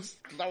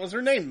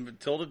her name,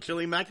 Matilda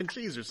Chili Mac and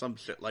Cheese or some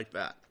shit like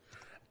that.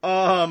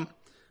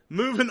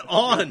 Moving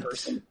on.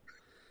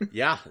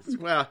 Yeah,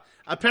 well,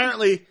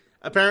 apparently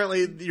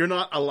you're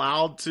not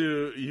allowed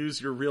to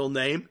use your real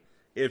name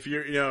if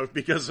you're,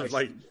 because of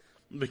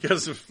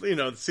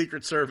the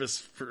Secret Service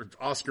for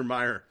Oscar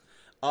Mayer.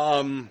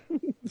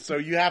 So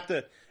you have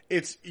to,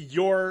 it's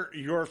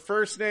your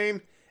first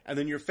name and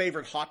then your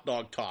favorite hot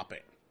dog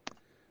topping.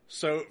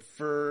 So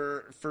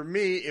for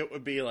me, it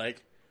would be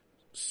like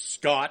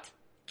Scott,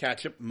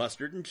 ketchup,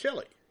 mustard, and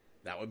chili.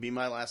 That would be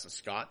my last name,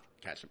 Scott,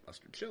 ketchup,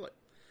 mustard, chili.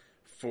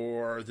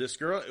 For this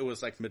girl, it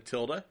was like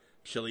Matilda,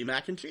 chili,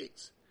 mac and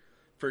cheese.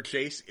 For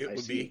Chase, it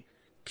would be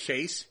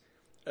Chase,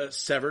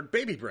 severed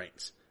baby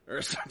brains.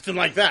 Or something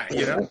like that, I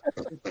don't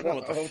know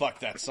what the fuck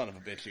that son of a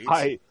bitch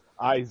eats.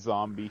 I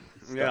zombie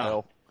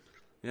style.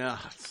 Yeah.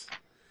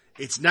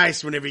 It's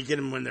nice whenever you get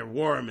them when they're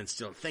warm and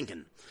still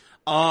thinking.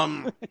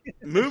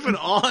 Moving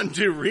on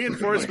to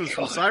reinforcements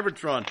from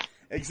Cybertron.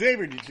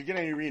 Xavier, did you get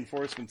any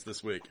reinforcements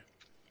this week?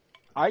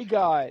 I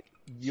got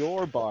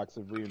your box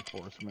of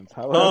reinforcements.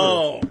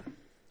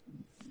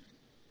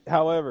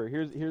 However,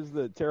 here's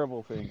the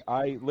terrible thing.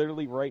 I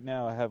literally right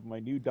now have my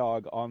new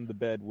dog on the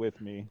bed with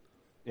me,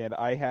 and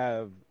I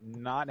have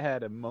not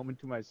had a moment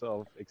to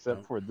myself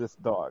except for this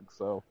dog.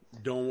 So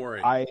don't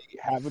worry. I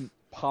haven't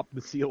popped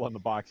the seal on the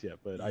box yet,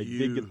 but I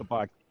did get the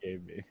box you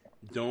gave me.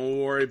 Don't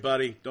worry,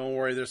 buddy. Don't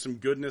worry. There's some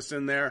goodness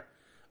in there.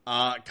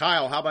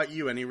 Kyle, how about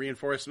you? Any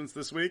reinforcements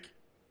this week?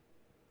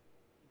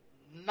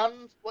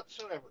 None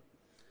whatsoever.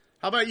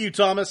 How about you,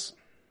 Thomas?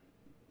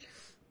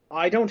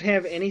 I don't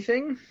have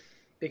anything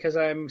because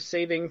I'm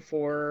saving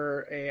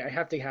for I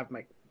have to have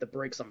the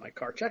brakes on my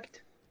car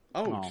checked.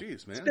 Oh,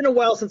 jeez, man. It's been a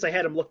while since I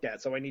had them looked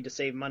at, so I need to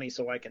save money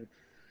so I can,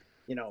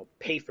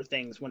 pay for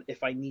things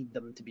if I need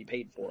them to be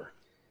paid for.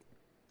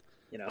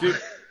 Dude,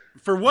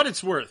 for what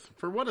it's worth,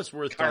 car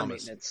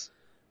Thomas, maintenance.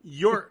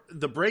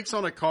 the brakes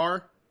on a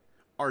car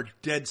are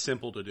dead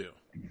simple to do.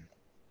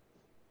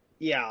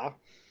 Yeah.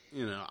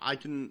 I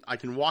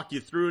can walk you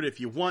through it if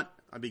you want.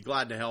 I'd be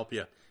glad to help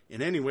you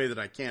in any way that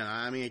I can.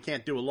 I mean, I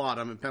can't do a lot.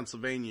 I'm in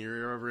Pennsylvania.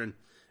 You're over in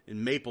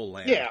Maple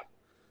Land.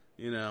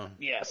 Yeah.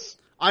 Yes.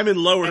 I'm in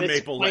Lower and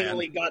Maple Land.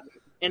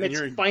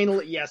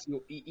 Yes.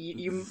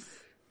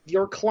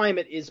 Your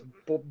climate is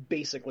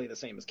basically the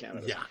same as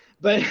Canada. Yeah.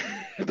 But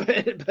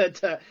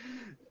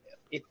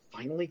it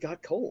finally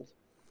got cold.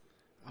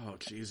 Oh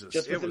Jesus!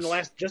 Just within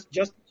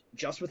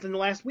the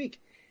last week.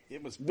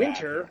 It was bad.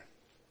 Winter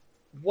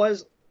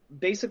was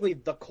basically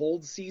the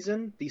cold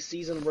season, the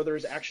season where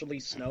there's actually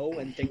snow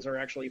and things are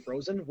actually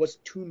frozen, was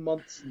 2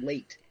 months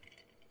late.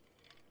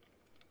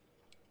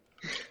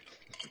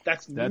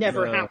 That's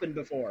never happened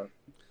before.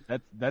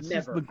 That's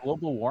just the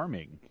global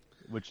warming,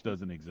 which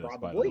doesn't exist,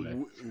 Probably. by the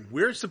way.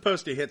 We're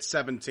supposed to hit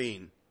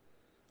 17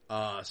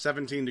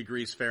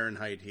 degrees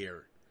Fahrenheit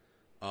here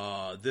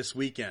this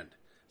weekend.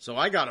 So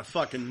I got a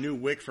fucking new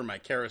wick for my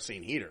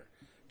kerosene heater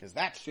because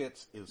that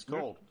shit is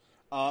cold.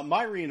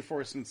 My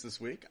reinforcements this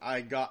week,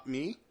 I got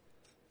me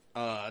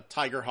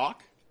Tiger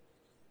Hawk.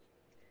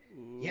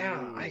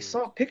 Yeah, I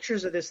saw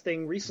pictures of this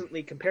thing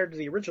recently compared to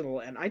the original,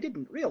 and I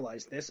didn't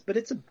realize this, but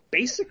it's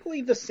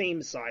basically the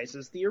same size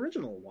as the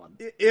original one.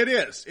 It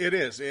is.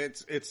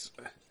 It's.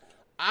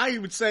 I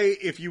would say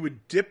if you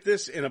would dip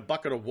this in a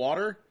bucket of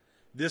water,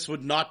 this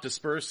would not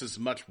disperse as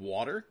much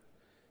water.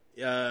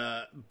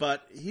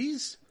 But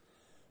he's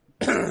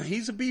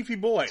a beefy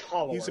boy.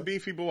 Taller. He's a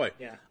beefy boy.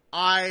 Yeah.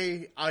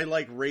 I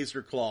like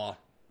Razor Claw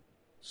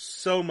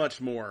so much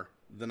more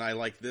than I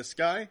like this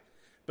guy.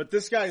 But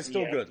this guy is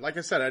still good. Like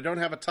I said, I don't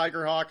have a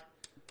Tiger Hawk.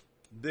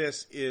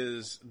 This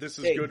is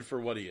good for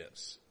what he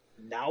is.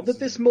 Now that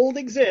this mold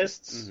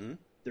exists,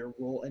 there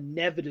will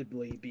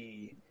inevitably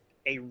be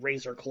a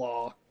Razor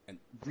Claw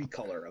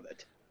recolor of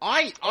it.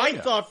 I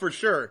thought for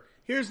sure.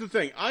 Here's the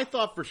thing. I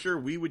thought for sure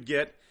we would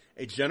get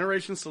a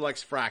Generation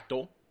Selects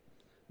Fractal.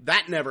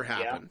 That never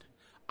happened.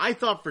 Yeah. I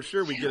thought for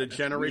sure we'd get a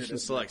Generation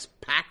Selects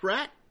Pack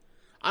Rat.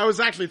 I was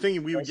actually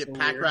thinking we would get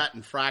Pack Rat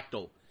and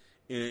Fractal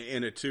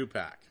in a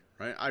 2-pack.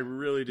 Right? I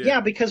really did.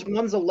 Yeah, because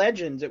one's a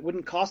legend. It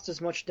wouldn't cost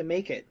as much to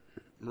make it.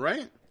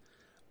 Right?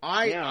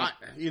 I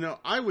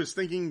was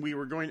thinking we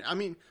were going... I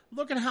mean,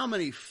 look at how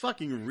many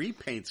fucking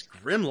repaints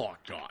Grimlock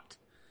got.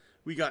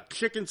 We got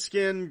Chicken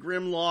Skin,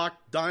 Grimlock,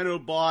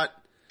 Dinobot,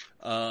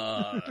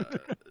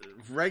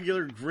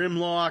 regular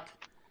Grimlock,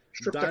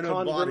 Stripticon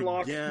Dinobot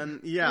Grimlock. again.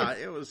 Yeah,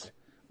 it was...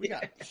 We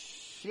got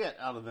shit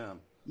out of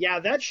them. Yeah,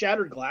 that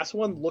Shattered Glass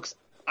one looks...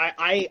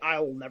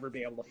 I'll never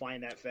be able to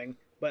find that thing.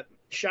 But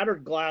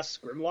Shattered Glass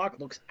Grimlock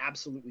looks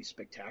absolutely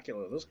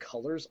spectacular. Those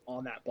colors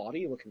on that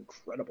body look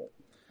incredible.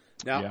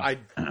 Now, I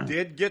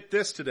did get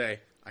this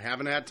today. I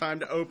haven't had time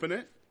to open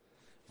it,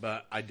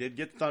 but I did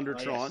get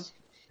Thundertron. Oh, yes.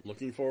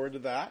 Looking forward to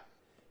that.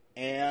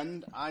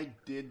 And I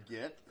did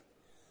get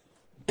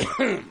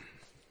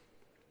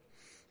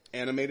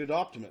Animated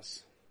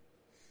Optimus.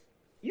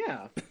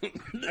 Yeah.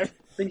 I've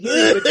been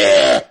hearing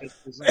good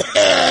things.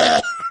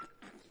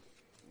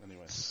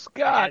 Anyway.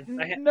 Scott,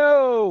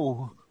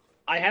 no!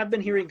 I have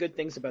been hearing good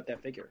things about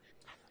that figure.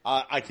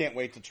 I can't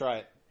wait to try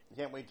it.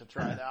 Can't wait to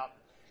try it out.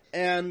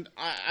 And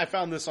I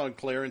found this on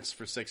clearance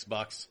for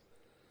 $6.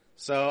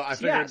 So I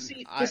figured.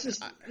 Yeah,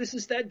 this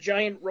is that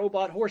giant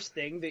robot horse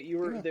thing that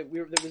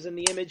that was in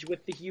the image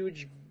with the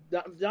huge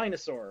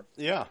dinosaur.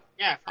 Yeah.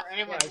 Yeah, for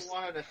anyone who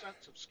wanted a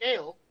sense of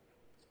scale.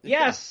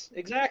 Yes,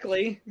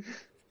 exactly.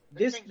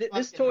 This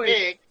toy,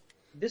 big.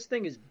 this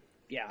thing is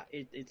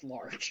it's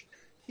large.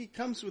 He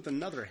comes with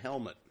another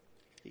helmet.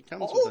 He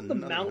comes all with of the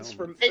another mounts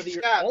helmet. for Hey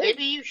Scott,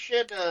 maybe you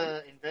should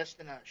invest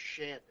in a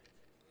shed.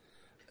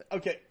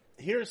 Okay,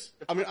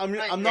 I'm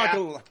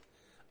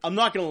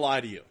not gonna lie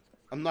to you.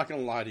 I'm not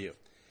gonna lie to you.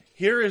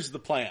 Here is the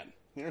plan.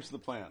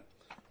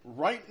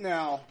 Right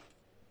now,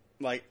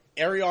 like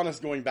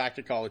Ariana's going back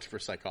to college for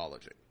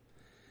psychology.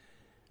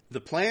 The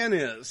plan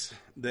is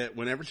that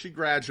whenever she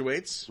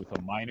graduates, with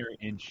a minor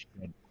in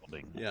shed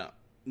building,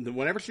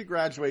 whenever she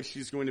graduates,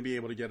 she's going to be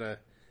able to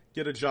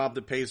get a job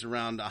that pays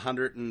around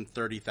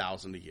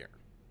 $130,000 a year.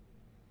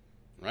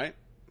 Right?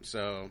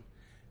 So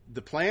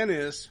the plan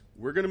is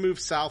we're going to move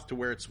south to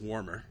where it's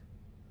warmer.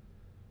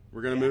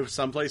 We're going to move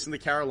someplace in the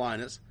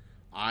Carolinas.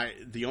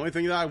 The only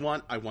thing that I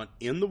want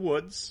in the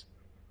woods,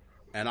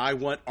 and I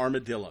want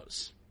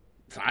armadillos.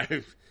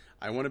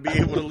 I want to be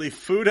able to leave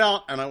food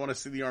out, and I want to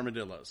see the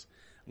armadillos.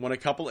 I want a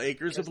couple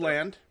acres of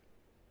land.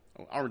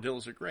 Oh,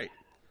 armadillos are great.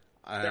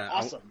 They're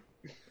awesome.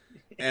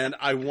 And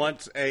I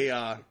want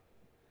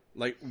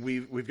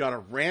we've got a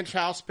ranch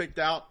house picked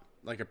out,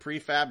 like a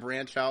prefab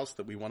ranch house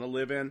that we want to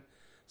live in.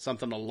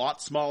 Something a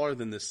lot smaller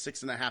than this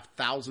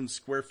 6,500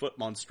 square foot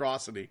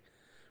monstrosity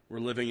we're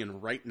living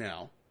in right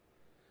now.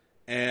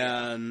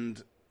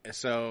 And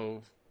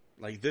so,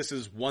 this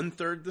is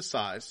 1/3 the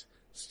size,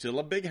 still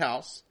a big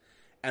house.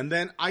 And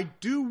then I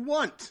do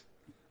want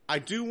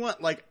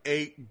like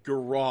a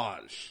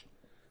garage.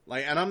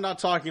 And I'm not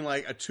talking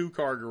like a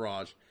 2-car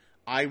garage.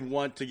 I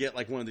want to get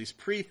like one of these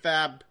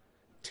prefab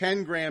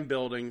 10-grand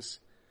buildings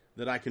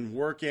that I can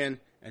work in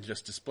and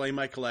just display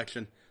my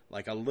collection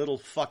like a little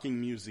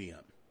fucking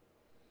museum.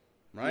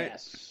 Right?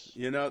 Yes.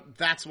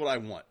 That's what I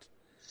want.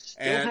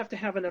 Still have to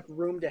have enough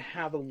room to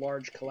have a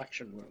large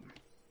collection room.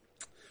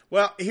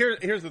 Well,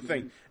 here's the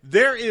thing.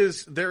 There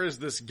is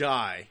this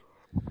guy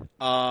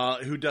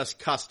who does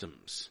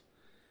customs,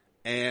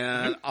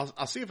 and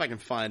I'll see if I can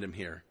find him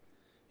here.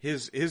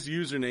 His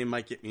username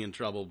might get me in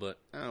trouble, but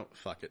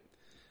fuck it.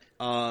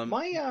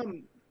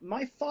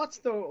 My thoughts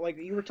though, like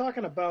you were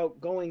talking about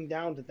going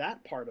down to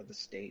that part of the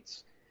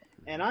States,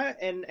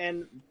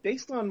 and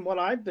based on what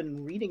I've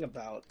been reading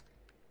about,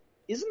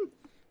 isn't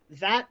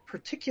that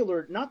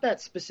particular, not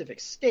that specific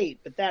state,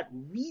 but that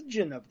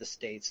region of the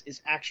States is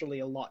actually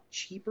a lot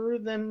cheaper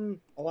than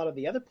a lot of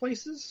the other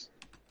places?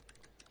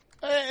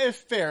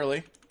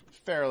 Fairly.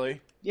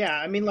 Yeah,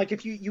 I mean, like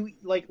if you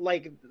like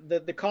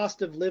the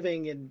cost of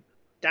living in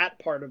that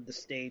part of the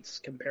States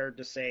compared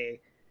to, say,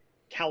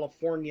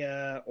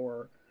 California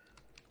or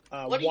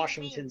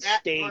Washington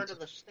State. Part of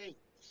the States?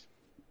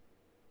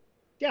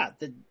 Yeah,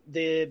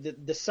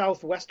 the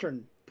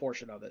southwestern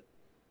portion of it.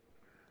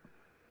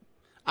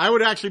 I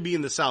would actually be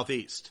in the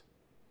southeast.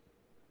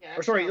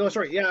 Yeah,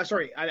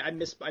 sorry. I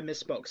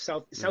misspoke.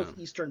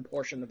 Southeastern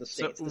portion of the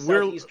States. So the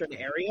southeastern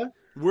area.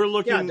 We're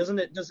looking.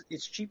 Yeah,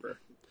 it's cheaper.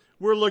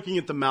 We're looking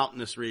at the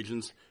mountainous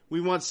regions.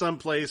 We want some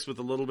place with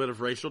a little bit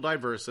of racial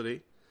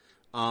diversity.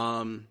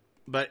 But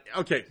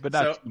not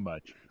too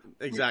much.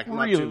 Exactly.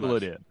 Not too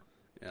much.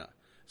 Yeah.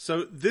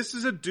 So this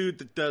is a dude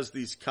that does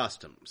these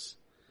customs.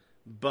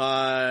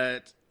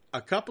 But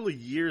a couple of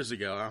years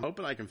ago, I'm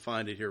hoping I can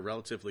find it here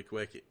relatively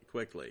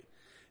quickly.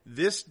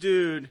 This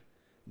dude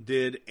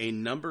did a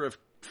number of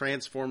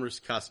Transformers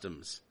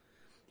customs,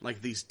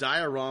 like these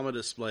diorama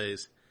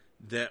displays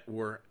that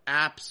were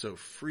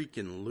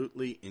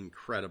abso-freaking-lutely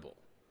incredible.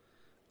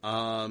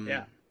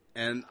 Yeah.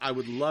 And I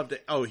would love to...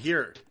 Oh,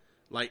 here.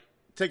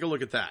 Take a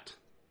look at that.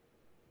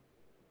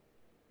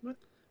 What?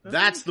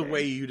 That's the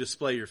way you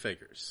display your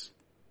figures.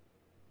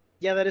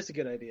 Yeah, that is a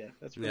good idea.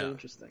 That's really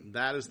interesting.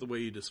 That is the way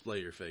you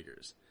display your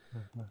figures.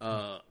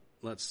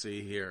 Let's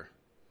see here.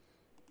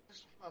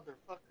 This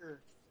motherfucker.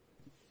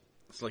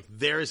 It's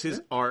there's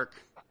his arc,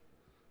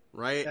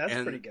 right? Yeah,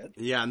 that's pretty good.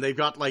 Yeah, and they've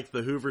got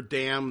the Hoover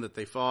Dam that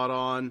they fought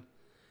on,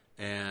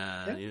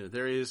 and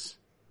there is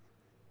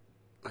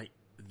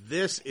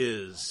this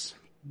is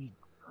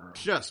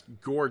just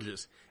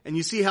gorgeous. And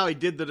you see how he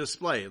did the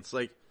display. It's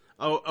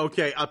oh,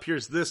 okay, up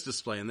here's this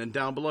display, and then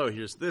down below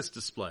here's this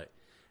display.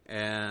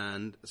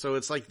 And so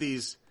it's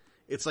these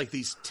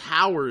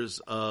towers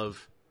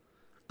of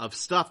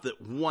stuff that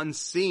one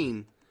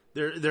scene,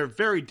 they're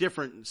very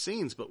different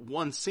scenes, but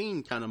one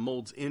scene kind of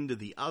molds into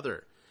the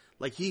other.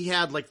 He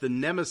had the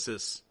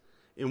Nemesis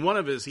in one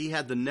of his. He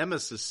had the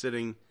Nemesis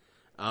sitting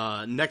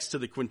next to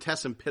the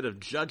Quintessence Pit of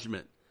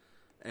Judgment,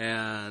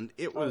 and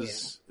it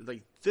was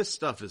this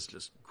stuff is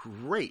just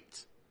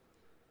great.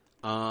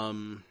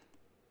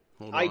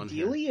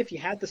 Ideally, if you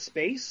had the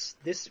space,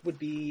 this would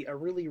be a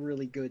really,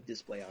 really good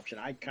display option.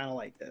 I kind of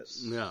like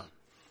this. Yeah.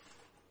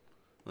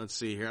 Let's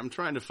see here. I'm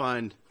trying to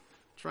find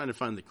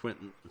the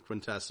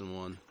Quintessence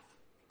one.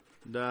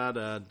 Da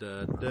da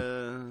da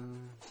da.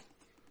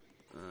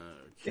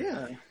 Okay.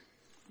 Yeah,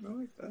 I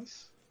like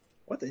this.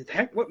 What the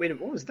heck? What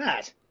was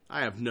that?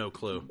 I have no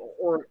clue.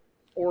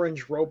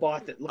 Orange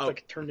robot that looked like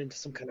it turned into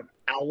some kind of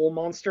owl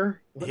monster.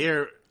 What?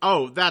 Here.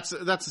 Oh, that's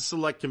a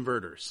Select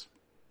Converters.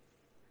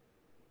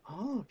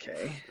 Oh,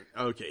 okay.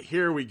 Okay,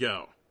 here we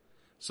go.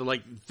 So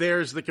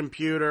there's the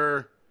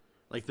computer,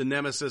 the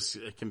Nemesis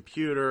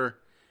computer,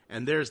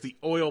 and there's the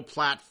oil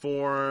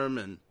platform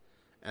and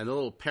the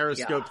little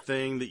periscope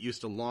thing that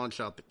used to launch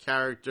out the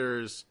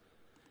characters.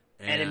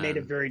 And it made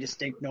a very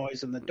distinct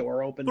noise when the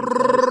door opened.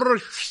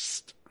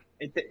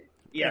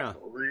 Yeah.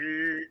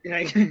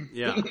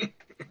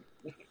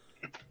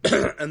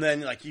 And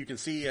then you can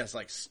see he has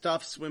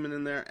stuff swimming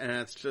in there, and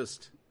it's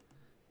just,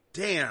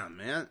 damn,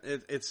 man,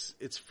 it's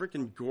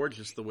freaking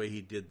gorgeous the way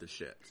he did the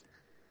shit.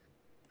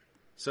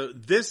 So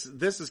this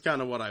is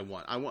kind of what I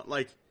want. I want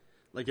like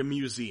a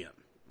museum,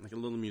 like a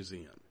little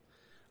museum.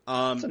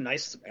 It's a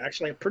nice,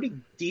 actually, a pretty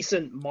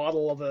decent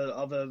model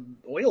of a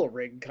oil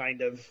rig,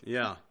 kind of.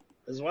 Yeah.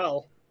 As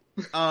well.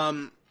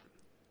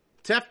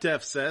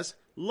 Tef says,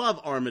 love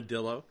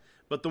armadillo,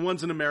 but the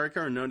ones in America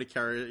are known to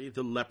carry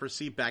the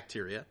leprosy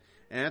bacteria,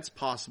 and it's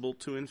possible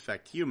to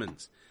infect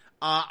humans.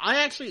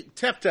 I actually,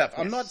 Tef, yes.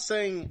 I'm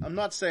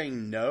not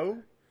saying no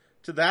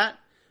to that,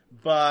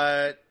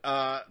 but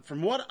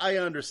from what I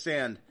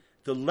understand,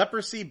 the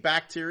leprosy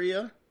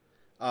bacteria,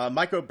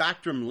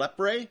 Mycobacterium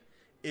leprae,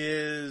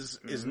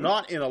 is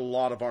not in a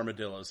lot of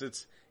armadillos.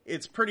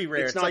 It's pretty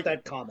rare. It's not like,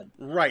 that common.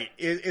 Right.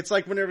 It's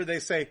like whenever they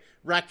say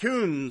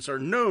raccoons are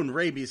known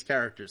rabies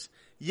characters.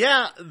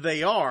 Yeah,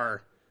 they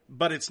are,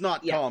 but it's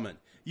not common.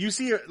 You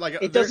see, like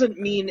it doesn't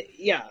mean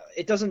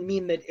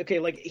that. Okay,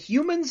 like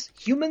humans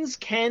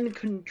can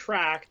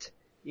contract,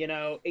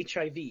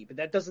 HIV, but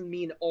that doesn't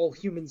mean all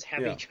humans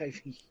have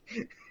HIV.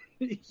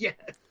 Yeah.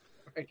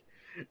 Right.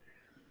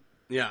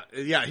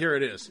 Yeah, here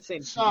it is.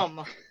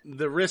 Some.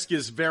 The risk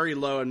is very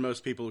low, and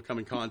most people who come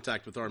in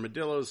contact with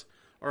armadillos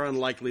are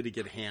unlikely to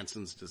get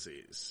Hansen's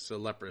disease, so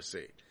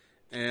leprosy.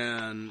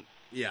 And,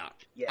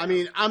 I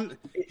mean,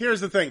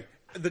 here's the thing.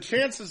 The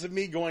chances of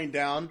me going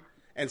down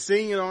and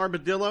seeing an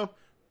armadillo,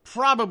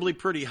 probably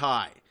pretty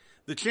high.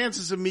 The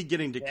chances of me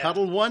getting to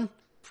cuddle one,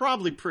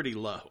 probably pretty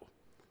low.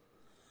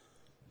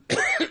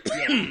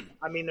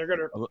 I mean, they're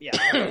gonna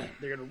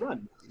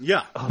run.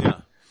 Yeah.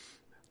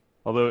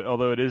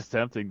 Although it is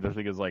tempting, the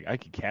thing is, like, I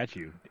could catch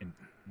you and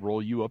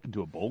roll you up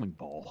into a bowling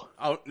ball.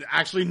 Oh,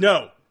 actually,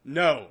 no.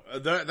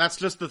 That's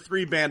just the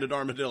 3-banded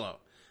armadillo.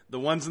 The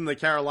ones in the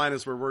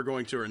Carolinas where we're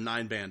going to are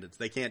 9-banded.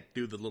 They can't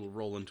do the little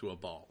roll into a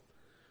ball.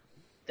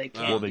 They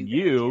can't. Well, then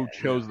you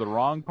chose the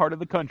wrong part of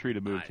the country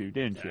to move to,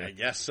 didn't you? I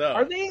guess so.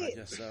 Are they? I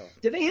guess so.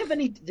 Do they have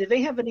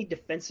any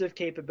defensive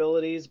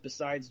capabilities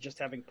besides just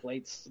having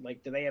plates?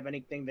 Like, do they have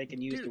anything they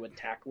can use to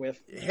attack with?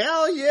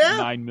 Hell yeah!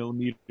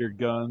 9mm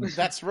guns.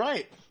 That's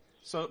right.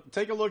 So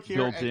take a look here.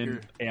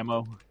 Built-in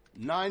ammo.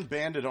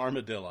 9-banded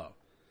armadillo.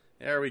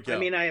 There we go. I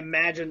mean, I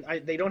imagine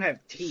they don't have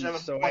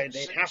teeth, so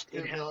they have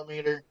to.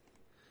 Millimeter.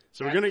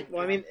 So we're gonna.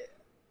 Well, I mean,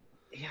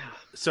 yeah.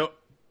 So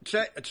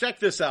check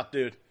this out,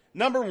 dude.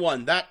 Number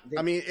one,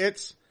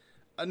 it's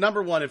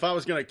number one. If I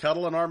was going to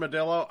cuddle an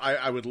armadillo,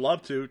 I would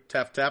love to.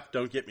 Tef,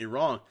 don't get me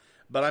wrong,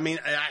 but I mean,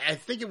 I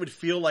think it would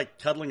feel like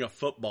cuddling a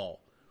football.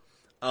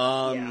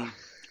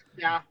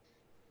 Yeah.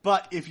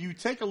 But if you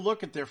take a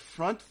look at their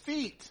front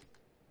feet,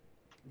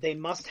 they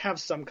must have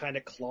some kind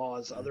of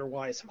claws.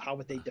 Otherwise, how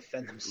would they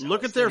defend themselves?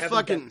 Look at their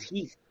fucking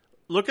teeth.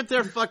 Look at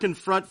their fucking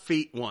front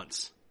feet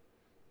once.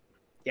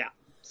 Yeah.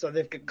 So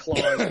they've got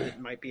claws that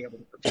might be able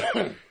to protect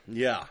them.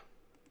 Yeah.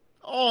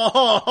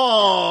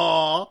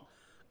 Oh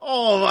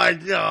my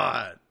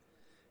god.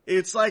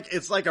 It's like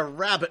a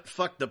rabbit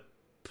fucked a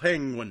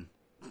penguin.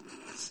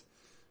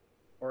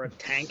 Or a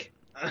tank.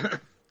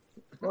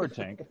 Or a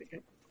tank.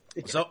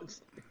 So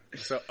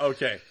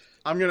okay.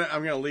 I'm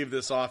gonna leave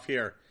this off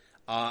here.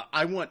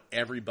 I want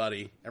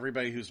everybody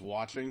who's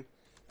watching,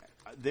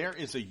 there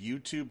is a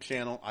YouTube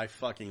channel I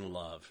fucking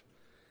love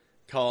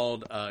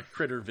called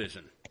Critter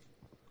Vision.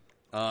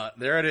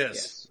 There it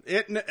is.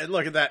 Yes.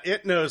 Look at that.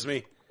 It knows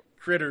me.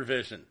 Critter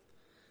Vision.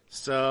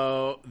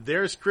 So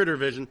there's Critter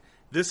Vision.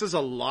 This is a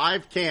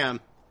live cam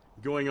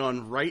going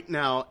on right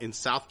now in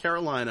South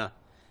Carolina,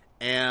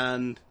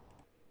 and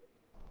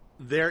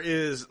there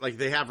is, like,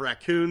 they have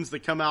raccoons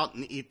that come out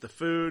and eat the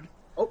food.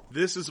 Oh.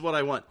 This is what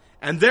I want.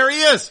 And there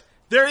he is!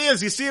 There he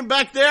is! You see him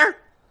back there?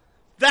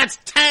 That's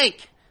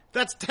Tank!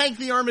 That's Tank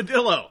the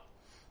armadillo!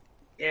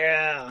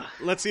 Yeah.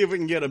 Let's see if we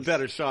can get a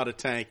better shot of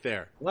Tank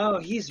there. Well,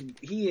 he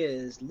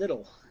is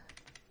little.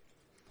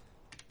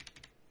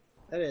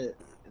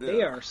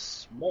 They are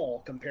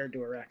small compared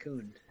to a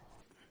raccoon.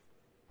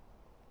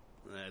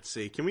 Let's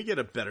see. Can we get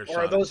a better shot?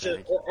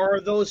 Or are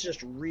those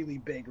just really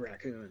big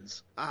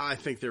raccoons? I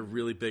think they're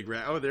really big.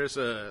 There's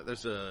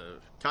a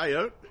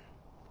coyote.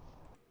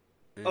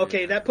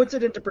 Okay, that puts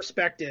it into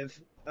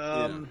perspective.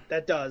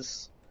 That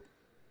does.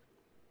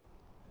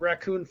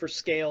 Raccoon for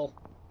scale,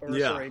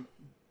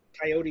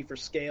 coyote for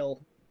scale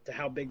to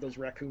how big those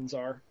raccoons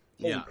are.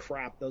 Holy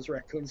crap, those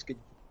raccoons could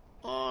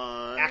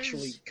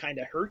actually kind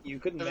of hurt you,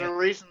 couldn't they? There's a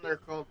reason they're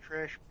called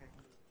trash pans.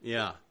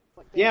 Yeah.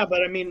 Yeah,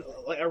 but I mean,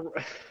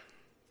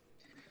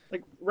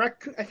 like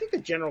raccoon. I think the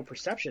general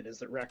perception is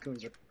that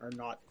raccoons are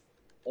not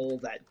all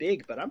that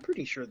big, but I'm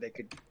pretty sure they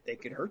could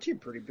hurt you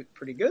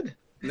pretty good.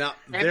 Now,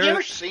 have you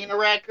ever seen a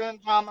raccoon,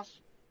 Thomas?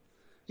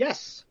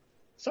 Yes,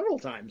 several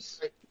times.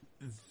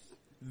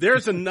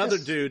 There's another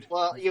dude.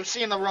 Well, you've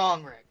seen the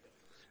wrong raccoon.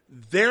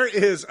 There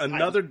is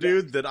another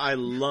dude that I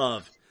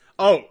love.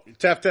 Oh,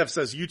 Tef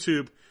says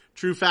YouTube.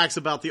 True Facts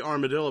About the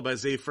Armadillo by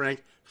Zay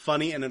Frank.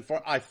 Funny and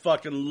I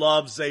fucking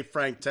love Zay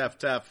Frank,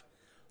 Tef.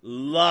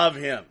 Love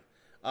him.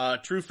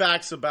 True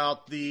Facts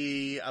About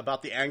the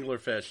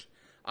Anglerfish.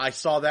 I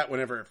saw that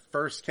whenever it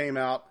first came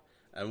out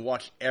and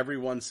watched every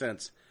one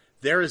since.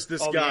 There is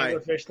this guy. The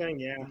anglerfish thing,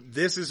 yeah.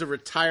 This is a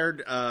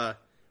retired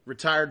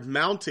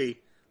Mountie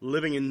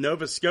living in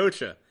Nova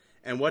Scotia.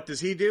 And what does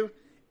he do?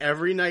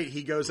 Every night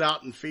he goes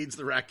out and feeds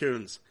the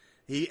raccoons.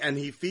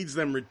 He feeds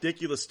them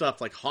ridiculous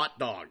stuff like hot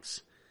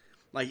dogs.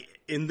 Like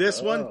in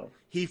this one,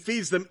 he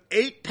feeds them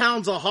 8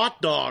 pounds of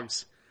hot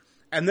dogs,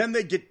 and then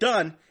they get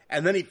done,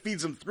 and then he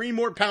feeds them 3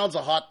 more pounds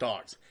of hot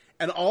dogs.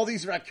 And all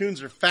these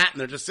raccoons are fat, and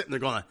they're just sitting there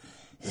going,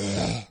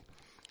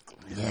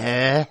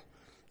 yeah,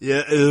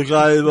 you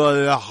guys want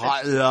a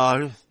hot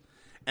dog?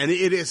 And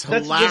it is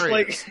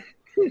hilarious.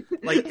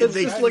 That's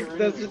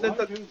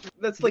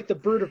like the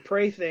bird of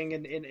prey thing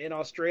in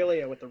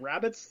Australia with the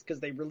rabbits, because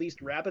they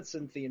released rabbits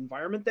into the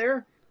environment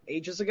there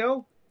ages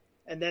ago,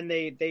 and then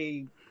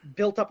they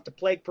built up to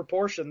plague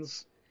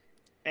proportions,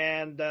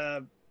 and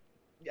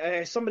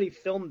somebody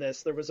filmed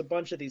this. There was a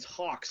bunch of these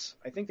hawks.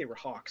 I think they were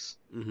hawks,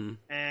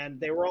 and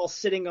they were all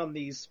sitting on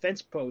these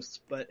fence posts,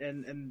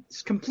 and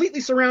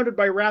completely surrounded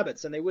by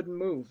rabbits, and they wouldn't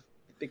move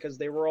because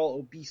they were all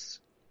obese.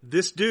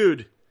 This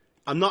dude,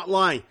 I'm not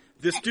lying.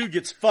 This dude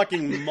gets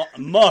fucking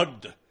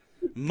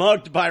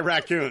mugged by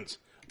raccoons.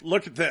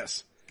 Look at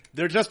this.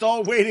 They're just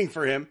all waiting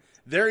for him.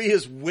 There he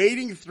is,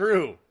 wading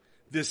through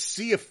this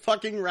sea of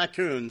fucking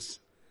raccoons.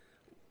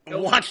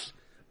 Watch.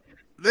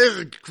 This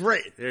is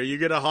great. There, you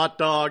get a hot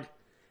dog,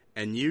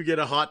 and you get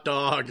a hot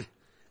dog,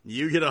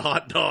 you get a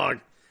hot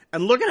dog.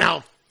 And look at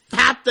how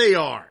fat they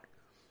are.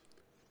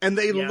 And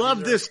they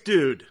love this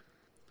dude.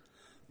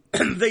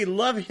 They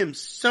love him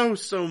so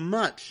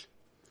much.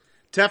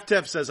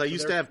 Tef says, I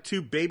used to have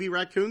 2 baby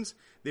raccoons.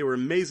 They were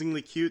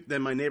amazingly cute.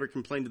 Then my neighbor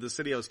complained to the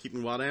city I was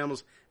keeping wild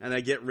animals, and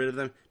I get rid of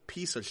them.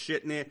 Piece of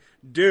shit,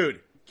 dude.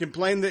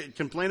 Complain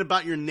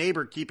about your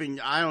neighbor keeping,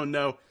 I don't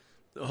know,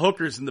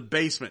 hookers in the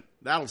basement.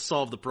 That'll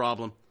solve the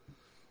problem.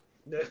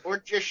 Or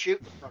just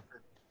shoot the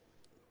fucker.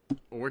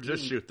 Or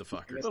just shoot the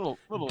fucker.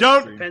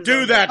 Don't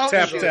do that,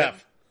 Tef.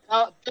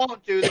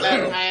 Don't do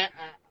that.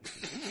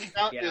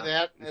 Don't do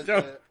that.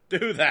 Don't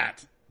do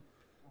that.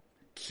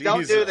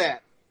 Don't do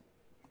that.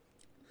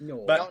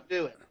 No, but don't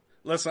do it.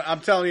 Listen, I'm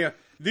telling you,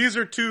 these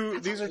are two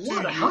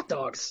lot of hot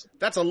dogs.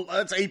 That's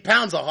 8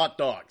 pounds of hot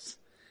dogs.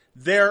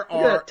 There Look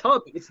at that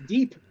tub. It's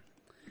deep.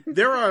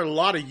 There are a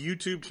lot of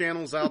YouTube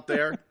channels out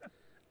there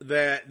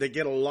that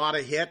get a lot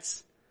of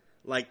hits,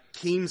 like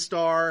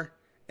Keemstar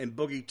and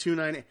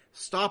Boogie298.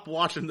 Stop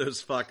watching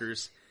those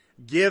fuckers.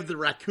 Give the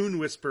Raccoon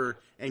Whisperer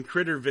and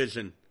Critter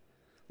Vision.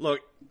 Look,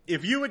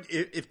 if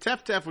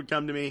Tef would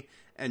come to me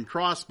and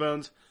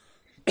Crossbones,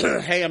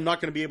 hey, I'm not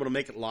going to be able to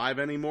make it live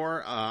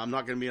anymore. I'm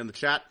not going to be on the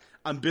chat.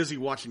 I'm busy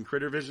watching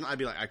Critter Vision. I'd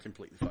be like, I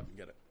completely fucking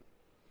get it.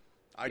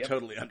 I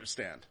totally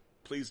understand.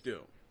 Please do.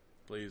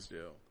 Please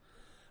do.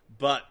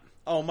 But,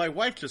 my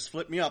wife just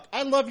flipped me up.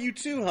 I love you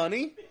too,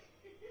 honey.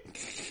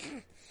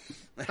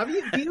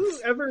 Do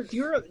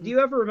you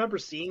ever remember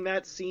seeing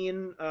that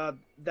scene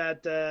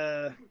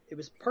that it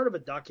was part of a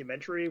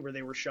documentary where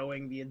they were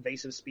showing the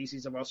invasive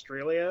species of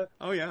Australia?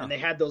 Oh yeah. And they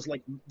had those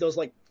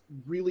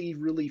really,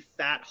 really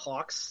fat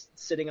hawks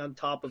sitting on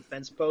top of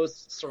fence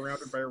posts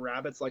surrounded by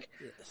rabbits, like,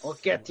 I'll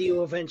get to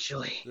you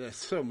eventually. There's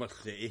so much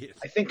to eat.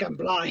 I think I'm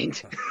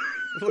blind.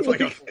 Look like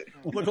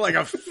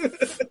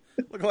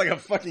a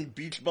fucking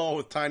beach ball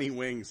with tiny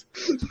wings.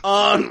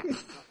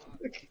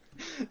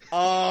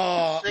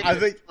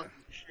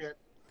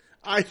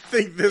 I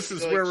think this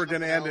is where we're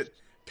going to end it.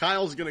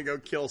 Kyle's going to go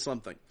kill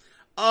something.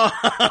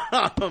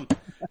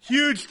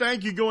 Huge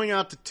thank you going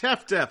out to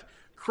Tef,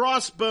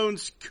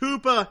 Crossbones,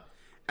 Koopa.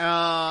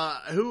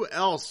 Who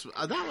else?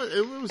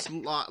 It was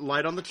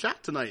light on the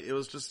chat tonight. It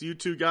was just you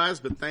two guys,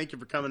 but thank you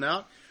for coming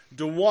out.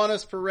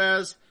 Dewanis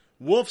Perez,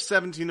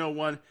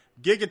 Wolf1701,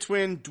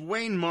 Gigatwin,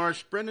 Dwayne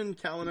Marsh, Brendan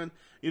Callanan.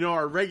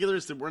 Our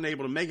regulars that weren't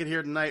able to make it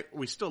here tonight.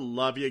 We still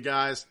love you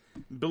guys.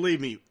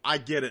 Believe me, I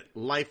get it.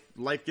 Life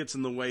gets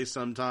in the way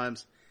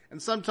sometimes. And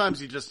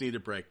sometimes you just need a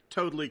break.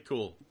 Totally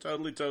cool.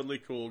 Totally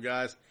cool,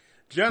 guys.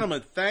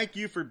 Gentlemen, thank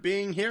you for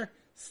being here.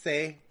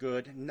 Say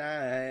good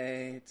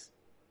night.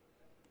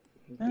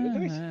 Good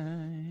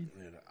night.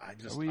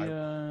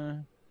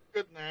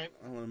 Good night.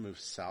 I want to move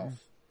south.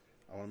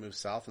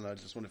 And I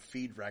just want to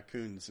feed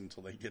raccoons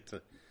until they get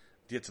to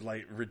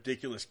like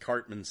ridiculous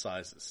Cartman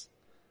sizes.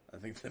 I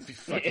think that'd be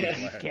fucking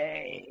hilarious.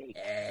 Okay.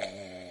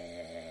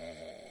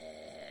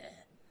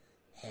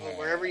 Well,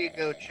 wherever you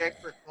go,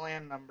 check for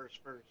clan numbers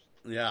first.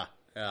 Yeah.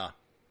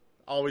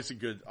 Always a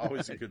good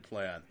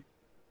plan.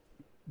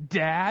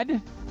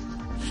 Dad?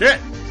 Shit!